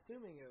mean, I'm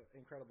assuming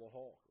Incredible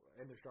Hulk,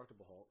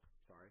 Indestructible Hulk.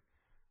 Sorry,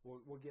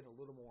 we'll get a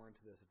little more into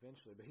this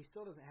eventually, but he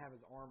still doesn't have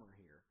his armor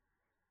here.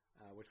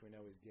 Which we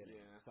know he's getting.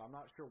 Yeah. So I'm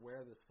not sure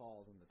where this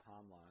falls in the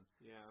timeline.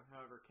 Yeah.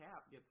 However,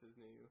 Cap gets his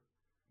new.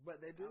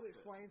 But they do outfit.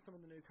 explain some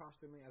of the new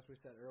costuming, as we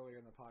said earlier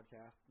in the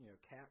podcast.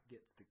 Cap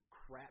gets the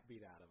crap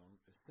beat out of him,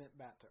 is sent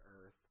back to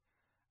Earth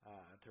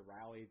to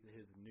rally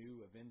his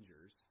new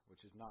Avengers,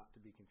 which is not to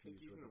be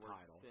confused with the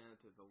title.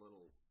 Sent is a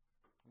little.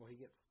 Well, he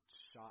gets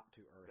shot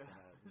to Earth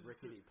in a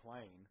rickety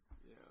plane.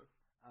 Yeah.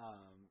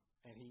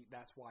 And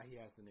that's why he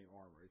has the new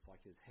armor. It's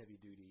like his heavy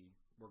duty,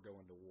 we're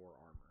going to war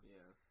armor.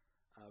 Yeah.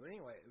 But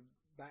anyway,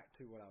 back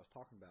to what I was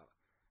talking about.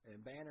 And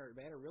Banner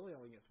really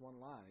only gets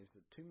one line. He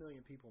said, 2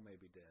 million people may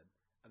be dead.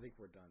 I think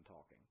we're done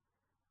talking.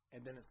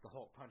 And then it's the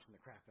Hulk punching the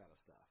crap out of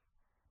stuff.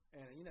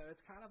 And,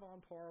 it's kind of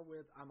on par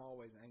with I'm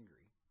Always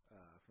Angry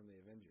from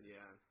the Avengers.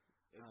 Yeah.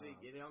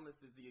 It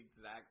almost is the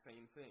exact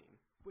same scene.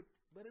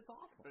 But it's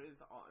awesome. But it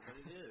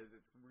is.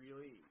 It's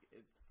really,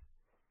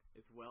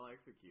 it's well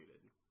executed.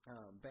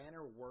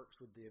 Banner works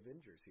with the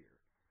Avengers here.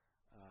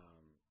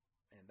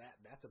 And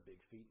that's a big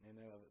feat in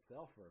and of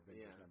itself for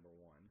Avengers number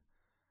 1.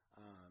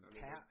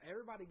 Cap,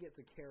 everybody gets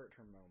a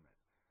character moment.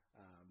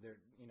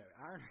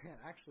 Iron Man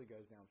actually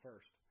goes down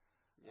first.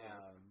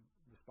 Yeah.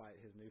 Despite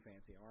his new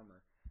fancy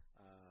armor,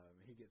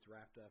 he gets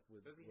wrapped up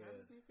with. Does he have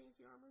his new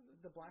fancy armor?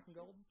 The black and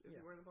gold. Is he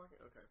wearing the black?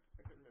 Okay,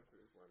 I couldn't remember if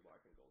he was wearing black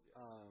and gold yet.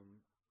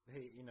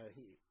 He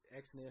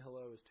ex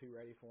nihilo is too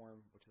ready for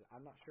him, which is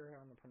I'm not sure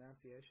on the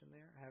pronunciation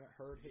there. I haven't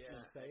heard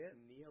Hickman say it.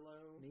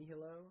 Nihilo.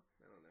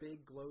 I don't know.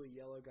 Big glowy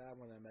yellow guy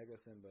with a mega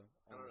Simba.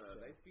 I don't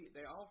know.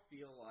 They all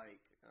feel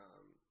like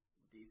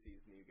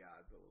DC's new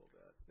gods a little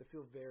bit. They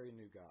feel very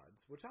new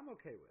gods, which I'm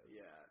okay with.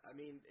 Yeah, I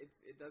mean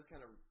it does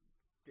kind of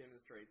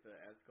demonstrate the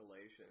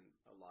escalation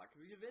a lot.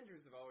 Because the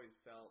Avengers have always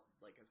felt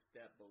like a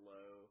step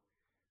below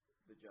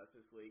the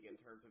Justice League in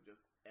terms of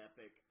just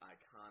epic,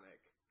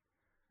 iconic.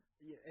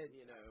 Yeah,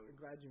 I'm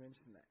glad you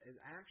mentioned that.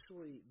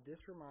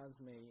 This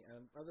reminds me,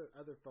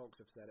 other folks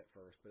have said it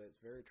first, but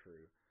it's very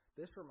true.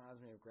 This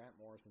reminds me of Grant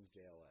Morrison's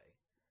JLA.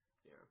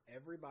 Yeah.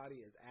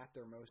 Everybody is at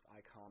their most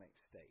iconic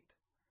state.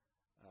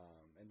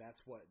 And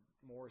that's what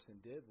Morrison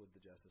did with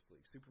the Justice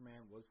League.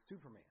 Superman was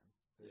Superman.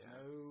 There's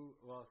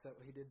so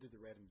he did do the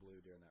red and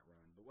blue during that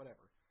run, but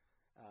whatever.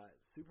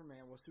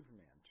 Superman was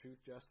Superman.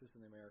 Truth, justice,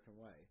 and the American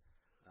way.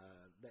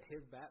 That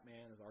his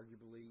Batman is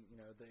arguably,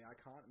 the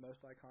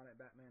most iconic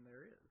Batman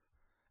there is.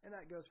 And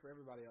that goes for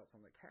everybody else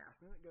on the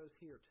cast. And it goes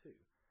here, too.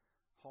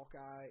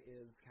 Hawkeye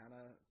is kind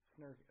of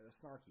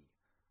snarky.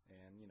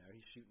 And,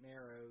 he's shooting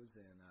arrows.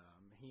 And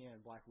he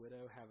and Black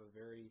Widow have a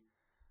very...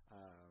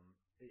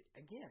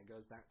 Again, it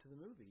goes back to the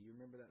movie. You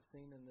remember that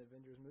scene in the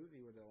Avengers movie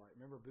where they're like,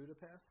 remember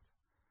Budapest?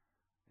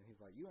 And he's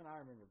like, you and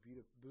I remember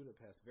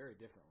Budapest very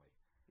differently.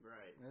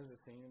 Right. And there's a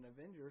scene in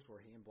Avengers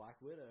where he and Black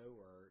Widow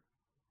are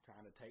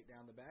trying to take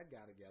down the bad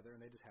guy together, and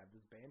they just have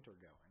this banter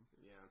going.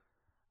 Yeah.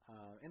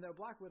 And though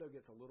Black Widow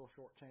gets a little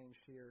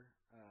shortchanged here,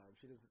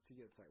 she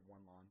gets like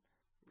one line.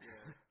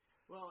 Yeah.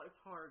 Well, it's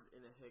hard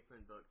in a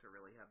Hickman book to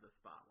really have the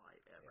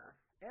spotlight ever.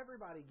 Yeah.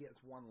 Everybody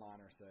gets one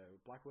line or so.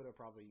 Black Widow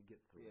probably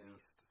gets the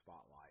least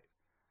spotlight.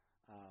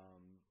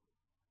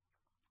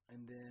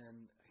 And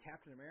then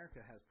Captain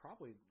America has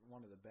probably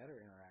one of the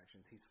better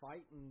interactions. He's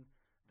fighting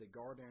the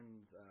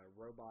Guardians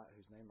robot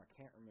whose name I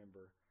can't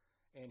remember,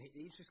 and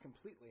he's just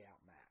completely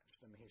outmatched.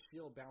 I mean, his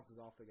shield bounces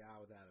off the guy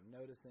without him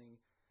noticing,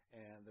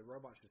 and the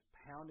robot's just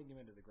pounding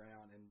him into the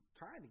ground and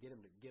trying to get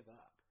him to give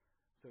up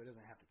so he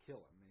doesn't have to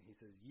kill him. And he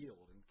says,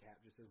 yield, and Cap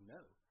just says,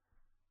 no,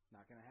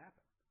 not going to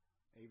happen,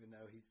 even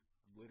though he's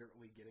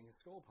literally getting his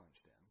skull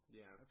punched in.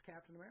 Yeah. That's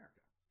Captain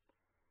America.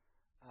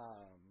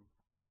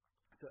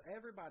 So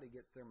everybody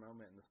gets their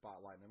moment in the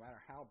spotlight, no matter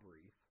how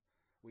brief.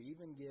 We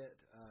even get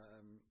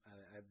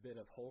a bit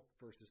of Hulk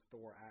versus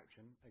Thor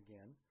action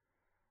again.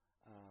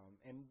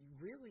 And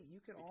really,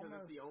 you could because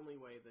almost... it's the only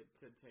way that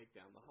could take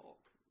down the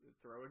Hulk.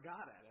 Throw a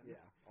god at him.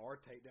 Yeah,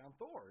 or take down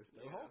Thor.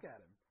 Throw Hulk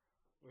at him.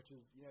 Which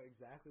is,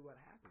 exactly what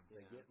happens.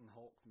 They get in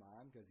Hulk's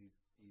mind because he's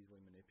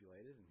easily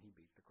manipulated, and he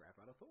beats the crap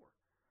out of Thor.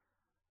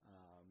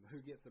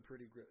 Who gets a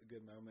pretty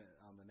good moment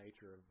on the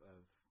nature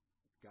of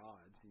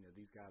gods.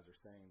 These guys are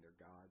saying they're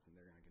gods and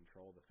they're going to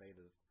control the fate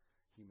of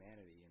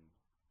humanity, and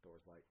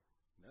Thor's like,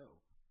 no,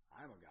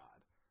 I'm a god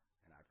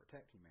and I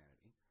protect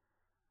humanity.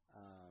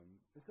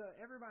 And so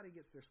everybody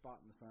gets their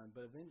spot in the sun,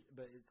 but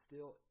it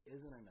still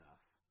isn't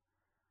enough.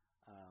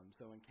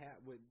 So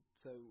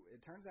it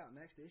turns out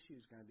next issue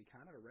is going to be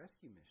kind of a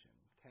rescue mission.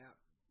 Cap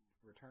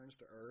returns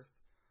to Earth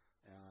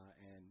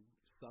and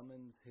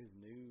summons his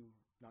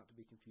not to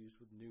be confused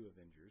with New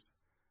Avengers,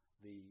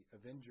 the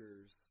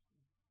Avengers.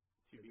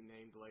 To be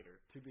named later.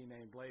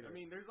 I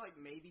mean, there's like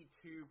maybe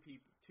two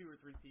or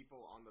three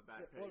people on the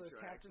back page. Well, there's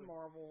Captain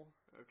Marvel.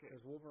 Okay.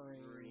 There's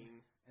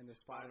Wolverine. And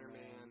there's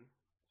Spider-Man.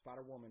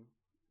 Spider-Woman,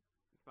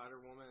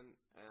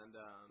 and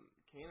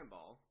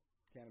Cannonball,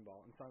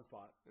 and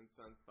Sunspot.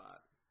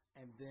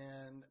 And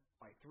then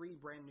like three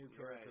brand new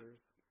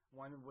characters. Right.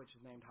 One of which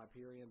is named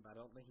Hyperion, but I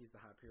don't think he's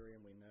the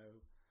Hyperion we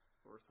know.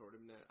 Or sort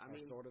of know.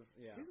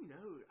 Yeah. Who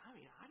knows? I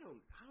mean, I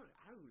was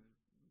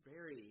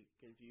very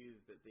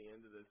confused at the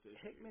end of this issue.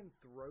 Hickman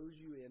throws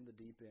you in the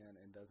deep end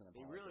and doesn't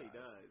apologize. He really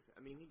does.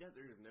 I mean, he does.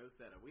 There's no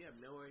setup. We have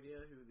no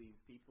idea who these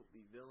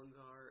villains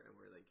are, and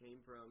where they came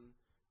from.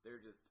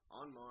 They're just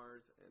on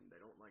Mars, and they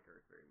don't like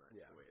Earth very much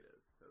the way it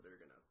is. So they're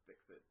going to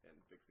fix it, and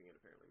fixing it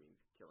apparently means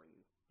killing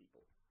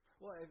people.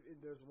 Well,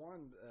 there's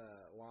one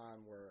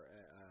line where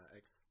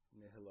ex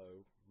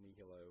nihilo,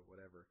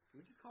 whatever. Can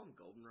we just call him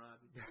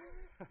Goldenrod?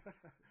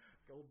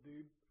 Gold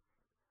dude.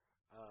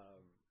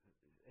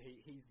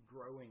 He's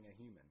growing a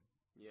human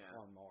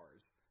on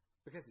Mars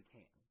because he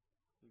can.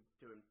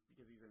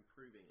 Because he's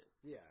improving it.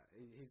 Yeah,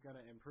 he's going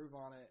to improve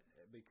on it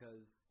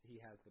because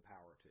he has the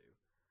power to.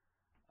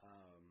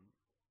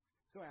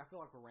 So I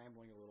feel like we're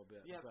rambling a little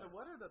bit. Yeah. So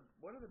what are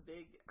the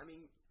big? I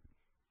mean,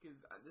 because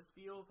this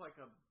feels like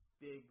a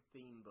big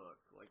theme book.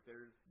 Like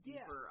there's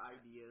deeper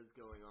ideas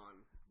going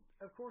on.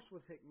 Of course,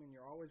 with Hickman,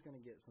 you're always going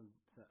to get some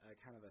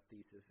kind of a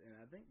thesis, and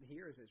I think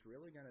here it's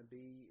really going to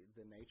be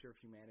the nature of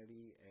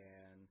humanity,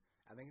 and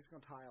I think it's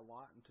going to tie a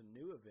lot into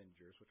New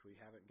Avengers, which we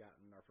haven't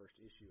gotten our first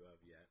issue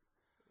of yet.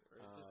 It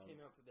just came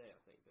out today,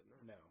 I think, didn't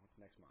it? No, it's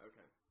next month.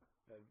 Okay.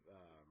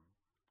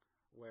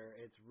 Where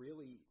it's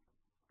really,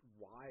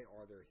 why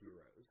are there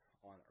heroes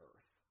on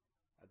Earth?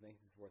 I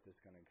think this is what this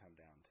is going to come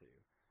down to.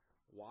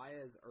 Why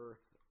is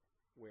Earth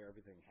where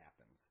everything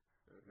happens?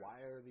 Okay.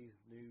 Why are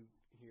these new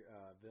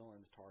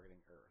villains targeting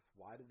Earth?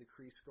 Why did the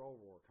Kree Skrull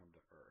War come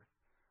to Earth?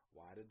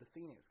 Why did the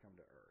Phoenix come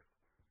to Earth?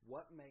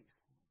 What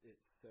makes it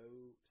so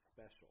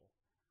special?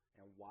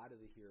 And why do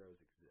the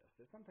heroes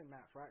exist? It's something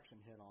Matt Fraction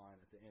hit on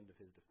at the end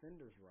of his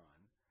Defenders run.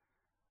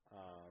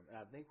 And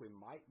I think we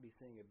might be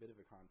seeing a bit of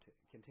a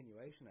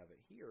continuation of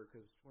it here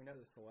because we know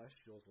the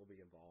Celestials will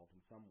be involved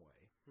in some way.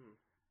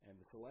 And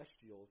the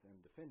Celestials and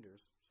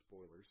Defenders,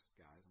 spoilers,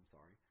 guys, I'm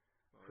sorry,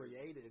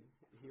 created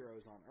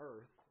heroes on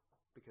Earth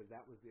because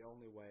that was the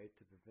only way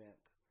to prevent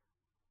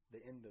the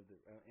end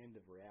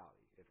of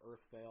reality. If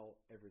Earth fell,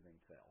 everything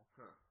fell.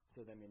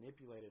 So they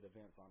manipulated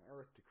events on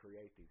Earth to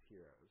create these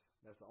heroes.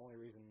 That's the only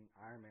reason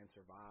Iron Man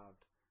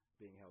survived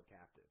being held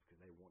captive, because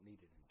they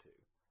needed him to.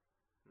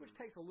 Which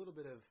takes a little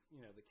bit of,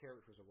 the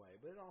characters away,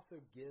 but it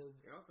also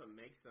gives... It also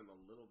makes them a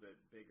little bit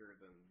bigger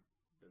than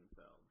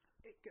themselves.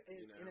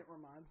 And it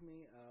reminds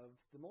me of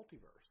the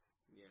multiverse.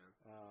 Yeah.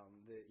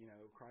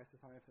 Crisis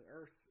on Infinite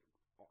Earth,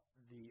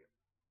 the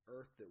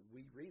Earth that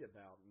we read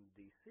about in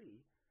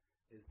DC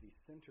is the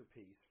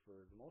centerpiece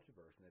for the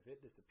multiverse, and if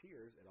it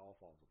disappears, it all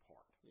falls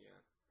apart.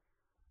 Yeah.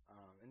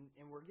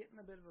 And we're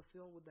getting a bit of a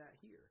feel with that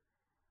here.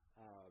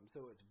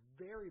 So it's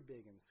very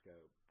big in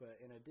scope, but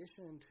in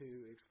addition to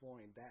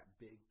exploring that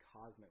big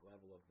cosmic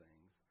level of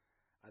things,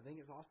 I think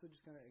it's also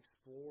just going to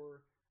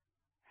explore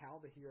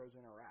how the heroes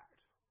interact,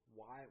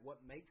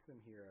 what makes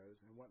them heroes,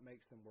 and what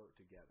makes them work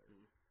together,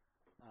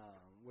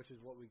 which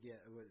is what we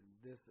get.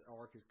 This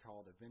arc is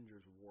called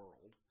Avengers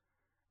World,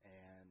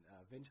 and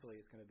eventually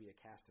it's going to be a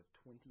cast of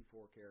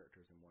 24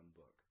 characters in one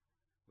book,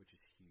 which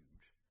is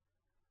huge.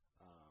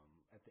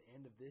 At the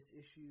end of this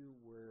issue,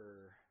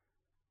 we're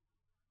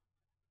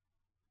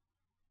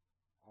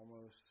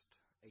almost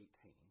 18.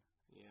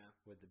 Yeah.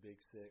 With the big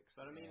 6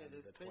 but I mean, and it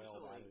is the 12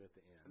 added at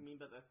the end. I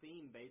mean, but the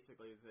theme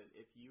basically is that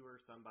if you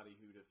are somebody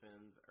who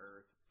defends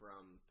Earth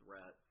from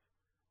threats,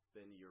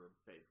 then you're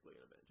basically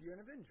an Avenger. You're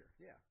an Avenger,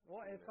 yeah.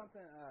 Well, it's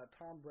something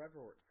Tom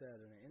Brevoort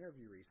said in an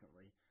interview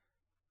recently.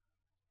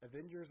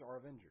 Avengers are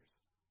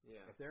Avengers.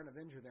 Yeah. If they're an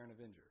Avenger, they're an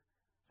Avenger.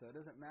 So it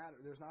doesn't matter.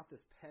 There's not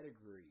this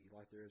pedigree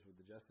like there is with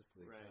the Justice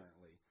League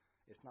currently.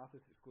 It's not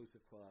this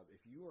exclusive club. If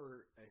you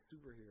are a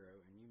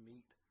superhero and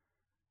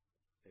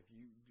if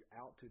you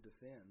out to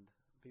defend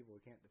people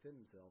who can't defend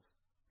themselves,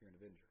 you're an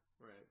Avenger.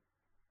 Right.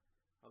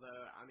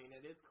 Although, I mean,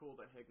 it is cool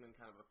that Hickman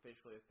kind of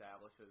officially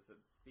establishes that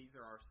these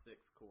are our 6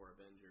 core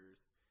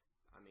Avengers.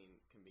 I mean,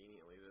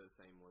 conveniently, they're the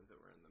same ones that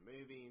were in the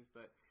movies,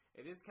 but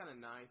it is kind of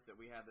nice that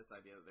we have this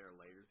idea that there are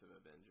layers of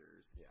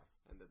Avengers. Yeah.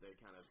 And that they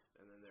kind of,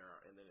 and then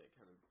it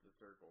kind of, the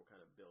circle kind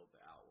of builds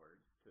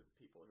outwards to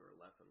people who are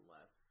less and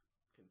less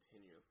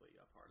continuously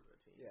a part of the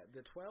team. Yeah,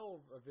 the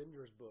 12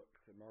 Avengers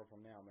books at Marvel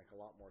now make a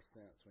lot more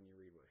sense when you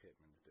read what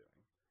Hickman's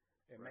doing.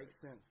 It makes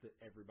sense that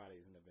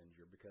everybody's an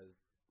Avenger because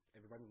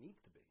everybody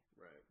needs to be.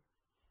 Right.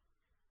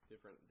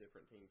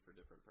 Different teams for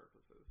different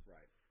purposes.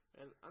 Right.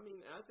 And, I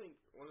mean, I think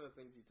one of the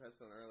things you touched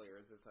on earlier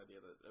is this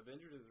idea that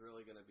Avengers is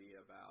really going to be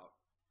about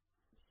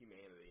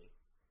humanity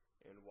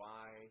and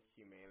why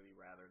humanity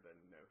rather than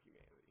no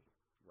humanity.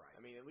 Right.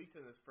 I mean, at least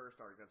in this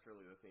first arc, that's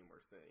really the theme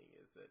we're seeing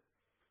is that,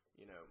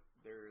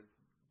 there's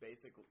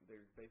basically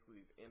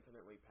these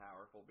infinitely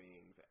powerful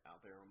beings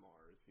out there on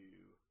Mars who,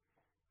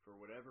 for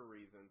whatever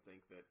reason,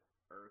 think that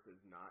Earth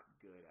is not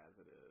good as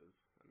it is.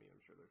 I mean,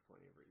 I'm sure there's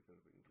plenty of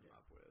reasons we can come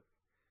up with.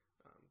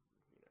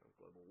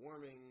 Global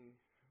warming,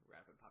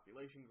 rapid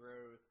population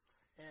growth.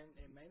 And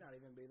it may not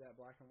even be that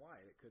black and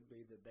white. It could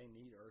be that they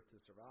need Earth to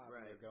survive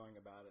and they're going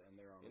about it in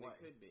their own way. And it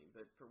could be.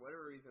 But for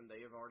whatever reason,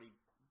 they have already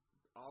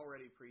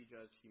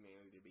prejudged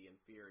humanity to be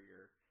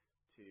inferior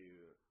to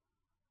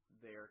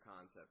their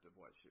concept of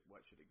what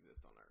should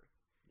exist on Earth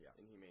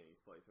in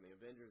humanity's place. And the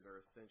Avengers are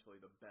essentially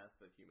the best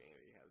that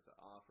humanity has to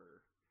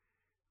offer.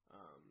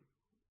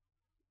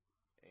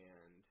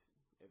 And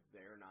if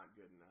they're not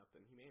good enough,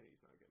 then humanity's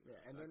not good enough.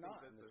 Yeah, and they're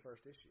not in this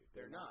first issue.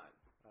 They're not.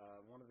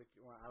 I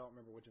don't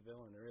remember which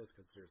villain there is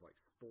because there's like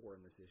 4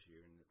 in this issue,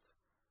 and it's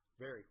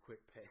very quick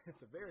pace.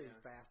 It's a very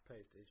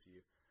fast-paced issue.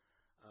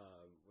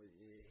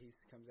 He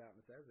comes out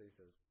and says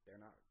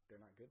they're not good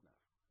enough.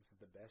 This is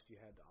the best you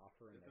had to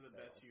offer, and this is the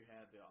best you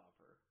had to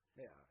offer.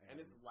 Yeah, and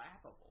it's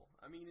laughable.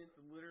 I mean, it's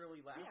literally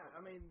laughable. Yeah,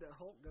 I mean, the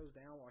Hulk goes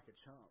down like a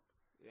chump.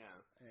 Yeah.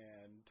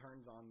 And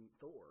turns on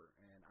Thor.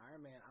 And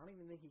Iron Man, I don't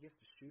even think he gets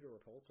to shoot a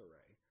repulsor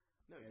ray.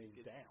 No, and he's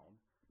down.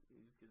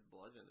 He just gets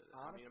bludgeoned at it.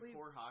 Honestly, I mean,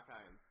 poor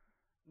Hawkeye.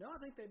 No, I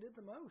think they did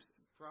the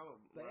most. Probably.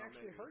 They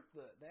actually hurt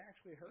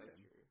him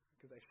true.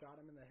 because they shot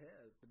him in the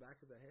head, the back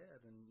of the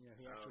head, and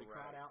he actually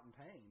cried out in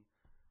pain.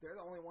 They're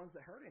the only ones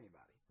that hurt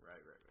anybody.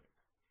 Right.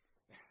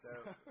 So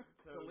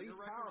the least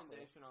your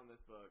recommendation on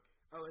this book?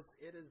 Oh,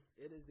 it is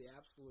the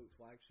absolute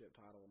flagship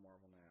title of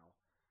Marvel now.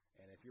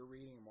 And if you're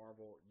reading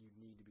Marvel, you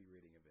need to be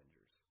reading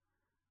Avengers.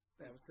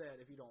 That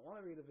said, if you don't want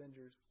to read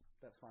Avengers,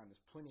 that's fine.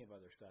 There's plenty of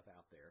other stuff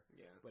out there.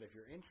 Yeah. But if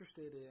you're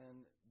interested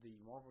in the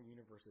Marvel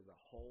Universe as a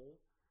whole,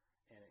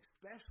 and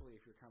especially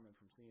if you're coming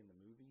from seeing the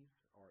movies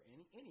or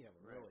any of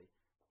them, really,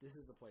 this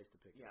is the place to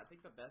pick it up. I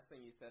think the best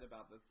thing you said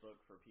about this book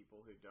for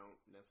people who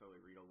don't necessarily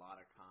read a lot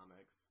of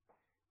comics,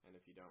 and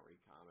if you don't read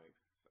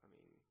comics, I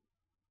mean,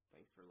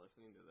 thanks for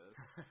listening to this.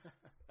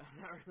 I'm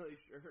not really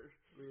sure.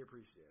 We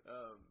appreciate it.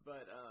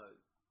 But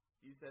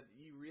you said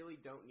you really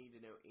don't need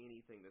to know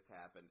anything that's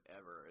happened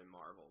ever in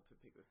Marvel to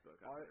pick this book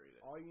up and read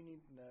it. All you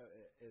need to know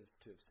is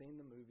to have seen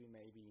the movie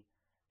maybe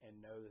and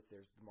know that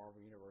there's the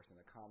Marvel Universe and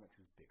the comics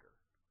is bigger.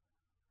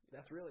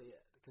 That's really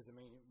it. Because, I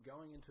mean,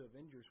 going into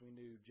Avengers, we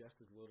knew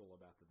just as little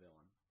about the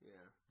villain,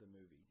 the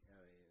movie.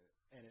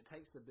 And it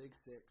takes the big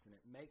six, and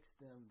it makes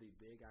them the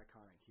big,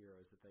 iconic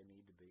heroes that they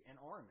need to be, and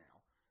are now.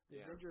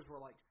 The Avengers were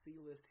like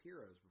C-list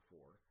heroes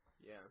before.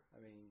 Yeah. I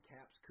mean,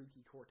 Cap's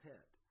kooky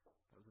quartet.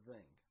 That was the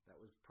thing.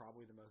 That was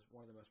probably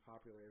one of the most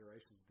popular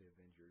iterations of the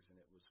Avengers, and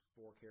it was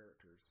 4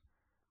 characters,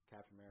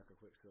 Captain America,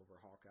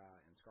 Quicksilver, Hawkeye,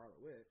 and Scarlet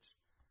Witch.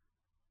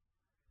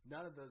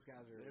 None of those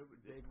guys are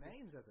big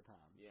names at the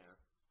time. Yeah.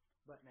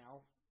 But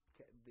now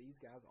these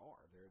guys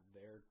are.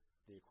 They're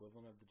the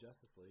equivalent of the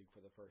Justice League for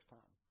the first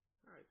time.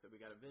 All right, so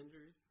we got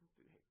Avengers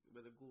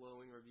with a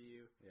glowing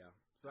review. Yeah.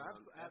 So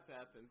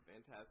FF and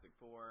Fantastic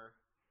Four,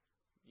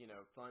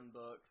 fun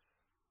books.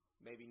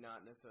 Maybe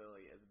not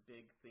necessarily as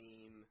big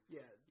theme.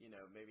 Yeah.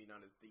 Maybe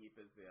not as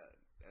deep as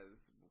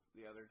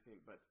the other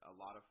team, but a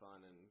lot of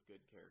fun and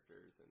good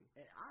characters. And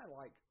I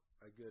like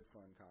a good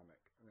fun comic,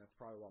 and that's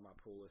probably why my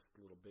pool is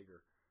a little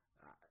bigger.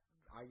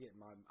 I get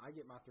my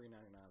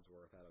 $3.99's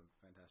worth out of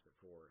Fantastic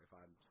Four if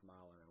I'm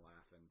smiling and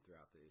laughing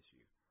throughout the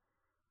issue.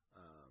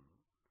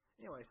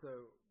 Anyway,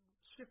 so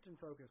shifting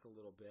focus a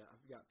little bit,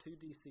 I've got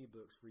 2 DC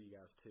books for you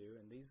guys too,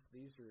 and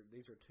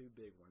these are 2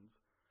 big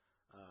ones.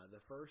 The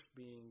first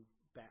being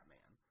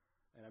Batman,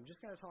 and I'm just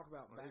going to talk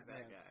about Batman. Who's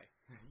that guy?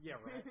 Yeah,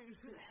 right.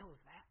 Who the hell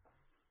is that?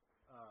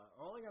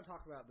 I'm only going to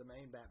talk about the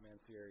main Batman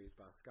series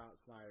by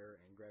Scott Snyder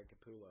and Greg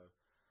Capullo.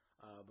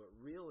 But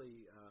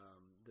really,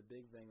 the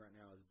big thing right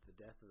now is the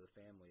Death of the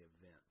Family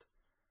event,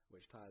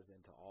 which ties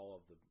into all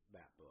of the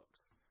Bat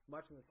books,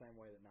 much in the same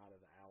way that Night of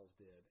the Owls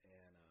did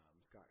in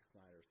Scott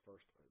Snyder's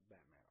first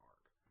Batman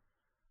arc.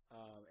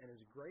 And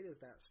as great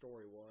as that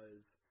story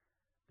was,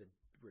 the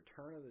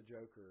return of the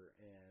Joker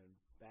in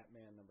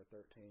Batman number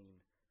 13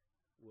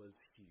 was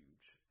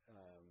huge.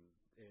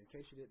 In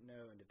case you didn't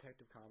know, in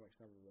Detective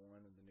Comics number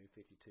 1 of the New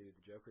 52,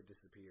 the Joker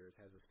disappears,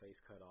 has his face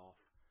cut off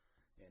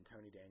in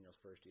Tony Daniel's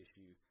first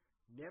issue.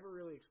 Never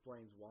really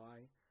explains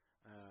why,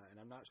 and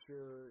I'm not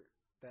sure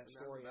that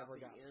story ever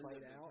got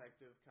played out.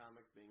 Detective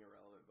Comics being a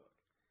relevant book.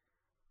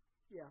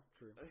 Yeah,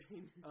 true.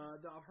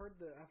 I've heard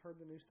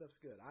the new stuff's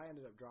good. I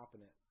ended up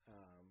dropping it,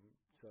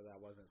 so that I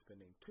wasn't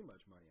spending too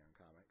much money on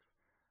comics.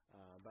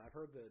 But I've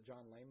heard that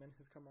John Layman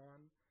has come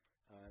on,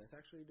 and it's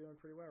actually doing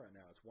pretty well right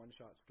now. It's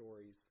one-shot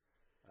stories.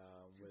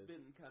 It's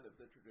been kind of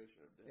the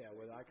tradition of this. Yeah,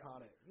 with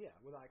iconic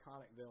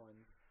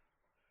villains.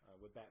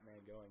 With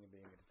Batman going and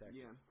being a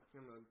detective. Yeah,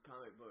 and the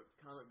comic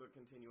book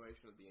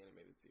continuation of the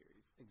animated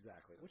series.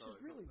 Exactly, That's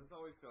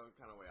always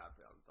kind of way I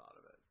felt and thought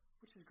of it.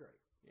 Which is great.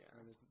 Yeah,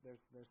 I mean,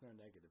 there's no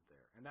negative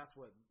there, and that's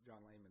what John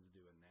Layman's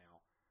doing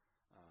now.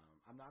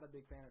 I'm not a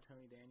big fan of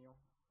Tony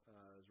Daniel's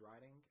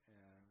writing.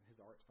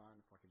 His art's fine;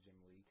 it's like a Jim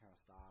Lee kind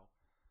of style,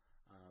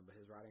 but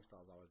his writing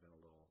style has always been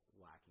a little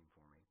lacking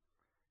for me.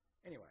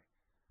 Anyway,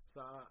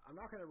 so I'm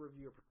not going to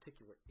review a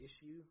particular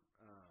issue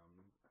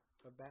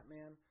of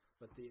Batman.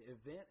 But the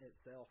event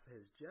itself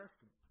has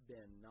just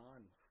been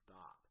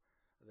nonstop.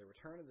 The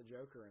Return of the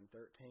Joker in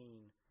 13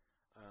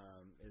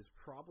 is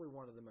probably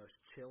one of the most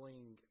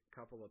chilling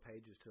couple of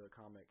pages to a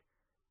comic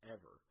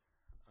ever.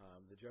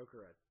 The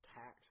Joker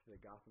attacks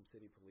the Gotham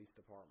City Police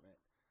Department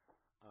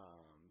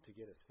to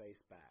get his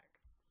face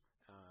back.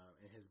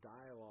 And his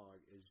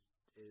dialogue is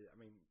I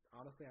mean,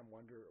 honestly, I'm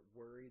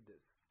worried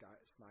that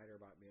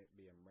Snyder might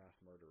be a mass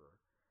murderer.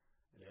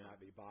 And there might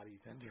be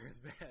bodies under his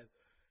bed.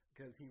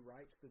 Because he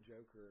writes the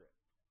Joker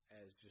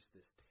as just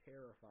this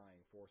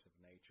terrifying force of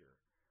nature,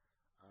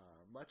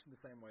 much in the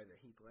same way that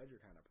Heath Ledger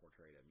kind of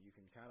portrayed him. You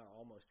can kind of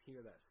almost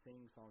hear that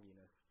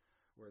sing-songiness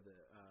where the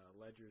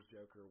Ledger's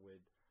Joker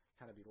would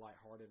kind of be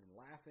lighthearted and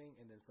laughing,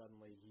 and then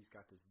suddenly he's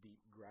got this deep,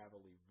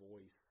 gravelly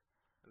voice.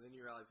 And then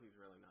you realize he's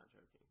really not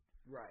joking.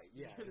 Right,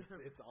 yeah,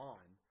 it's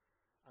on.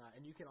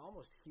 And you can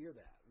almost hear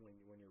that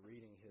when you're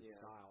reading his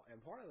style.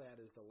 And part of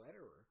that is the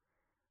letterer,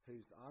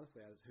 whose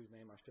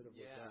name I should have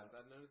looked up. Yeah,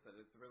 I've noticed that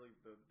it's really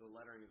the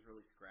lettering is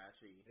really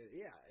scratchy.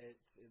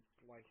 It's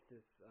like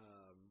this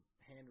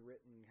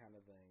handwritten kind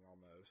of thing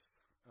almost,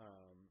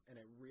 and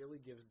it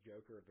really gives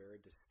Joker a very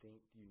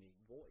distinct,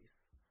 unique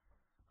voice,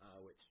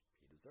 which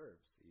he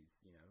deserves. He's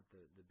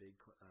the big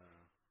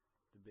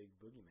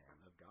boogeyman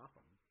of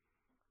Gotham.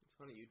 It's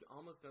funny, you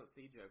almost don't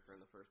see Joker in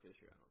the first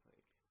issue, I don't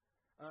think.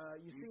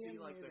 You see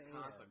like the end.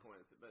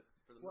 consequences, but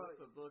for the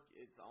most of the book,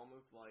 it's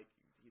almost like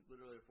he's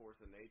literally a force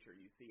of nature.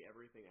 You see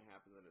everything that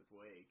happens in his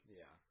wake.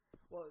 Yeah.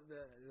 Well,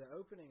 the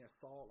opening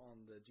assault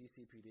on the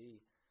GCPD,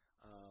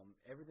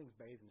 everything's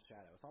bathed in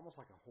shadow. It's almost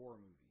like a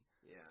horror movie.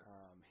 Yeah.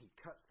 He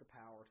cuts the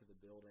power to the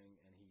building,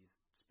 and he's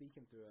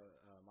speaking through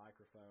a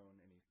microphone,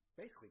 and he's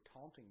basically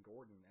taunting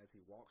Gordon as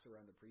he walks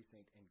around the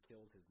precinct and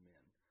kills his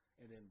men,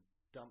 and then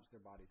dumps their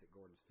bodies at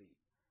Gordon's feet,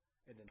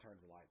 and then turns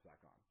the lights back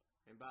on.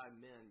 And by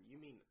men, you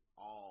mean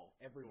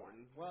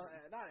everybody. Gordon's. Well,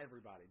 not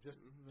everybody.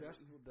 Just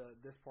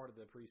this part of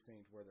the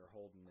precinct where they're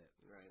holding it.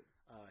 Right.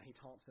 He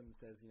taunts him and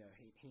says,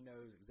 he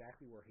knows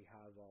exactly where he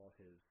has all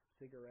his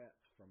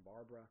cigarettes from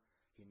Barbara.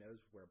 He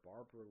knows where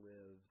Barbara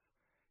lives.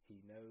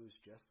 He knows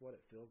just what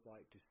it feels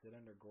like to sit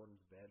under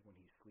Gordon's bed when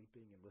he's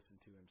sleeping and listen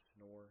to him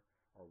snore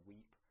or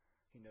weep.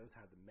 He knows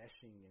how the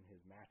meshing in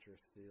his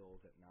mattress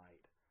feels at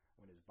night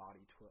when his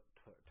body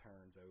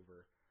turns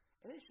over.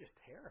 And it's just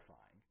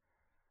terrifying.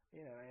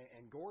 You know,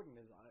 and Gordon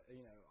is,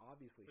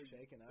 obviously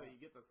shaken up. So you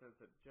get the sense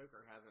that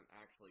Joker hasn't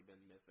actually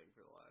been missing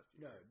for the last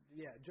year. No,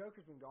 yeah,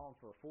 Joker's been gone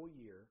for a full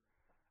year,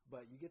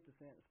 but you get the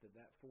sense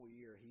that full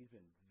year he's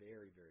been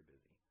very, very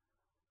busy.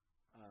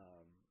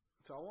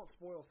 So I won't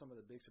spoil some of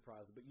the big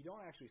surprises, but you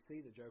don't actually see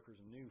the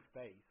Joker's new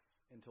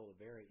face until the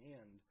very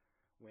end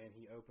when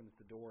he opens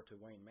the door to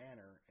Wayne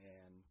Manor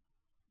and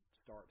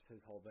starts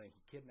his whole thing.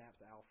 He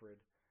kidnaps Alfred.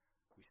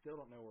 We still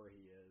don't know where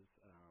he is.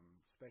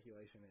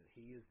 Speculation is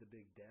he is the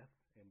big death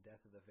and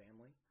death of the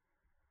family.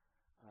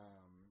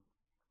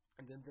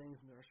 And then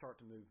things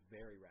start to move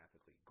very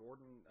rapidly.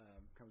 Gordon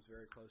comes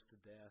very close to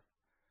death.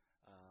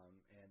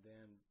 And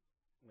then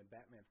when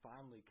Batman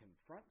finally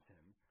confronts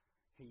him,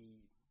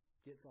 he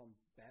gets on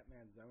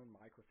Batman's own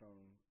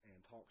microphone and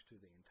talks to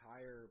the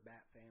entire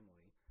Bat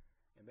family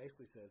and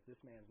basically says,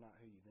 this man's not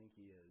who you think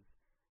he is.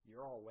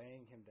 You're all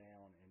weighing him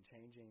down and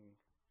changing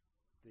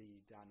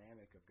the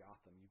dynamic of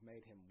Gotham. You've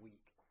made him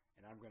weak,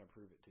 and I'm going to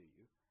prove it to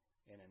you.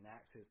 And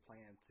enacts his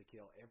plan to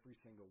kill every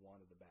single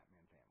one of the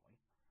Batman family.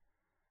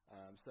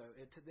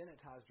 Then it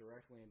ties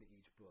directly into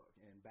each book.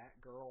 And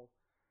Batgirl,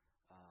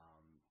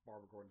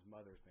 Barbara Gordon's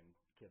mother, has been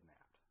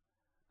kidnapped.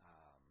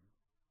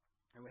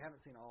 And we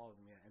haven't seen all of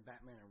them yet. And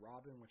Batman and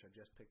Robin, which I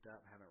just picked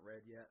up, haven't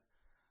read yet.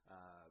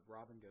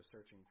 Robin goes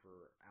searching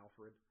for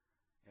Alfred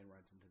and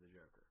runs into the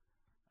Joker.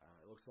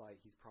 It looks like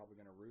he's probably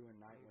going to ruin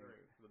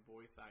Nightwing. So the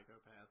boy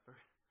psychopath.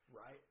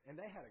 Right. And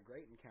they had a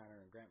great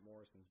encounter in Grant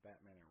Morrison's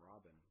Batman and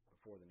Robin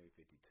before the New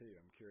 52.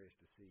 I'm curious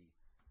to see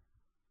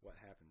what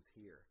happens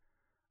here.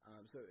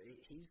 So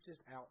he's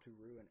just out to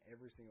ruin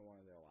every single one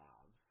of their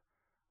lives.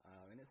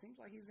 And it seems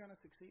like he's going to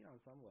succeed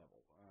on some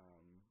level.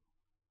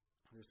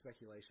 There's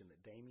speculation that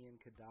Damian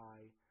could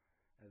die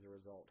as a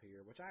result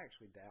here, which I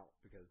actually doubt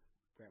because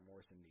Grant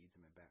Morrison needs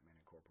him in Batman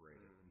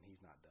Incorporated, and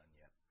he's not done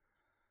yet.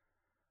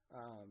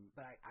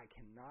 But I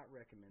cannot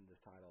recommend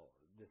this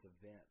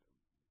event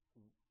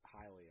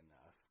highly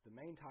enough. The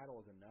main title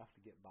is enough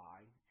to get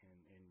by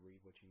and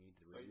read what you need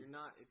to read. So you're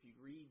not, if you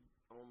read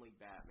only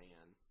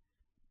Batman,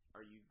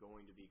 are you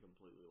going to be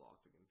completely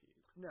lost and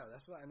confused? No,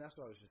 that's what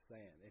I was just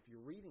saying. If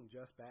you're reading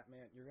just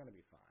Batman, you're going to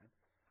be fine.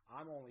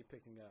 I'm only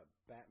picking up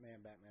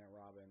Batman, Batman and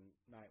Robin,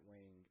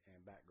 Nightwing,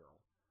 and Batgirl.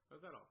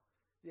 What's that all?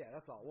 Yeah,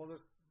 that's all. Well,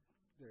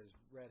 there's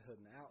Red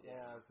Hood and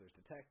Outlaws. Yeah. There's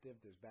Detective.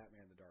 There's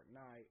Batman: The Dark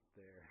Knight.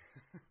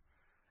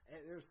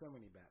 There's so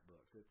many Bat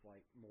books. It's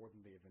like more than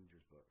the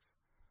Avengers books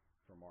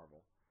for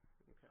Marvel.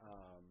 Okay.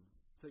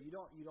 So you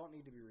don't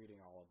need to be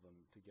reading all of them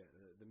to get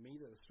the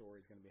meat of the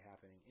story is going to be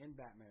happening in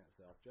Batman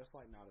itself, just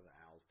like Night of the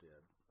Owls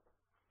did,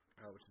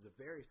 which is a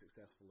very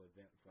successful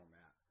event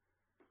format,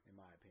 in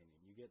my opinion.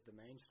 You get the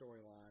main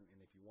storyline, and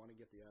if you want to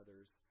get the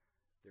others,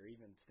 they're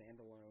even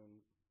standalone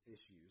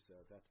issues. So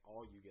if that's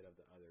all you get of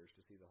the others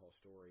to see the whole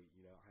story,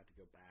 you don't have to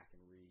go back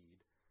and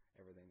read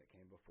everything that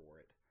came before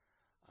it.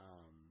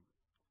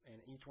 And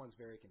each one's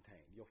very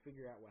contained. You'll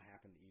figure out what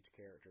happened to each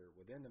character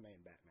within the main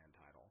Batman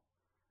title,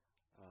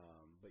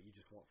 but you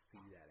just won't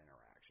see that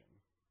interaction.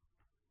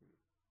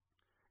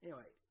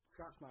 Anyway,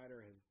 Scott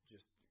Snyder has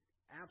just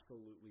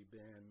absolutely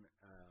been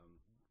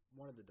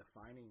one of the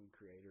defining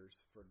creators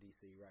for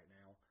DC right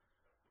now,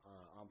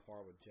 on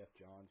par with Jeff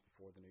Johns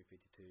before the New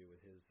 52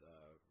 with his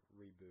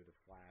reboot of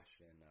Flash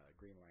and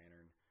Green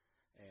Lantern.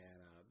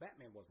 And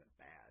Batman wasn't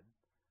bad.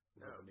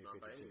 No,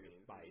 not by any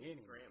means. By any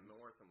means. Grant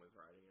Morrison was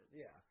writing it.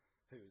 Yeah.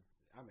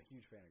 I'm a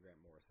huge fan of Grant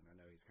Morrison. I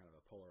know he's kind of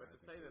a polarizing.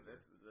 But to say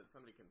that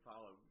somebody can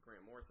follow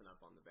Grant Morrison up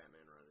on the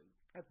Batman run,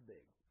 that's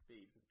big.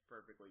 Speaks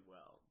perfectly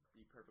well.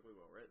 Be perfectly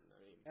well written. I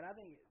mean, and I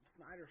think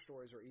Snyder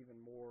stories are even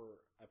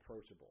more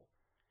approachable.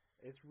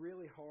 It's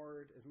really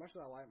hard. As much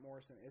as I like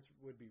Morrison, it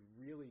would be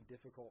really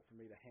difficult for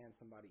me to hand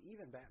somebody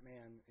even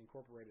Batman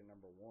Incorporated #1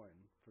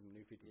 from the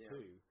New 52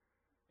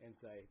 and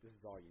say this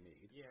is all you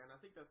need. Yeah, and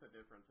I think that's a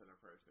difference in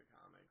approach to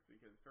comics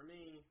because for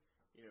me,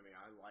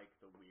 I like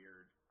the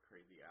weird,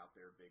 crazy, out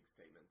there, big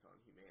statements on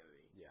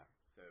humanity. Yeah.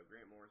 So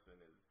Grant Morrison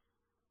is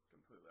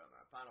completely on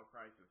that. Final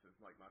Crisis is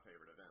like my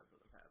favorite event for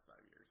the past 5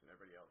 years, and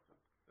everybody else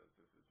says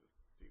this is just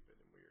stupid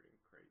and weird and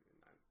crazy,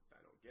 and I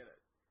don't get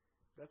it.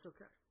 That's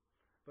okay.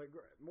 But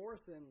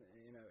Morrison,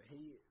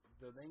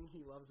 the thing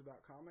he loves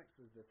about comics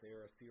is that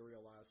they're a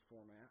serialized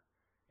format,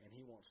 and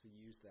he wants to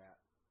use that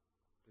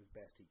as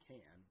best he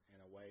can in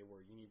a way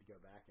where you need to go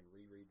back and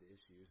reread the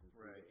issues and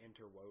see the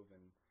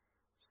interwoven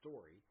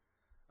story.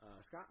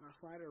 Scott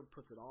Snyder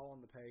puts it all on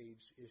the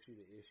page, issue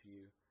to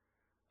issue,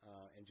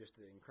 in just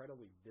an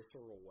incredibly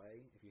visceral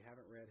way. If you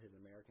haven't read his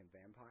American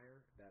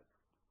Vampire, that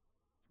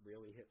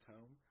really hits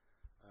home.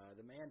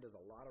 The man does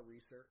a lot of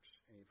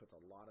research, and he puts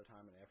a lot of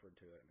time and effort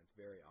to it, and it's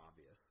very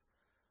obvious.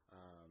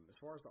 As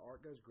far as the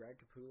art goes, Greg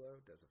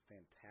Capullo does a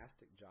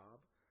fantastic job.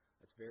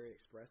 It's very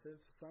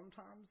expressive.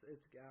 Sometimes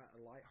it's got a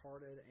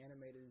lighthearted,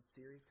 animated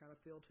series kind of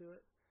feel to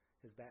it,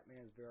 His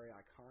Batman is very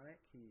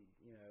iconic. He,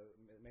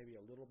 maybe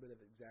a little bit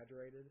of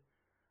exaggerated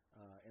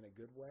in a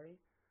good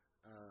way.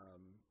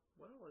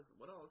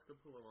 What else is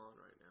Capullo on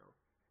right now?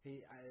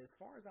 As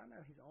far as I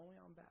know, he's only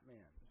on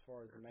Batman. As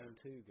far as the main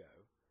two go,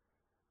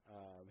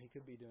 he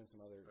could be doing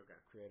some other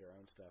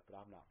creator-owned stuff, but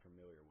I'm not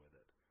familiar with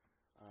it.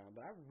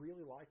 But I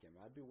really like him.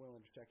 I'd be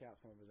willing to check out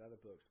some of his other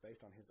books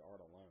based on his art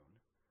alone.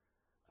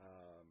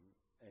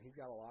 And he's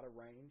got a lot of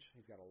range.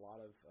 He's got a lot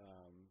of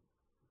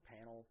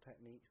panel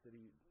techniques that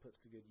he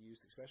puts to good use,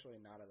 especially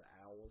in Night of the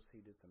Owls.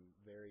 He did some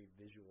very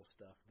visual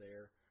stuff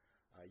there.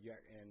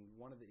 And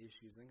one of the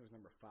issues, I think it was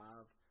number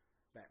 5,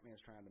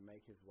 Batman's trying to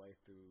make his way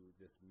through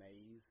this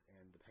maze,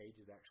 and the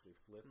pages actually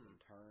flip and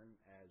turn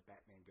as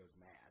Batman goes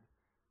mad.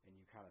 And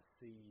you kind of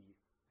see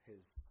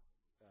his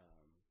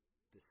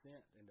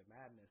descent into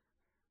madness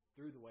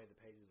through the way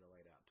the pages are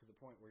laid out, to the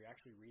point where you're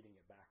actually reading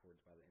it backwards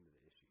by the end of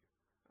the issue.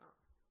 Oh.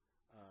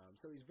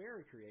 So he's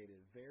very creative,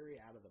 very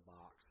out of the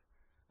box,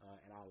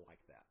 and I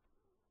like that.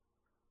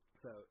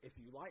 So if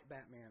you like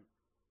Batman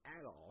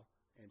at all,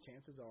 and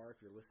chances are, if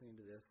you're listening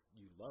to this,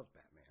 you love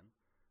Batman,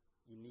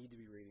 you need to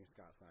be reading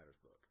Scott Snyder's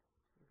book.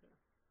 Okay.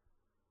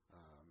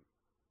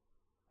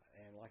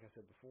 And like I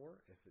said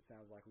before, if it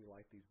sounds like we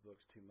like these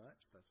books too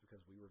much, that's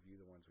because we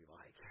review the ones we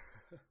like.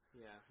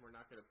 Yeah, we're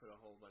not going to put a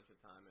whole bunch of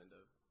time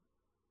into,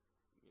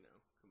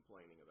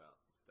 complaining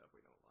about stuff we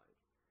don't like.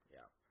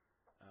 Yeah.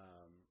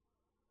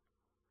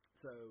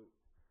 So,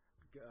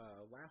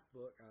 last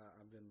book,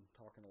 I've been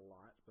talking a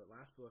lot, but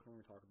last book I'm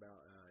going to talk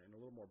about in a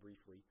little more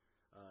briefly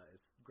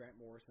is Grant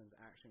Morrison's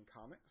Action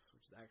Comics,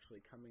 which is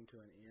actually coming to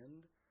an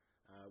end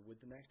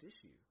with the next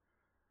issue,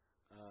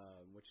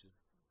 which is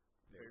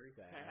very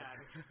sad.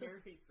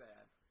 Very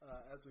sad.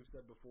 As we've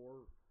said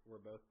before,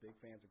 we're both big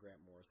fans of Grant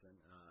Morrison.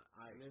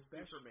 And his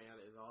Superman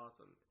is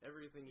awesome.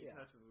 Everything he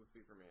touches with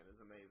Superman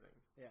is amazing.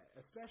 Yeah,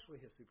 especially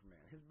his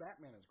Superman. His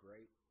Batman is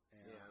great,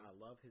 and I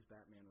love his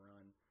Batman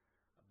run.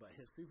 But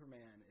his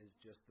Superman is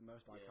just the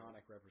most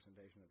iconic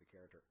representation of the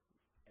character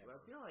ever. But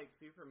I feel like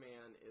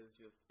Superman is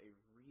just a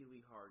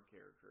really hard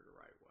character to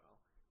write well,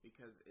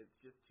 because it's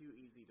just too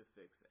easy to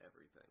fix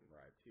everything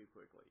too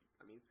quickly.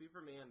 I mean,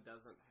 Superman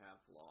doesn't have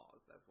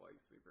flaws. That's why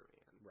he's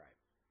Superman. Right.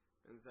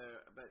 And so,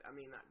 but I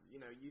mean,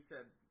 you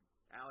said,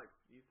 Alex,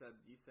 you said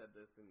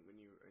this in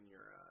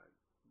your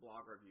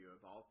blog review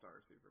of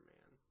All-Star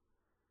Superman.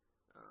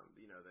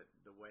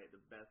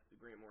 That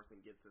Grant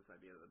Morrison gets this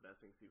idea that the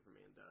best thing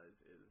Superman does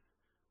is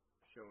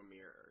show a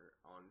mirror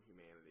on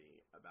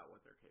humanity about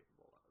what they're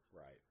capable of.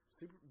 Right.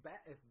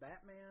 If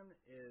Batman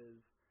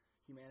is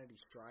humanity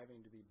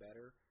striving to be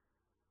better,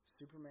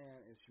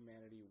 Superman is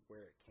humanity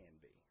where it can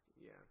be.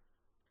 Yeah.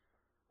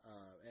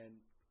 And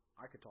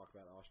I could talk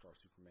about All-Star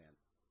Superman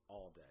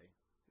all day.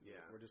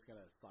 Yeah. We're just going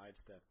to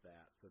sidestep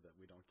that so that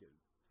we don't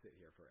sit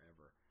here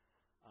forever.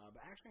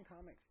 But Action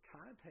Comics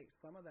kind of takes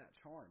some of that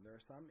charm. There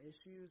are some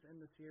issues in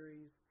the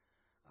series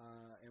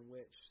in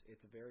which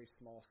it's a very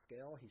small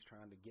scale. He's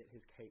trying to get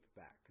his cape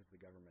back because the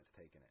government's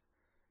taken it.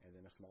 And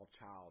then a small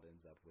child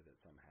ends up with it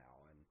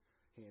somehow. And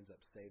he ends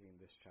up saving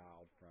this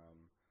child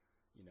from,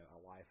 a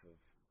life of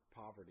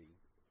poverty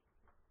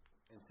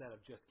instead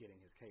of just getting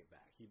his cape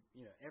back.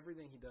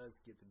 Everything he does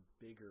gets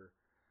bigger,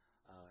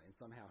 and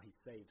somehow he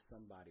saves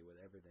somebody with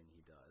everything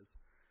he does.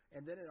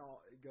 And then it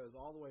goes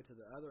all the way to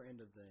the other end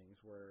of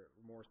things, where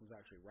Morrison's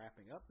actually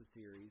wrapping up the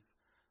series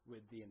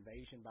with the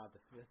invasion by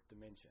the Fifth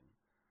Dimension.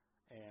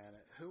 And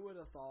who would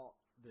have thought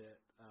that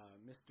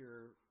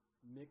Mr.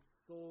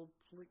 Mxyzptlk,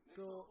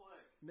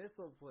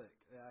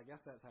 I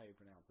guess that's how you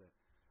pronounce it,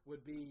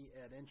 would be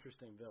an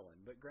interesting villain.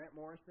 But Grant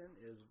Morrison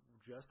is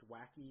just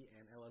wacky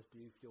and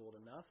LSD-fueled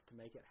enough to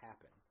make it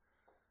happen.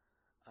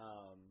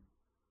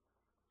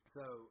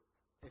 So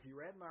if you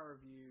read my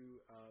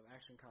review of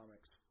Action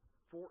Comics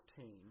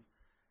 14,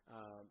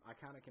 I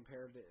kind of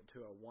compared it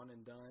to a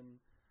one-and-done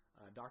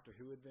Doctor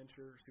Who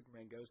adventure.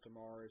 Superman goes to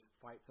Mars,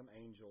 fights some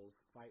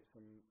angels, fights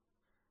some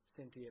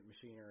sentient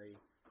machinery,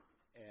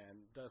 and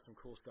does some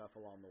cool stuff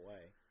along the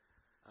way.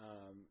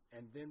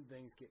 And then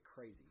things get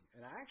crazy.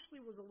 And I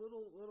actually was a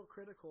little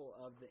critical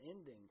of the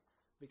ending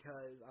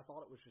because I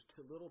thought it was just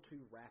a little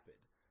too rapid.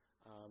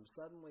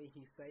 Suddenly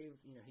he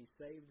saved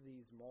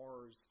these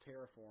Mars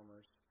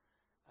terraformers,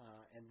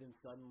 and then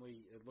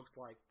suddenly it looks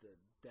like the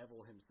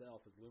devil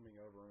himself is looming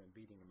over him and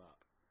beating him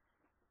up.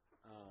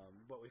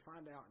 But we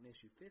find out in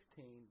issue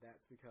 15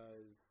 that's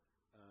because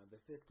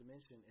the Fifth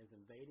Dimension is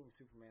invading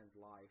Superman's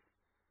life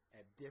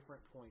at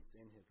different points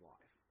in his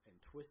life and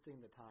twisting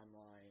the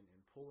timeline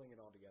and pulling it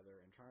all together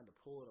and trying to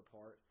pull it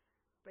apart.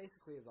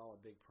 Basically is all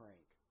a big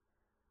prank.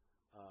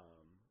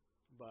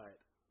 But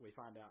we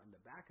find out in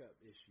the backup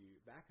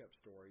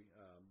story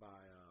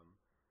by,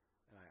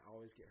 and I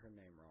always get her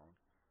name wrong,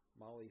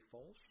 Molly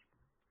Fulch.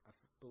 I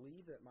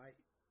believe that might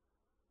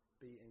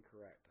be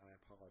incorrect. I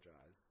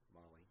apologize,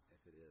 Molly,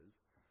 if it is.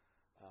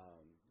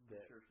 I'm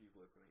sure she's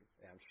listening.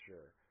 Yeah, I'm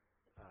sure.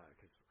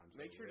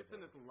 Make sure to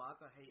send us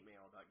lots of hate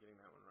mail about getting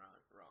that one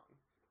wrong,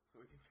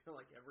 so we can feel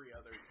like every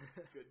other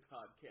good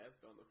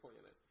podcast on the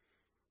planet.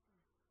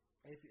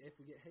 If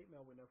we get hate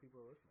mail, we know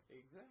people are listening.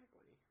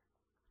 Exactly.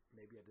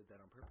 Maybe I did that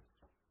on purpose.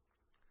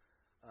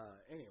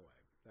 Anyway,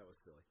 that was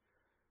silly.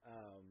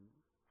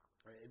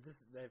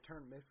 They've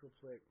turned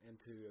Mxyzptlk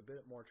into a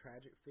bit more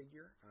tragic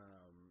figure,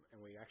 and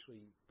we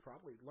actually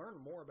probably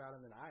learned more about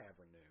him than I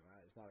ever knew.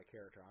 It's not a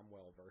character I'm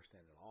well versed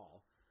in at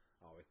all.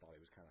 I always thought he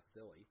was kind of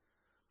silly.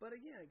 But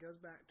again, it goes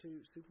back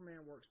to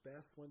Superman works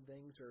best when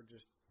things are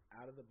just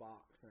out of the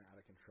box and out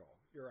of control.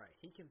 You're right.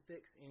 He can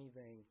fix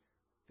anything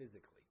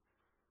physically.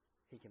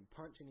 He can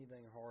punch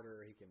anything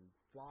harder. He can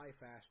fly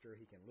faster.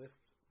 He can lift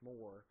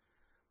more.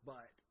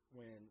 But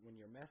when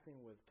you're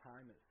messing with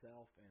time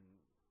itself and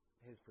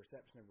his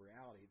perception of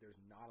reality, there's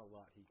not a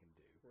lot he can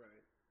do.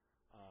 Right.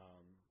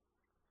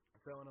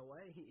 So in a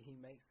way, he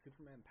makes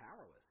Superman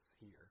powerless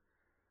here.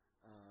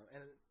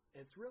 And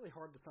it's really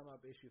hard to sum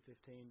up issue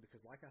 15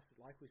 because,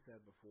 like we said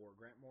before,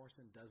 Grant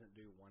Morrison doesn't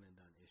do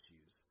one-and-done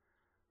issues.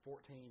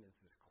 14 is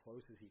as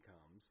close as he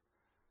comes.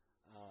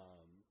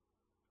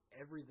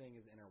 Everything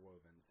is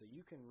interwoven. So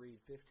you can read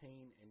 15,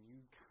 and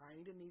you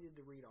kind of needed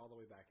to read all the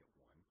way back at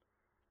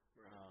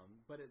 1. Right.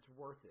 But it's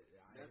worth it.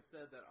 That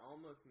said, that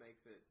almost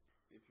makes it,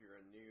 if you're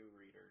a new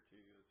reader to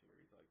a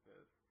series like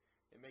this,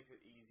 it makes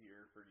it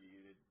easier for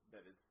you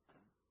that it's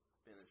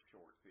been a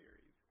short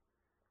series.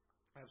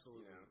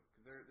 Absolutely. You know,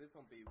 because this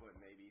will be,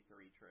 maybe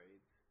 3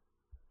 trades?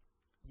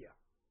 Yeah.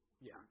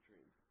 3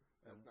 trades.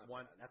 That's not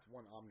one. bad. That's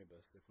one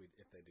omnibus if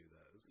they do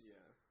those. Yeah.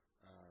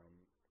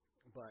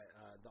 But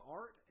the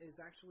art is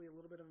actually a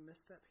little bit of a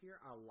misstep here.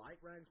 I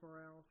like Rags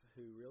Morales,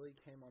 who really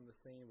came on the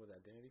scene with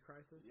Identity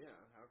Crisis. Yeah,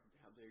 how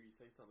dare you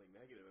say something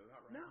negative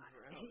about Rags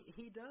Morales? No,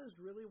 he does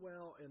really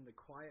well in the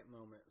quiet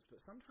moments, but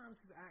sometimes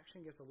his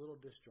action gets a little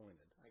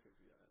disjointed. I can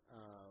see that.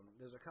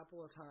 There's a couple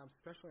of times,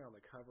 especially on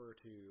the cover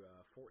to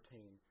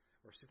 14,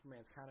 where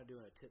Superman's kind of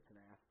doing a tits and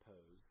ass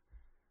pose.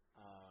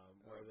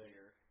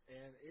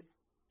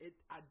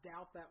 I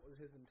doubt that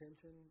was his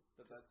intention.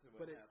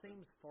 But it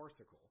seems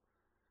farcical.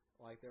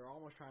 Like they're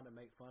almost trying to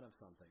make fun of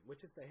something.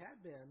 Which, if they had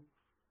been,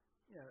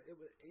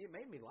 it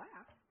made me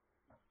laugh.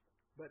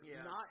 But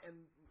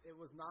it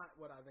was not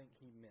what I think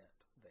he meant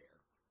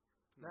there.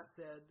 That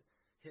said,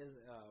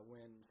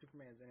 when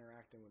Superman's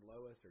interacting with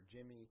Lois or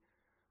Jimmy,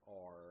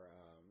 or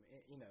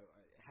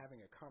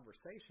having a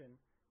conversation,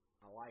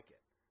 I like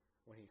it.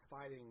 When he's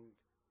fighting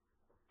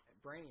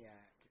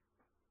Brainiac,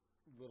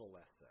 little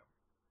less so.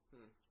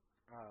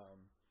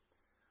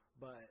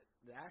 But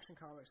the Action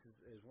Comics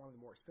is one of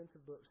the more expensive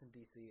books in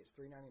DC. It's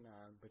 $3.99,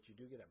 but you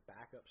do get a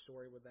backup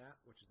story with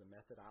that, which is a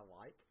method I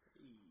like.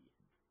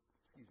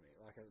 Excuse me,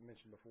 like I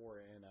mentioned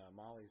before in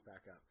Molly's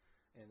backup.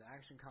 In the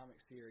Action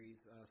Comics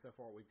series, so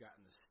far we've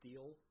gotten the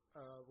Steel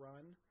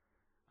run,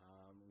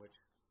 which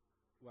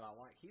what I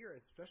like here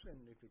is, especially in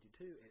the New 52,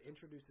 it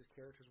introduces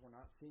characters we're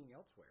not seeing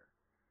elsewhere.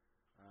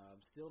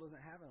 Steel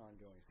doesn't have an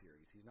ongoing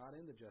series. He's not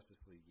in the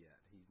Justice League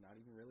yet. He's not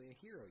even really a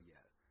hero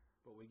yet.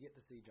 But we get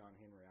to see John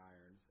Henry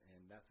Irons,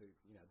 and that's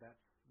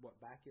what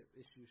backup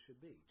issues should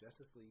be.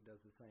 Justice League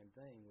does the same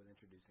thing with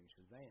introducing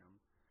Shazam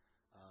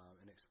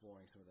and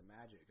exploring some of the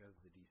magic of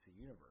the DC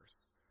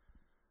universe.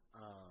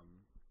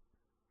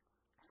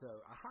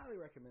 So I highly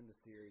recommend the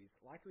series.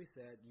 Like we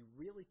said, you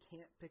really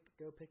can't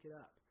go pick it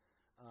up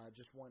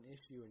just one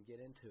issue and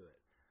get into it.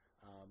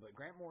 But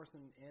Grant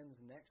Morrison ends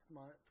next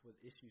month with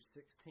issue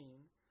 16,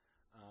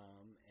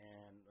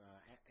 and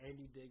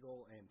Andy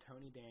Diggle and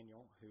Tony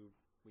Daniel, who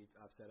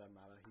I've said I'm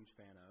not a huge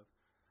fan of,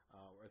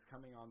 is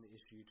coming on the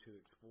issue to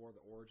explore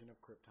the origin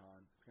of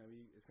Krypton.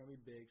 It's going to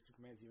be big.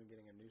 Superman's even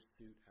getting a new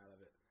suit out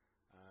of it,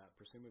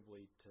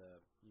 presumably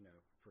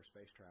for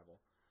space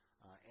travel.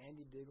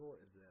 Andy Diggle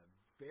is a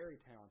very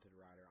talented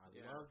writer. I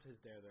loved his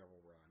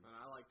Daredevil run, and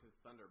I liked his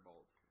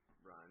Thunderbolts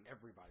run.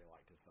 Everybody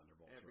liked his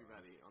Thunderbolts.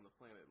 Everybody run. on the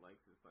planet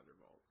likes his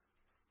Thunderbolts.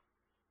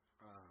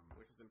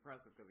 Which is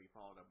impressive because he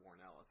followed up Warren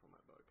Ellis on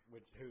that book,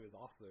 who is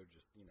also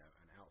just an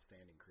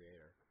outstanding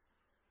creator.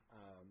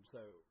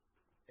 So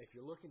if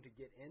you're looking to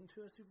get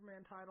into a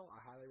Superman title,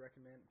 I highly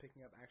recommend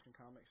picking up Action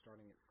Comics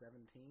starting at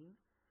 17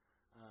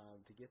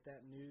 to get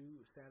that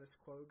new status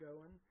quo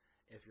going.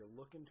 If you're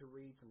looking to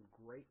read some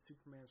great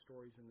Superman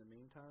stories in the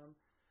meantime,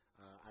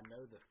 I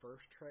know the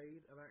first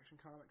trade of Action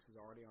Comics is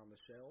already on the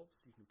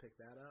shelves. You can pick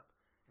that up,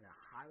 and I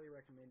highly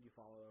recommend you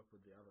follow up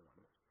with the other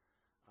ones.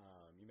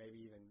 You maybe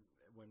even,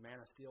 when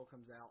Man of Steel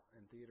comes out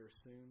in theaters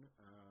soon,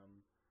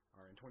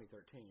 or in 2013,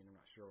 I'm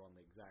not sure on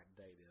the exact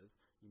date is,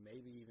 you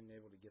may be even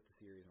able to get the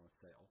series on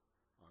sale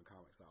on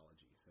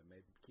Comixology, so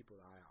maybe keep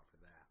an eye out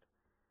for that.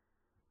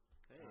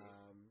 Hey,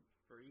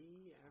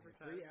 free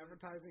advertising. Free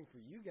advertising for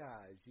you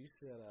guys. You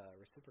should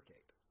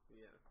reciprocate.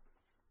 Yeah.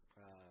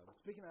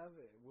 Speaking of,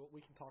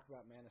 we can talk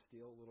about Man of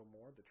Steel a little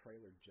more. The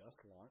trailer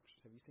just launched.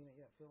 Have you seen it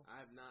yet, Phil?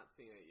 I have not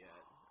seen it yet.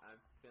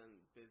 I've been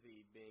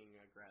busy being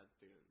a grad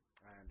student.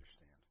 I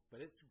understand. But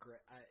it's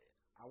great.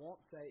 I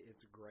won't say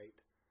it's great.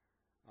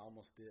 I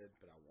almost did,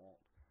 but I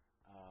won't.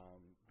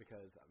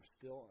 Because I'm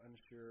still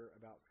unsure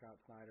about Scott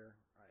Snyder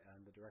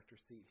and the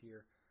director's seat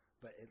here.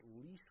 But at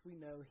least we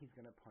know he's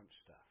going to punch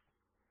stuff.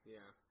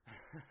 Yeah.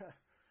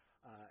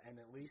 And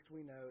at least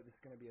we know this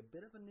is going to be a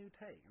bit of a new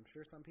take. I'm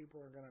sure some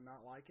people are going to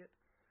not like it.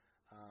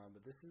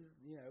 But this is,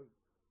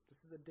 This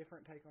is a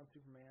different take on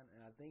Superman,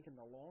 and I think in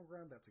the long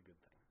run, that's a good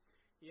thing.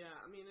 Yeah,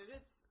 I mean,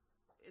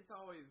 it's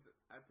always,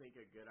 I think,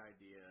 a good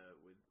idea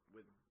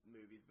with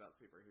movies about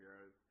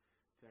superheroes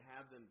to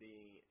have them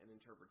be an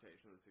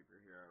interpretation of the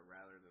superhero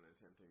rather than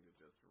attempting to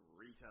just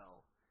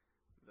retell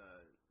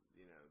the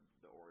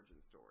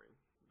origin story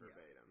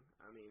verbatim.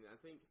 Yeah. I mean, I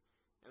think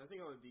on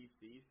the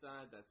DC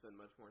side, that's been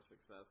much more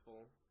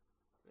successful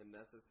and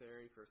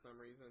necessary for some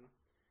reason.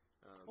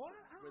 Well,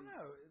 I don't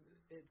know.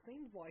 It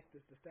seems like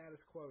this the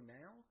status quo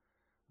now,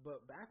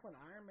 but back when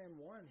Iron Man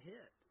 1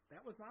 hit, that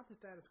was not the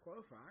status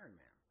quo for Iron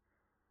Man.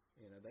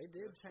 They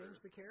did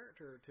change the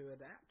character to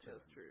adapt to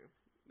it. That's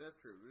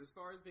true. But as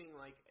far as being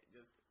like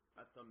just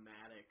a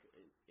thematic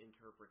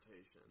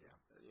interpretation,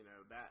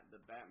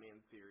 the Batman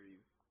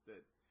series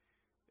that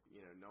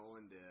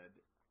Nolan did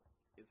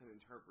is an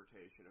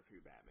interpretation of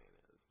who Batman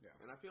is. Yeah.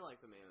 And I feel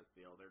like the Man of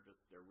Steel,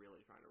 they're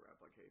really trying to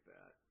replicate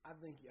that. I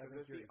think it's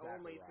you're the exactly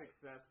only right.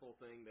 successful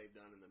thing they've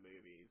done in the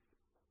movies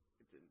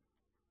for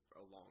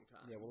a long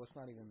time. Yeah, well, let's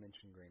not even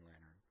mention Green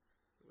Lantern.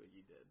 Well,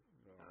 you did.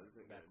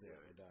 That's it.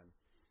 We're done.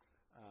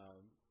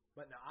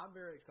 But no, I'm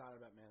very excited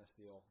about Man of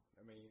Steel.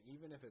 I mean,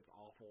 even if it's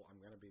awful,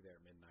 I'm going to be there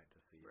at midnight to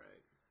see it.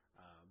 Right.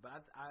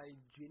 But I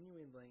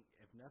genuinely think,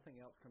 if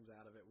nothing else comes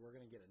out of it, we're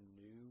going to get a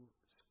new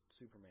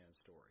Superman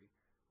story,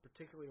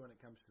 particularly when it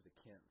comes to the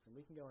Kents. And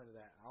we can go into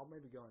that. I'll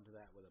maybe go into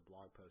that with a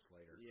blog post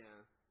later.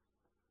 Yeah.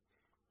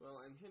 Well,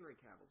 and Henry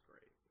Cavill's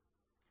great.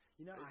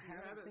 I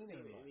haven't seen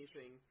him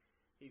anything.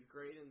 He's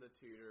great in The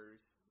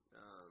Tudors.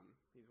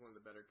 He's one of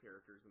the better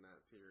characters in that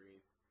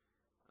series.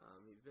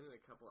 He's been in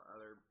a couple of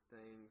other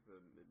things. The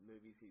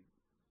movie he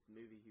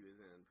was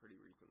in pretty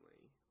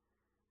recently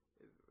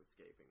is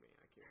escaping me.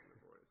 I can't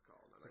remember what it's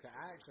called. It's okay.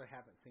 I actually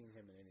haven't seen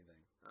him in anything.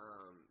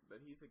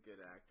 But he's a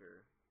good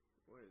actor.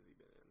 What has he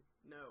been in?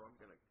 No, I'm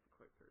going to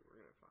click through.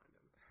 We're going to find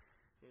him.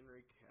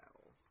 Henry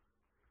Cavill.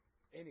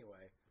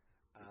 Anyway.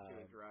 It's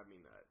going to drive me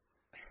nuts.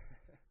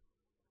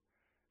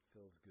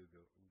 Phil's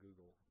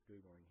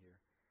Googling here.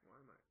 Why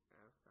am I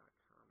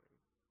ask.comming?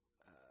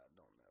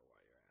 Don't know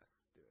why you're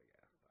doing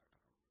ask.com.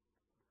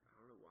 I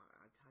don't know why.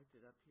 I typed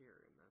it up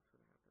here, and that's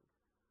what happened.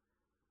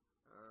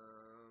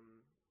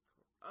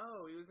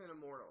 He was in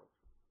Immortals.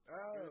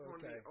 Oh, it was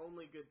one of the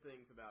only good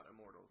things about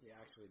Immortals. Yeah,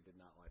 I actually did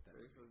not like that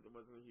movie. I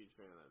wasn't a huge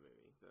fan of that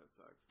movie, so that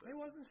sucks. But he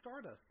was in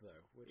Stardust,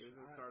 though. He was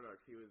in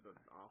Stardust. He was an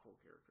awful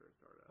character in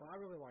Stardust. Well, I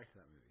really liked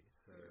that movie,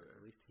 so at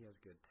least he has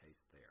good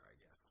taste there, I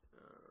guess.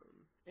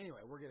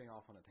 Anyway, we're getting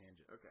off on a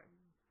tangent. Okay.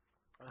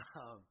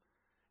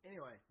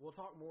 Anyway, we'll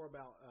talk more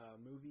about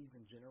movies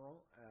in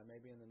general,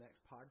 maybe in the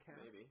next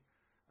podcast. Maybe.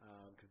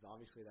 Because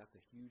obviously that's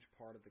a huge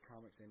part of the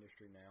comics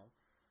industry now.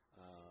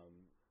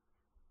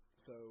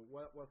 So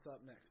what's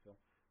up next, Phil?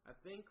 I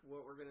think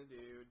what we're gonna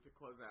do to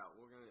close out,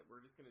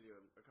 we're just gonna do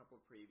a couple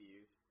of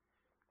previews.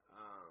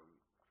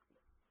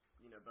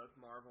 Both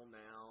Marvel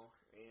Now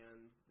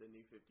and the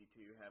New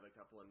 52 have a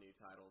couple of new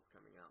titles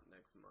coming out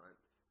next month,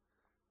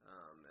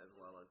 as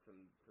well as some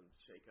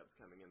shakeups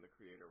coming in the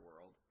creator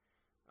world.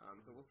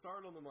 So we'll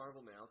start on the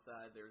Marvel Now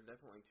side. There's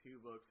definitely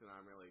 2 books that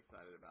I'm really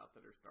excited about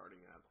that are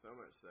starting up. So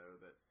much so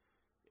that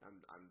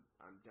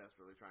I'm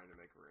desperately trying to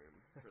make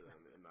room for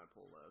them in my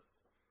pull list.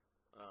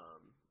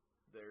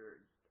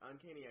 Their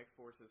Uncanny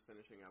X-Force is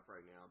finishing up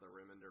right now. The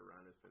Remender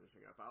run is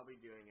finishing up. I'll be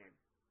doing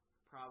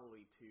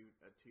probably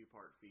a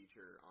 2-part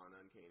feature on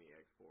Uncanny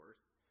X-Force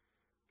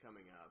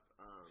coming up.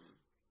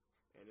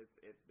 And it's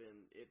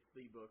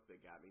the book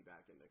that got me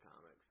back into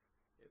comics.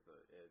 It's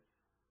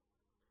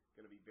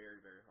going to be very,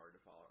 very hard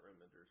to follow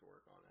Remender's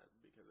work on it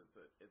because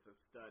it's a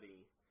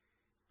study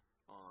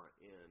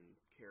in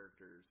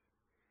characters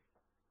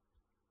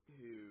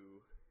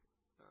who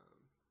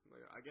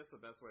I guess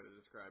the best way to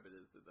describe it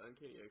is that the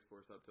Uncanny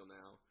X-Force up till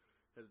now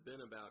has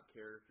been about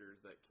characters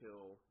that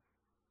kill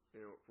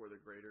for the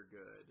greater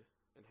good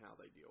and how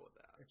they deal with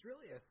that. It's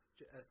really a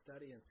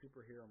study in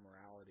superhero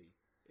morality.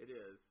 It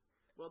is.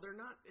 Well, they're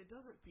not. It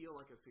doesn't feel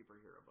like a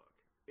superhero book.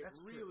 It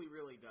really,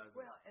 really doesn't.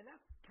 Well, and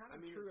that's kind of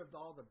true of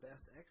all the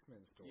best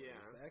X-Men stories. Yeah.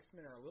 The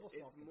X-Men are a little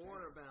self-contained. It's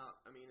more about,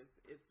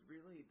 it's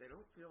really, they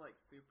don't feel like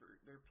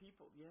they're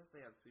people. Yes,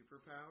 they have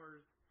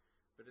superpowers,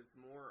 but it's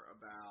more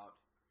about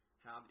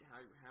how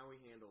we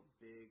handle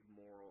big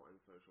moral and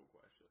social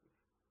questions.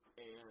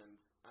 And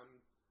I'm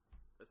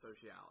a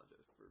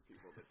sociologist for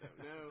people that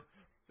don't know,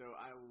 so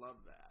I love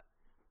that.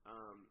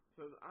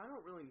 So I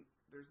don't really.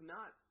 There's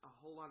not a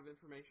whole lot of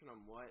information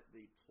on what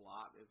the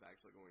plot is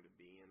actually going to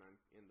be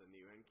in the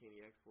new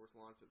Uncanny X-Force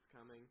launch that's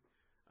coming.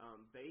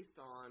 Based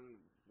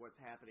on what's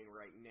happening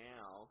right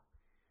now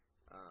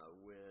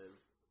with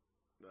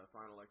the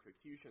Final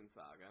Execution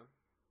saga,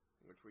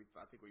 which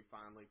I think we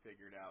finally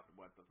figured out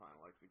what the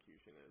Final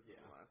Execution is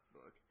in the last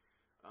book.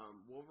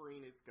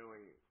 Wolverine is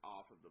going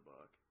off of the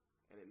book,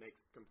 and it makes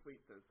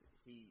complete sense.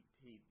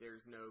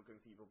 There's no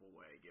conceivable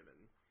way,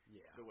 given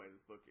the way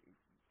this book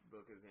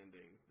is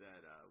ending,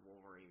 that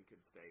Wolverine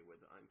could stay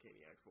with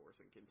Uncanny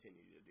X-Force and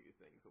continue to do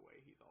things the way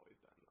he's always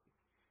done them.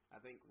 I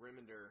think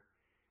Remender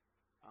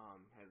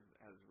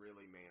has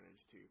really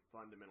managed to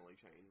fundamentally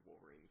change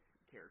Wolverine's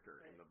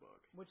character in the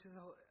book. Which is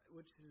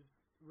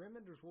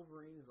Remender's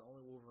Wolverine is the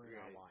only Wolverine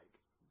I like.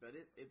 But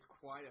it's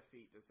quite a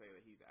feat to say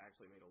that he's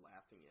actually made a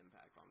lasting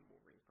impact on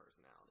Wolverine's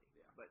personality.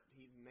 Yeah. But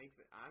he makes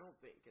it. I don't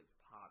think it's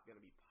going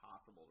to be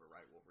possible to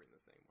write Wolverine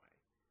the same way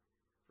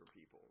for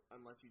people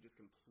unless you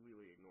just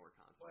completely ignore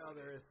continuity. Well,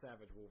 there is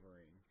Savage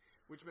Wolverine,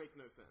 which makes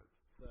no sense.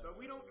 So, but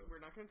we're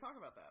not going to talk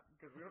about that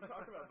because we don't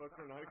talk about books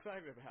we're not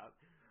excited about.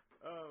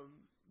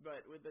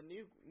 But with the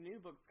new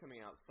books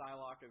coming out,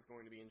 Psylocke is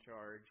going to be in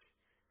charge.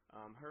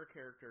 Her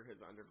character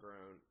has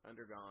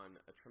undergone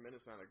a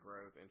tremendous amount of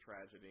growth and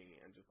tragedy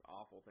and just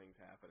awful things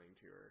happening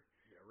to her.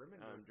 Yeah,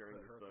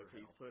 during this book.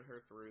 He's put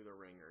her through the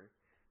ringer.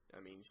 I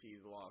mean,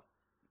 she's lost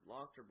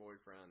her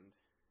boyfriend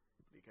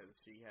because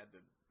she had to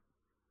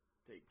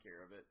take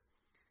care of it.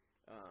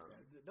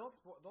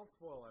 Don't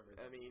spoil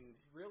everything. I mean,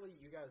 really,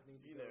 you guys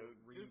need to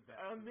read just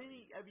that. I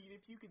mean,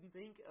 if you can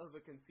think of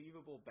a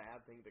conceivable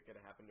bad thing that could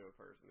happen to a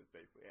person, it's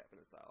basically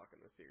happened to Psylocke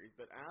in the series.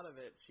 But out of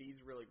it,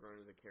 she's really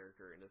grown as a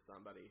character into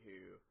somebody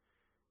who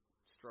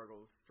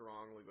struggles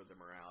strongly with the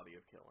morality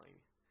of killing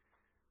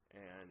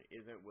and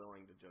isn't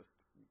willing to just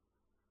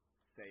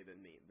say that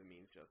the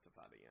means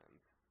justify the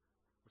ends.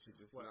 Which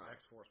is what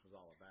X-Force was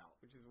all about.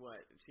 Which is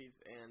what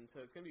and so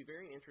it's going to be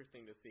very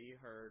interesting to see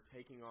her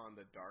taking on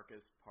the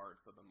darkest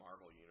parts of the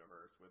Marvel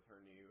Universe with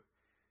her new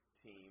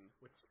team.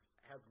 Which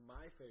has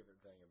my favorite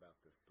thing about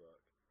this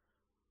book,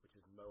 which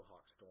is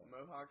Mohawk Storm.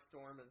 Mohawk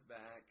Storm is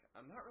back.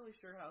 I'm not really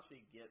sure how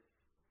she gets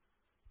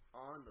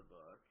on the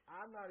book.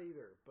 I'm not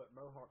either, but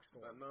Mohawk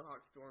Storm. But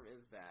Mohawk Storm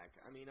is back.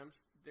 I mean,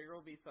 there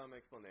will be some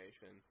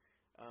explanation.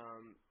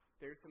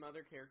 There's some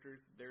other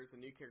characters. There's a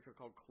new character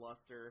called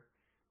Cluster,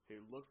 who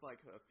looks like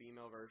a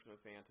female version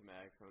of Phantom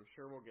X, and I'm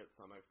sure we'll get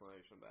some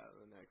explanation of that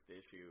in the next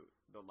issue,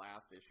 the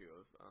last issue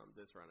of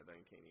this run of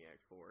Uncanny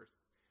X-Force.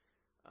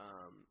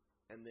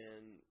 And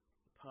then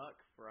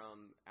Puck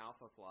from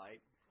Alpha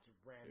Flight,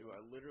 who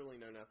I literally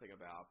know nothing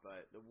about,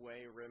 but the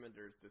way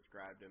Remender's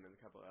described him and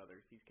a couple of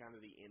others, he's kind of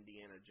the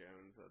Indiana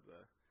Jones of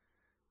the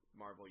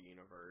Marvel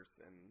Universe.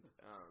 And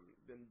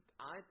then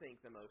I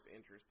think the most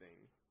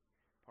interesting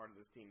part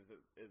of this team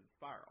is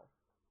Spiral.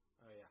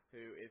 Oh, yeah.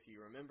 Who, if you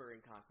remember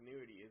in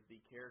continuity, is the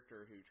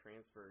character who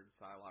transferred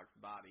Psylocke's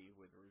body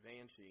with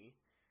Revanchi.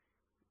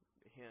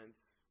 Hence,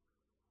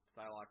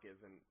 Psylocke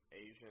is an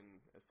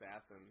Asian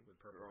assassin with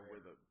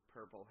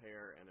purple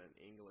hair and an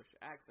English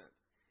accent.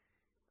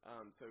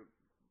 So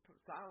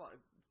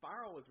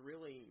Spiral was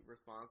really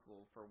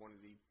responsible for one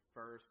of the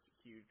first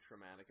huge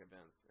traumatic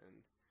events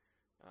in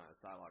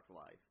Psylocke's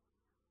life.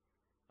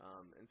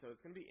 And so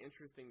it's going to be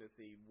interesting to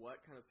see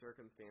what kind of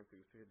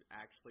circumstances could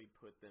actually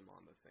put them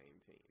on the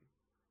same team.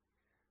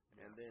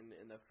 Yeah. And then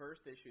in the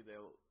first issue, they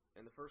will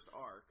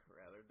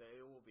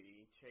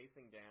be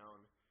chasing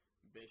down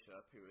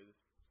Bishop, who is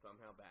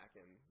somehow back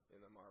in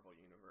the Marvel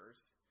Universe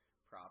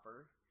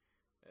proper.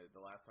 The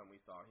last time we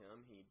saw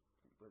him, he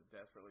was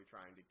desperately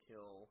trying to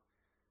kill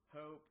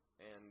Hope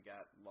and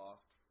got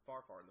lost far,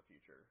 far in the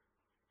future,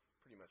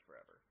 pretty much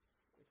forever,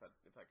 if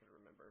I could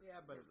remember. Yeah,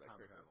 but it's time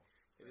travel.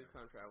 It is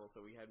time travel,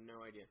 so we have no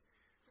idea.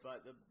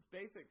 But the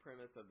basic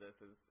premise of this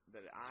is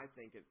that I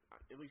think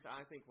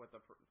what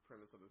the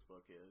premise of this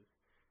book is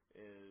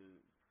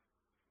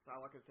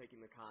Psylocke is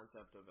taking the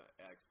concept of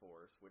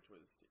X-Force, which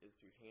is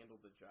to handle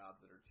the jobs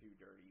that are too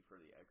dirty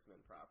for the X-Men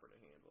proper to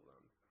handle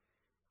them.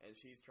 And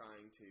she's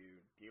trying to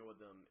deal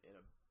with them in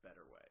a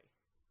better way.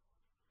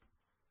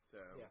 So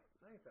yeah,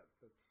 I think that's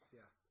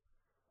yeah.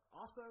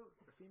 Also,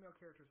 the female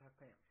characters have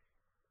pants.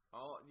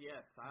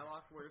 Yes,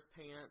 Psylocke wears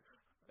pants.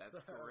 That's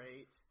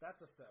great.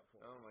 That's a step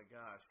forward. Oh my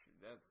gosh,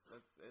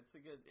 it's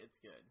good.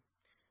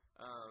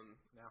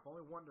 Now, if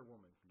only Wonder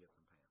Woman can get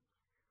some pants.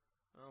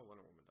 Oh,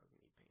 Wonder Woman doesn't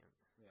need pants.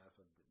 Yeah, that's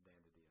what Dan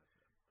DiDio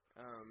said.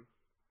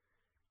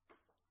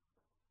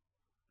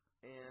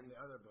 And the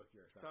other book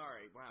you're excited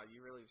sorry, about. wow,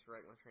 you really just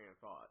wrecked my train of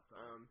thought.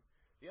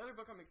 The other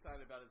book I'm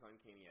excited about is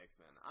Uncanny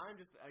X-Men. I'm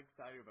just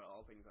excited about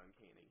all things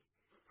uncanny.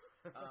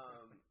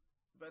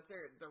 But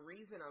the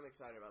reason I'm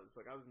excited about this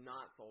book, I was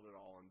not sold at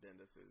all on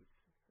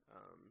Bendis's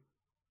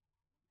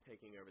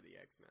taking over the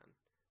X-Men.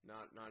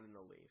 Not in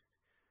the least.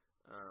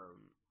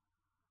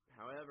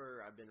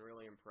 However, I've been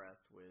really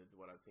impressed with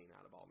what I've seen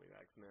out of All New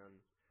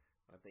X-Men.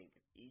 I think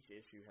each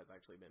issue has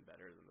actually been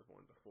better than the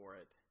one before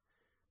it.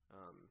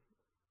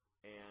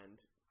 And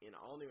in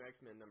All New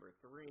X-Men number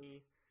 3,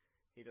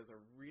 he does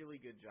a really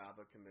good job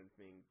of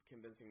convincing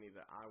me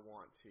that I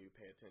want to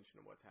pay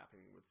attention to what's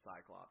happening with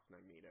Cyclops,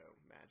 Magneto,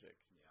 Magic,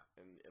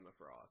 and Emma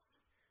Frost.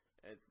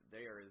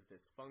 They are as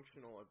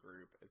dysfunctional a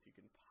group as you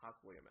can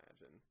possibly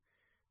imagine.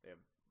 They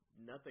have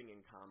nothing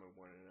in common with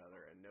one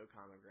another and no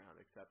common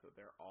ground except that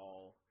they're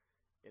all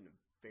in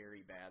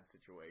very bad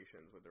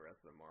situations with the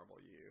rest of the Marvel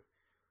U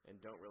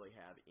and don't really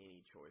have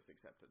any choice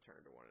except to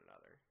turn to one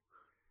another.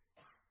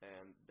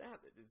 And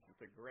that is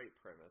just a great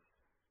premise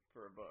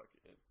for a book,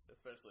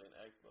 especially an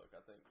X book.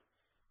 I think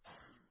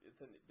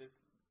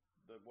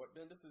what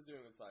Bendis is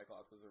doing with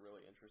Cyclops is a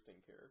really interesting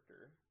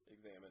character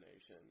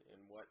examination in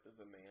what does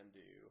a man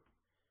do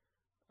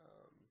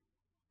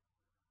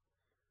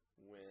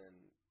when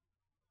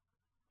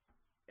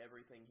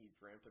everything he's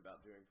dreamt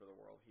about doing for the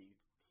world, he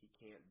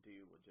can't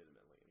do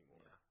legitimately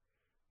anymore. Yeah.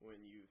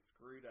 When you've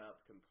screwed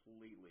up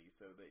completely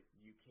so that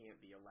you can't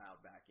be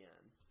allowed back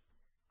in,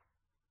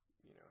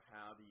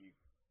 how do you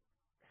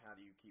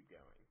keep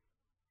going?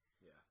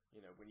 Yeah.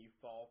 When you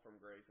fall from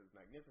grace as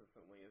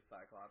magnificently as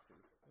Cyclops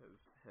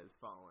has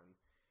fallen,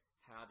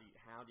 how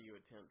do you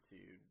attempt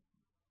to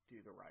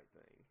do the right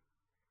thing?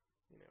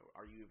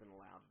 Are you even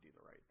allowed to do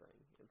the right thing?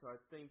 And so I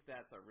think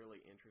that's a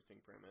really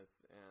interesting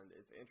premise, and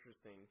it's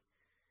interesting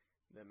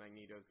that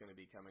Magneto's going to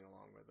be coming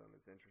along with them.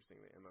 It's interesting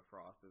that Emma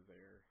Frost is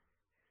there.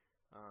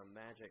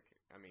 Magic,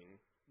 I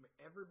mean,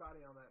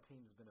 everybody on that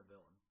team's been a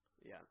villain.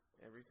 Yeah,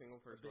 every single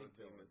person on the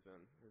team has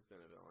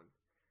been a villain.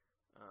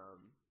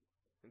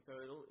 And so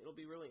it'll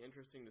be really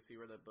interesting to see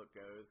where that book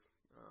goes.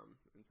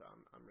 And so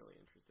I'm really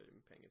interested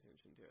in paying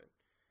attention to it.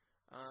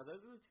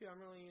 Those are the two I'm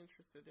really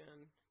interested in.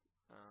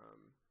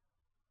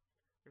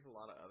 There's a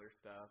lot of other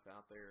stuff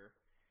out there.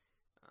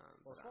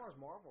 Well, as far as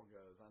Marvel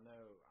goes, I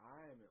know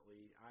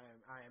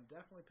I am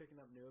definitely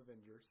picking up New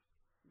Avengers.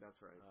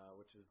 That's right.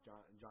 Which is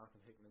Jonathan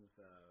Hickman's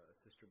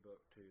sister book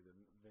to the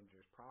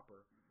Avengers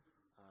proper,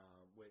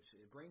 which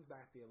it brings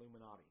back the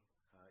Illuminati.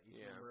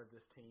 Each member of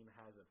this team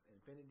has an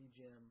Infinity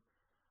Gem,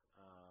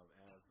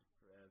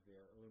 as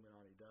the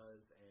Illuminati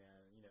does,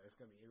 and it's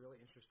going to be really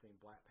interesting.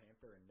 Black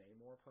Panther and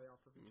Namor play off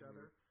of each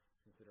other,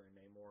 considering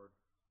Namor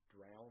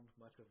drowned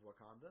much of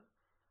Wakanda.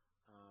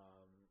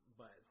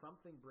 But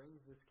something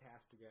brings this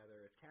cast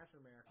together. It's Captain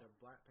America,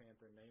 Black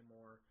Panther,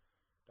 Namor,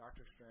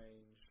 Doctor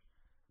Strange,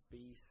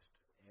 Beast,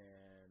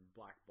 and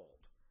Black Bolt,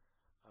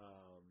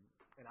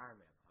 and Iron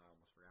Man. I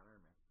almost forgot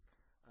Iron Man.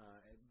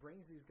 It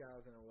brings these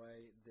guys in a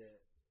way that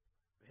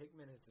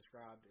Hickman has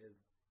described as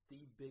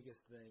the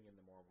biggest thing in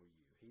the Marvel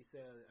U. He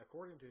said,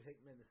 according to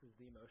Hickman, this is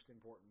the most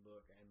important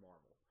book in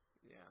Marvel.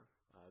 Yeah.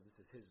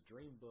 This is his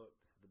dream book.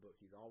 This is the book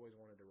he's always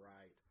wanted to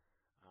write.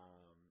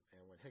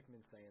 And when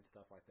Hickman's saying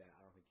stuff like that,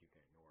 I don't think you can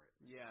ignore it.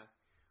 Yeah.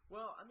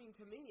 Well, I mean,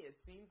 to me, it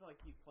seems like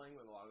he's playing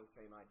with a lot of the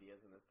same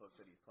ideas in this book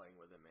that he's playing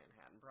with in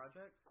Manhattan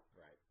Project.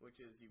 Right.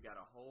 Which is you've got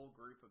a whole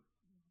group of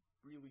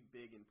really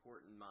big,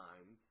 important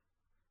minds,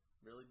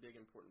 really big,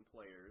 important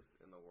players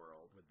in the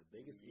world. With the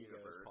biggest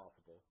egos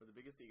possible. With the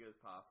biggest egos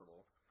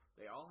possible.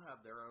 They all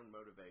have their own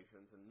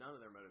motivations, and none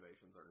of their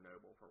motivations are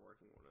noble for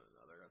working with one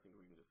another. I think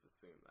we can just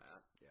assume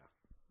that. Yeah.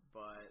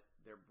 But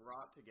they're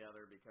brought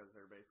together because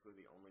they're basically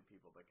the only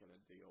people that can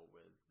deal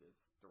with this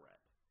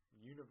threat.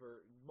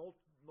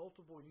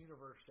 Multiple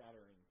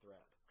universe-shattering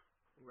threat.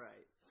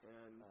 Right.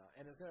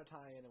 And it's going to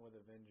tie in with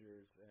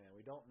Avengers, and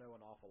we don't know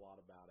an awful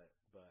lot about it,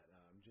 but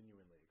I'm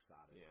genuinely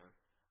excited. Yeah.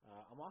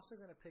 I'm also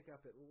going to pick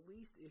up at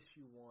least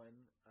issue 1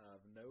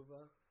 of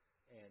Nova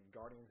and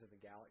Guardians of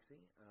the Galaxy.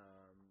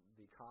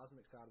 The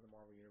cosmic side of the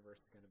Marvel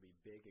Universe is going to be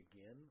big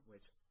again,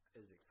 which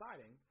is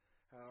exciting.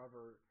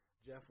 However,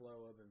 Jeff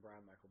Loeb and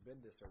Brian Michael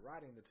Bendis are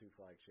writing the 2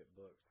 flagship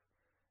books,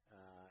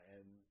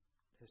 and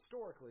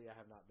historically I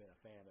have not been a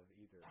fan of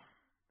either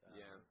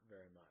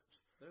very much.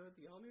 Though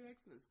the all-new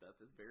X-Men stuff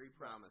is very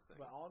promising.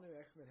 But all-new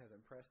X-Men has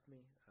impressed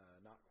me,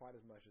 not quite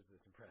as much as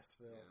this impressed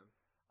Phil.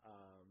 Yeah.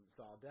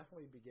 So I'll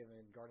definitely be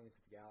giving Guardians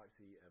of the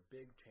Galaxy a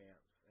big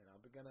chance, and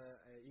I'm gonna,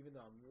 even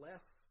though I'm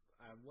less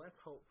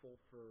hopeful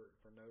for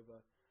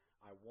Nova,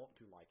 I want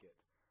to like it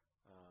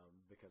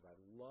because I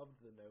loved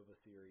the Nova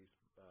series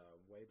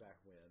way back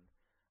when.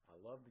 I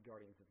loved the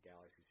Guardians of the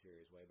Galaxy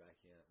series way back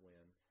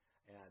when,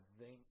 and I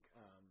think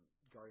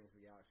Guardians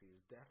of the Galaxy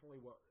is definitely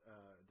what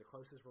the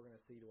closest we're going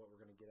to see to what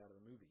we're going to get out of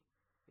the movie.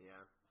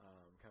 Yeah.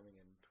 Coming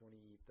in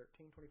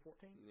 2013,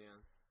 2014. Yeah.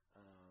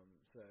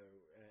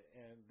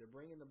 And they're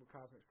bringing the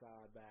cosmic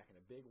side back in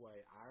a big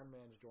way. Iron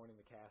Man's joining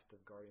the cast of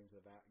Guardians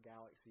of the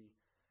Galaxy.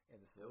 And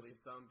there'll be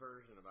some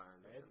version of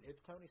Iron Man. It's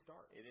Tony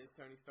Stark. It is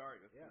Tony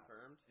Stark. That's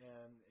confirmed.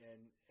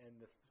 And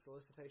the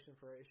solicitation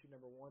for issue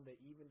number 1, they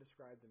even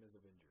described them as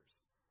Avengers.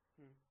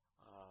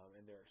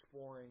 And they're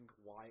exploring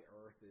why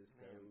Earth is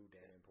so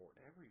damn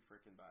important. Every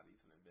freaking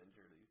body's an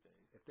Avenger these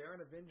days. If they're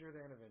an Avenger,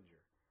 they're an Avenger.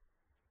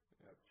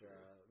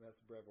 That's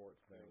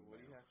Brevort's thing. What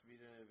do you have to be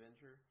an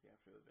Avenger? You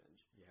have to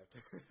avenge. You have to.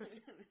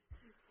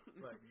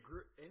 But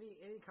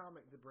any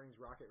comic that brings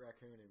Rocket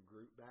Raccoon and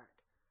Groot back,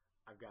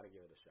 I've got to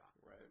give it a shot.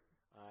 Right.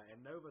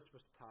 And Nova's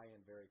supposed to tie in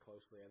very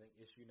closely. I think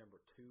issue number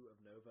 2 of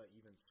Nova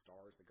even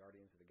stars the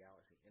Guardians of the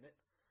Galaxy in it.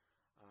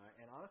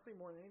 And honestly,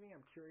 more than anything,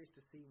 I'm curious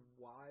to see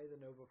why the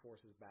Nova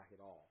Force is back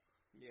at all.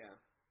 Yeah.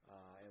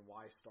 And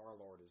why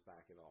Star-Lord is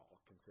back at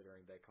all,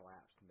 considering they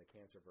collapsed in the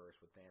Cancerverse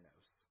with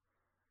Thanos.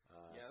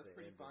 That's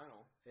pretty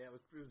final. Yeah, it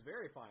was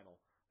very final.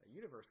 The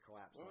universe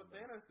collapsed. Well,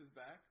 Thanos is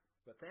back.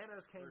 But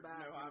Thanos came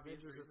back in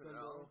Avengers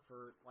Assemble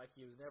for like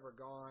he was never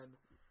gone.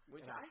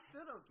 Which I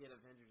still don't get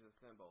Avengers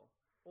Assemble.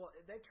 Well,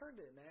 they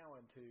turned it now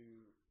into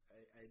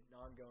an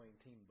ongoing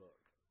team book.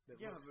 That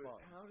looks but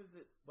fun. how does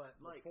it? But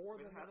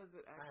how does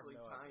it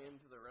actually tie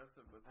into the rest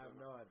of what's I have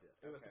no idea.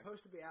 It was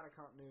supposed to be out of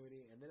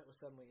continuity, and then it was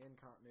suddenly in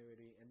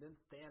continuity, and then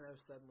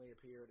Thanos suddenly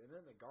appeared, and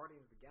then the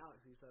Guardians of the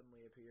Galaxy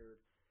suddenly appeared,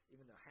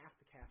 even though half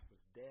the cast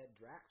was dead.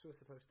 Drax was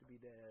supposed to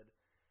be dead.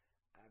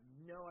 I have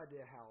no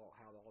idea how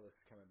all this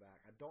is coming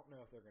back. I don't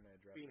know if they're going to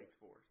address Phoenix it.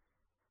 Force.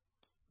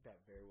 That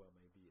very well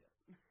may be it.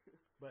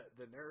 But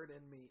the nerd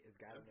in me has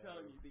got to know. I'm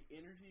telling you, the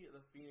energy of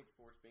the Phoenix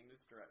Force being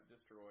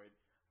destroyed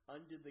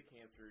undid the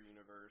Cancer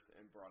universe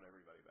and brought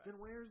everybody back.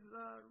 Then where's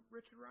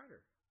Richard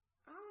Rider?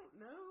 I don't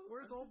know.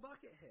 Where's old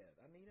Buckethead?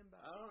 I need him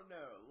back. I don't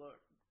know.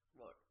 Look.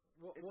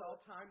 It's all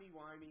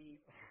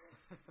timey-wimey,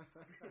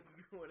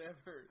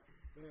 whatever.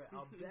 Yeah,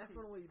 I'll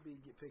definitely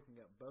be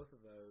picking up both of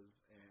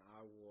those, and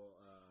I will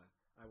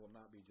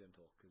not be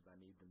gentle because I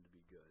need them to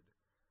be good.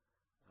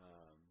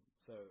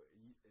 So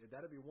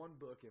that'll be one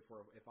book. If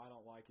I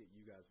don't like it,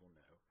 you guys will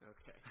know.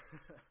 Okay,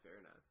 fair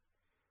enough.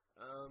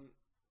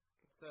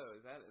 So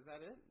is that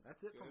it?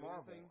 That's it for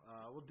Marvel.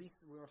 Well,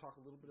 DC. We want to talk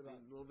a little bit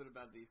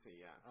about DC.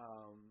 Yeah.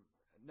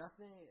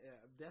 Nothing.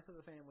 Death of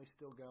the Family's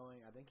still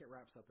going. I think it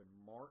wraps up in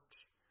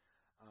March.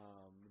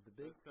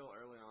 It's still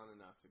early on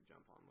enough to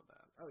jump on with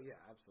that. Oh yeah,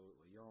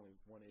 absolutely. You're only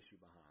one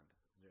issue behind.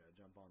 Yeah,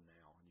 jump on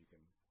now, and you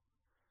can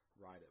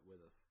ride it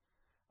with us.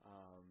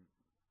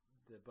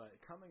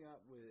 But coming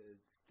up with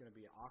it's going to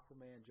be an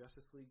Aquaman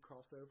Justice League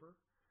crossover,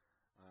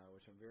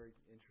 which I'm very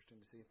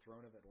interested to see.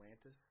 Throne of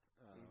Atlantis.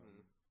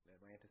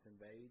 Atlantis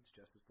invades.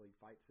 Justice League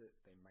fights it.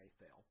 They may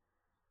fail.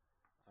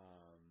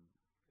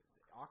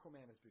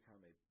 Aquaman has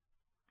become a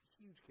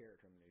huge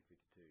character in the New 52.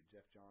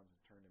 Jeff Johns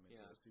has turned him into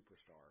a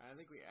superstar. I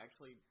think we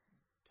actually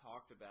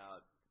talked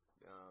about,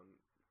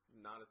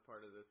 not as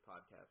part of this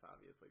podcast,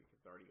 obviously, because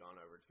it's already gone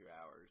over 2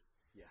 hours.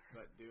 Yeah.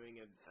 But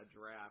doing a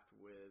draft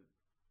with,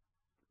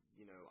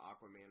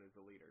 Aquaman as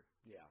the leader.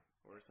 Yeah.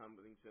 Or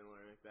something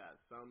similar like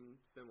that.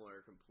 Some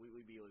similar,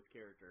 completely B-list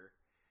character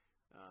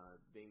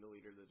being the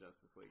leader of the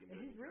Justice League. And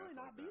he's really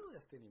not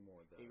B-list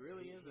anymore, though. He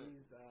really isn't.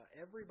 He's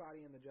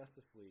everybody in the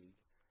Justice League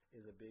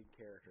is a big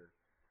character.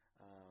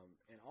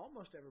 And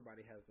almost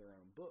everybody has their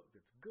own book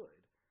that's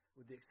good,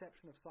 with the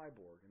exception of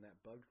Cyborg, and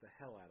that bugs the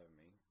hell out of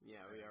me.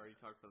 Yeah, we already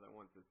talked about that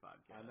once this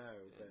podcast. I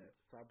know, but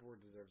Cyborg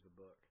deserves a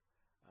book,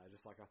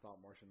 just like I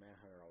thought Martian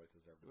Manhunter always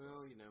deserved a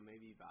book. Well,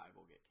 maybe Vibe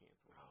will get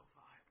canceled. Oh,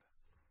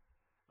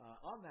 Vibe.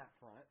 On that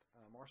front,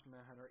 Martian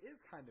Manhunter is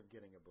kind of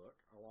getting a book,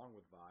 along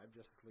with Vibe.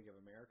 Justice League of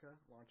America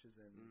launches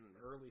in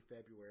early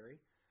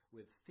February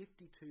with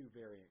 52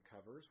 variant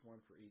covers,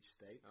 one for each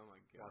state. Oh, my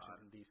God.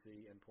 Washington,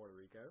 D.C., and Puerto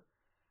Rico.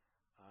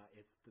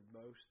 It's the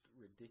most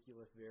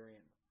ridiculous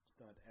variant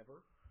stunt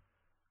ever.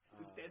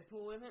 Is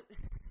Deadpool in it?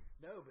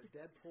 No, but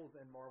Deadpool's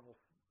in Marvel's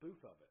spoof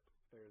of it.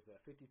 There's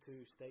a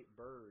 52 state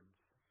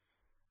birds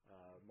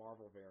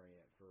Marvel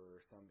variant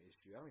for some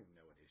issue. I don't even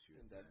know what issue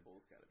it's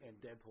Deadpool's in. Gotta be. And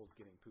Deadpool's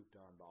getting pooped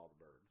on by all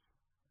the birds.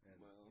 And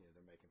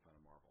they're making fun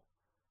of Marvel.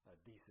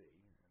 DC,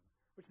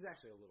 which is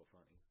actually a little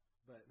funny.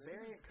 But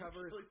variant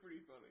covers actually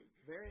pretty funny.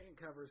 Variant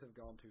covers have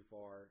gone too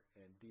far,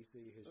 and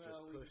DC has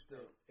just pushed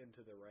it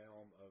into the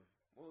realm of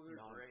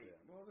nonsense. Great.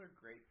 Well, they're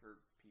great for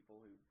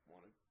people who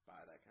want to buy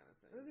that kind of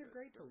thing. They're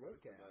great to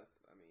look at.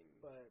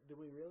 But do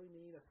we really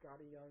need a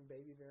Scotty Young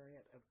baby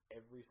variant of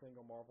every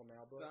single Marvel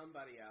Now book?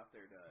 Somebody out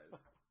there does.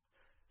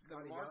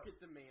 The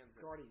market demands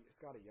it.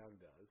 Scotty Young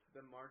does.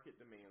 The market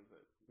demands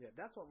it. Yeah,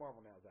 that's what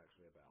Marvel Now is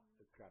actually about.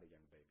 It's Scotty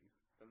Young babies.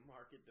 The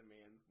market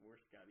demands more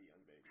Scotty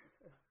Young babies.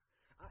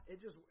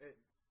 It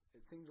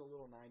seems a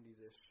little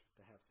 90s-ish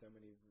to have so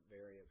many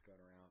variants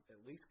going around.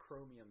 At least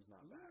Chromium's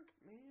not back.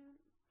 Man,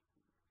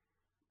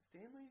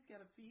 Stanley's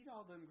got to feed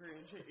all them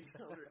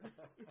grandchildren.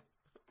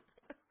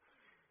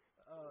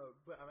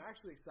 But I'm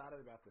actually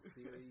excited about the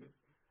series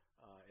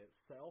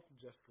itself.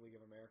 Justice League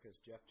of America's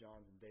Jeff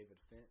Johns and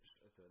David Finch.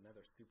 It's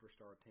another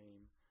superstar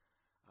team.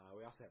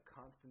 We also have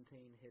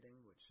Constantine hitting,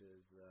 which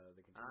is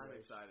the continuation. I'm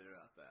excited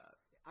about that.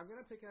 I'm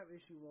going to pick up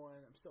issue 1.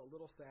 I'm still a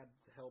little sad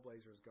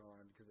Hellblazer's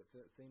gone because it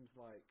seems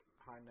like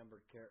high-numbered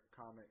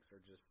comics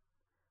are just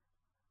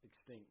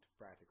extinct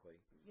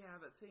practically. Yeah,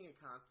 but seeing a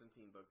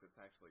Constantine book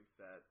that's actually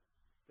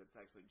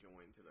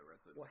joined to the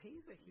rest of Well,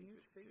 he's a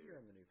huge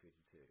figure in the New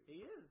 52.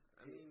 He is.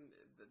 I mean,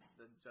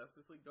 the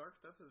Justice League Dark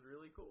stuff is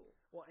really cool.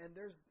 Well, and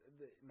there's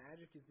the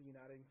Magic is the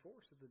uniting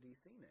force of the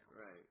DC now.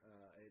 Right.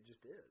 It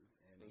just is.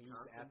 And he's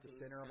at the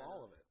center of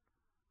all of it.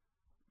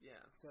 Yeah.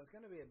 So it's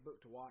going to be a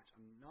book to watch.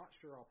 I'm not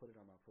sure I'll put it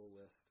on my full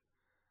list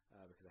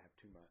because I have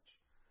too much.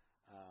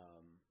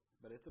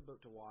 But it's a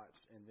book to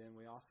watch. And then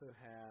we also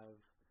have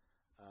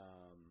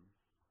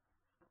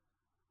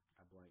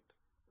I blanked.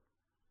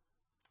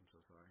 I'm so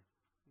sorry.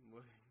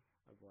 What?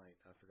 I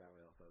blanked. I forgot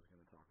what else I was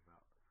going to talk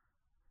about.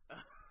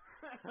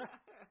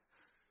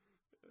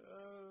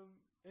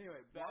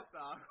 Anyway, that's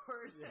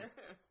awkward. Yeah.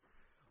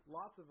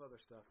 Lots of other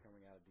stuff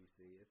coming out of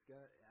DC. It's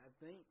got, I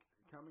think,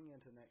 coming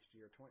into next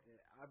year,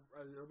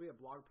 there'll be a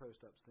blog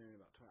post up soon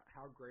about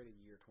how great a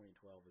year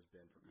 2012 has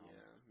been for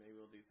comics. Yeah, maybe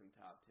we'll do some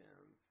top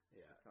 10s.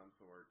 Yeah, of some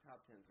sort.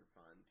 Top 10s are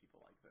fun.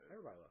 People like those.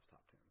 Everybody loves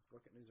top 10s.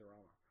 Look at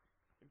Newsarama.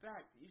 In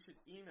fact, you should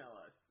email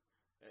us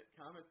at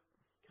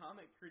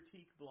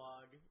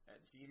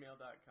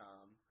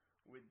comiccritiqueblog@gmail.com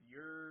with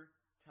your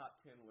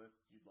top 10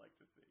 list you'd like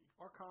to see.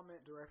 Or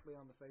comment directly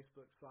on the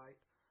Facebook site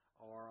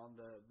or on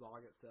the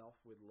blog itself.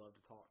 We'd love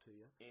to talk to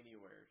you.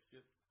 Anywhere.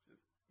 Just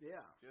we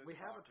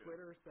have a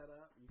Twitter us. set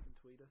up. You can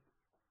tweet us.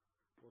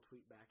 we'll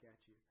tweet back at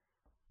you.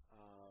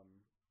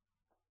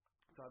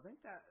 So I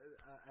think that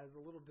as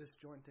a little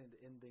disjointed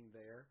ending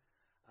there.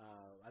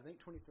 I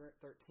think 2013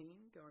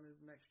 going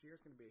into next year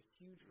is going to be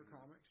huge for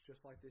comics,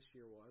 just like this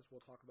year was.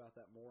 We'll talk about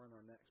that more in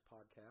our next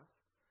podcast.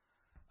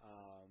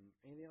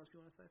 Anything else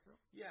you want to say, Phil?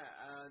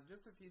 Yeah,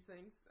 just a few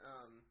things.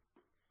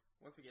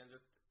 Once again,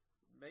 just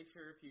make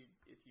sure if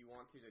you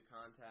want to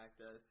contact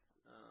us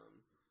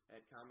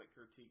at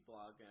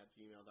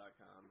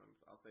comiccritiqueblog@gmail.com.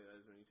 I'll say that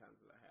as many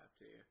times as I have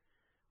to.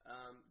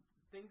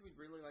 Things we'd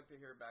really like to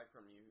hear back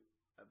from you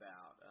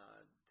about.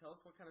 Tell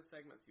us what kind of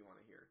segments you want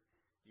to hear.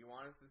 Do you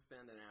want us to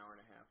spend an hour and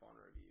a half on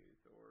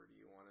reviews, or do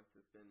you want us to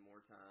spend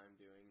more time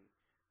doing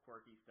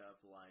quirky stuff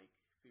like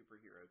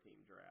superhero team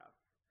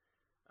drafts?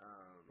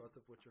 Both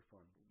of which are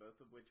fun. Both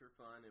of which are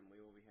fun, and we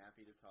will be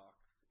happy to talk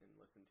and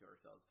listen to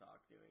ourselves talk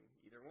doing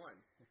either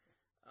one.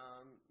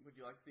 Would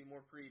you like to see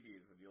more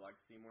previews? Would you like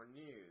to see more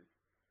news?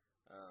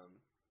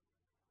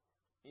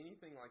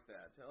 Anything like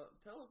that.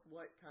 Tell us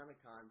what kind of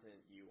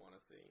content you want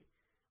to see,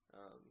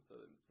 so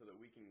that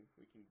we can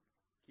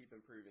keep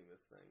improving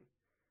this thing.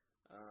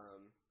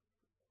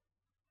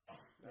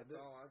 That's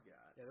all I've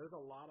got. Yeah, there's a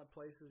lot of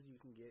places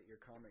you can get your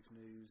comics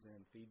news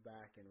and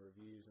feedback and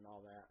reviews and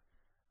all that.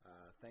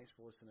 Thanks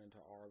for listening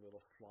to our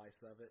little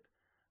slice of it.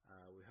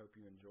 We hope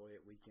you enjoy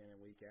it week in and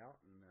week out,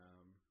 and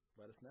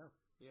let us know.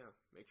 Yeah,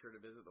 make sure to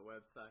visit the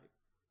website.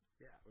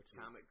 Yeah, which is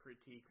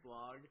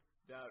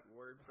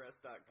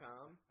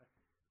comiccritiqueblog.wordpress.com.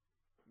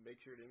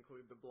 Make sure to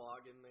include the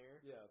blog in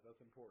there. Yeah,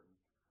 that's important.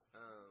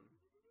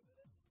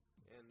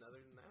 And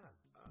other than that,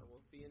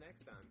 we'll see you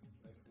next time.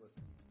 Thanks for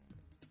listening.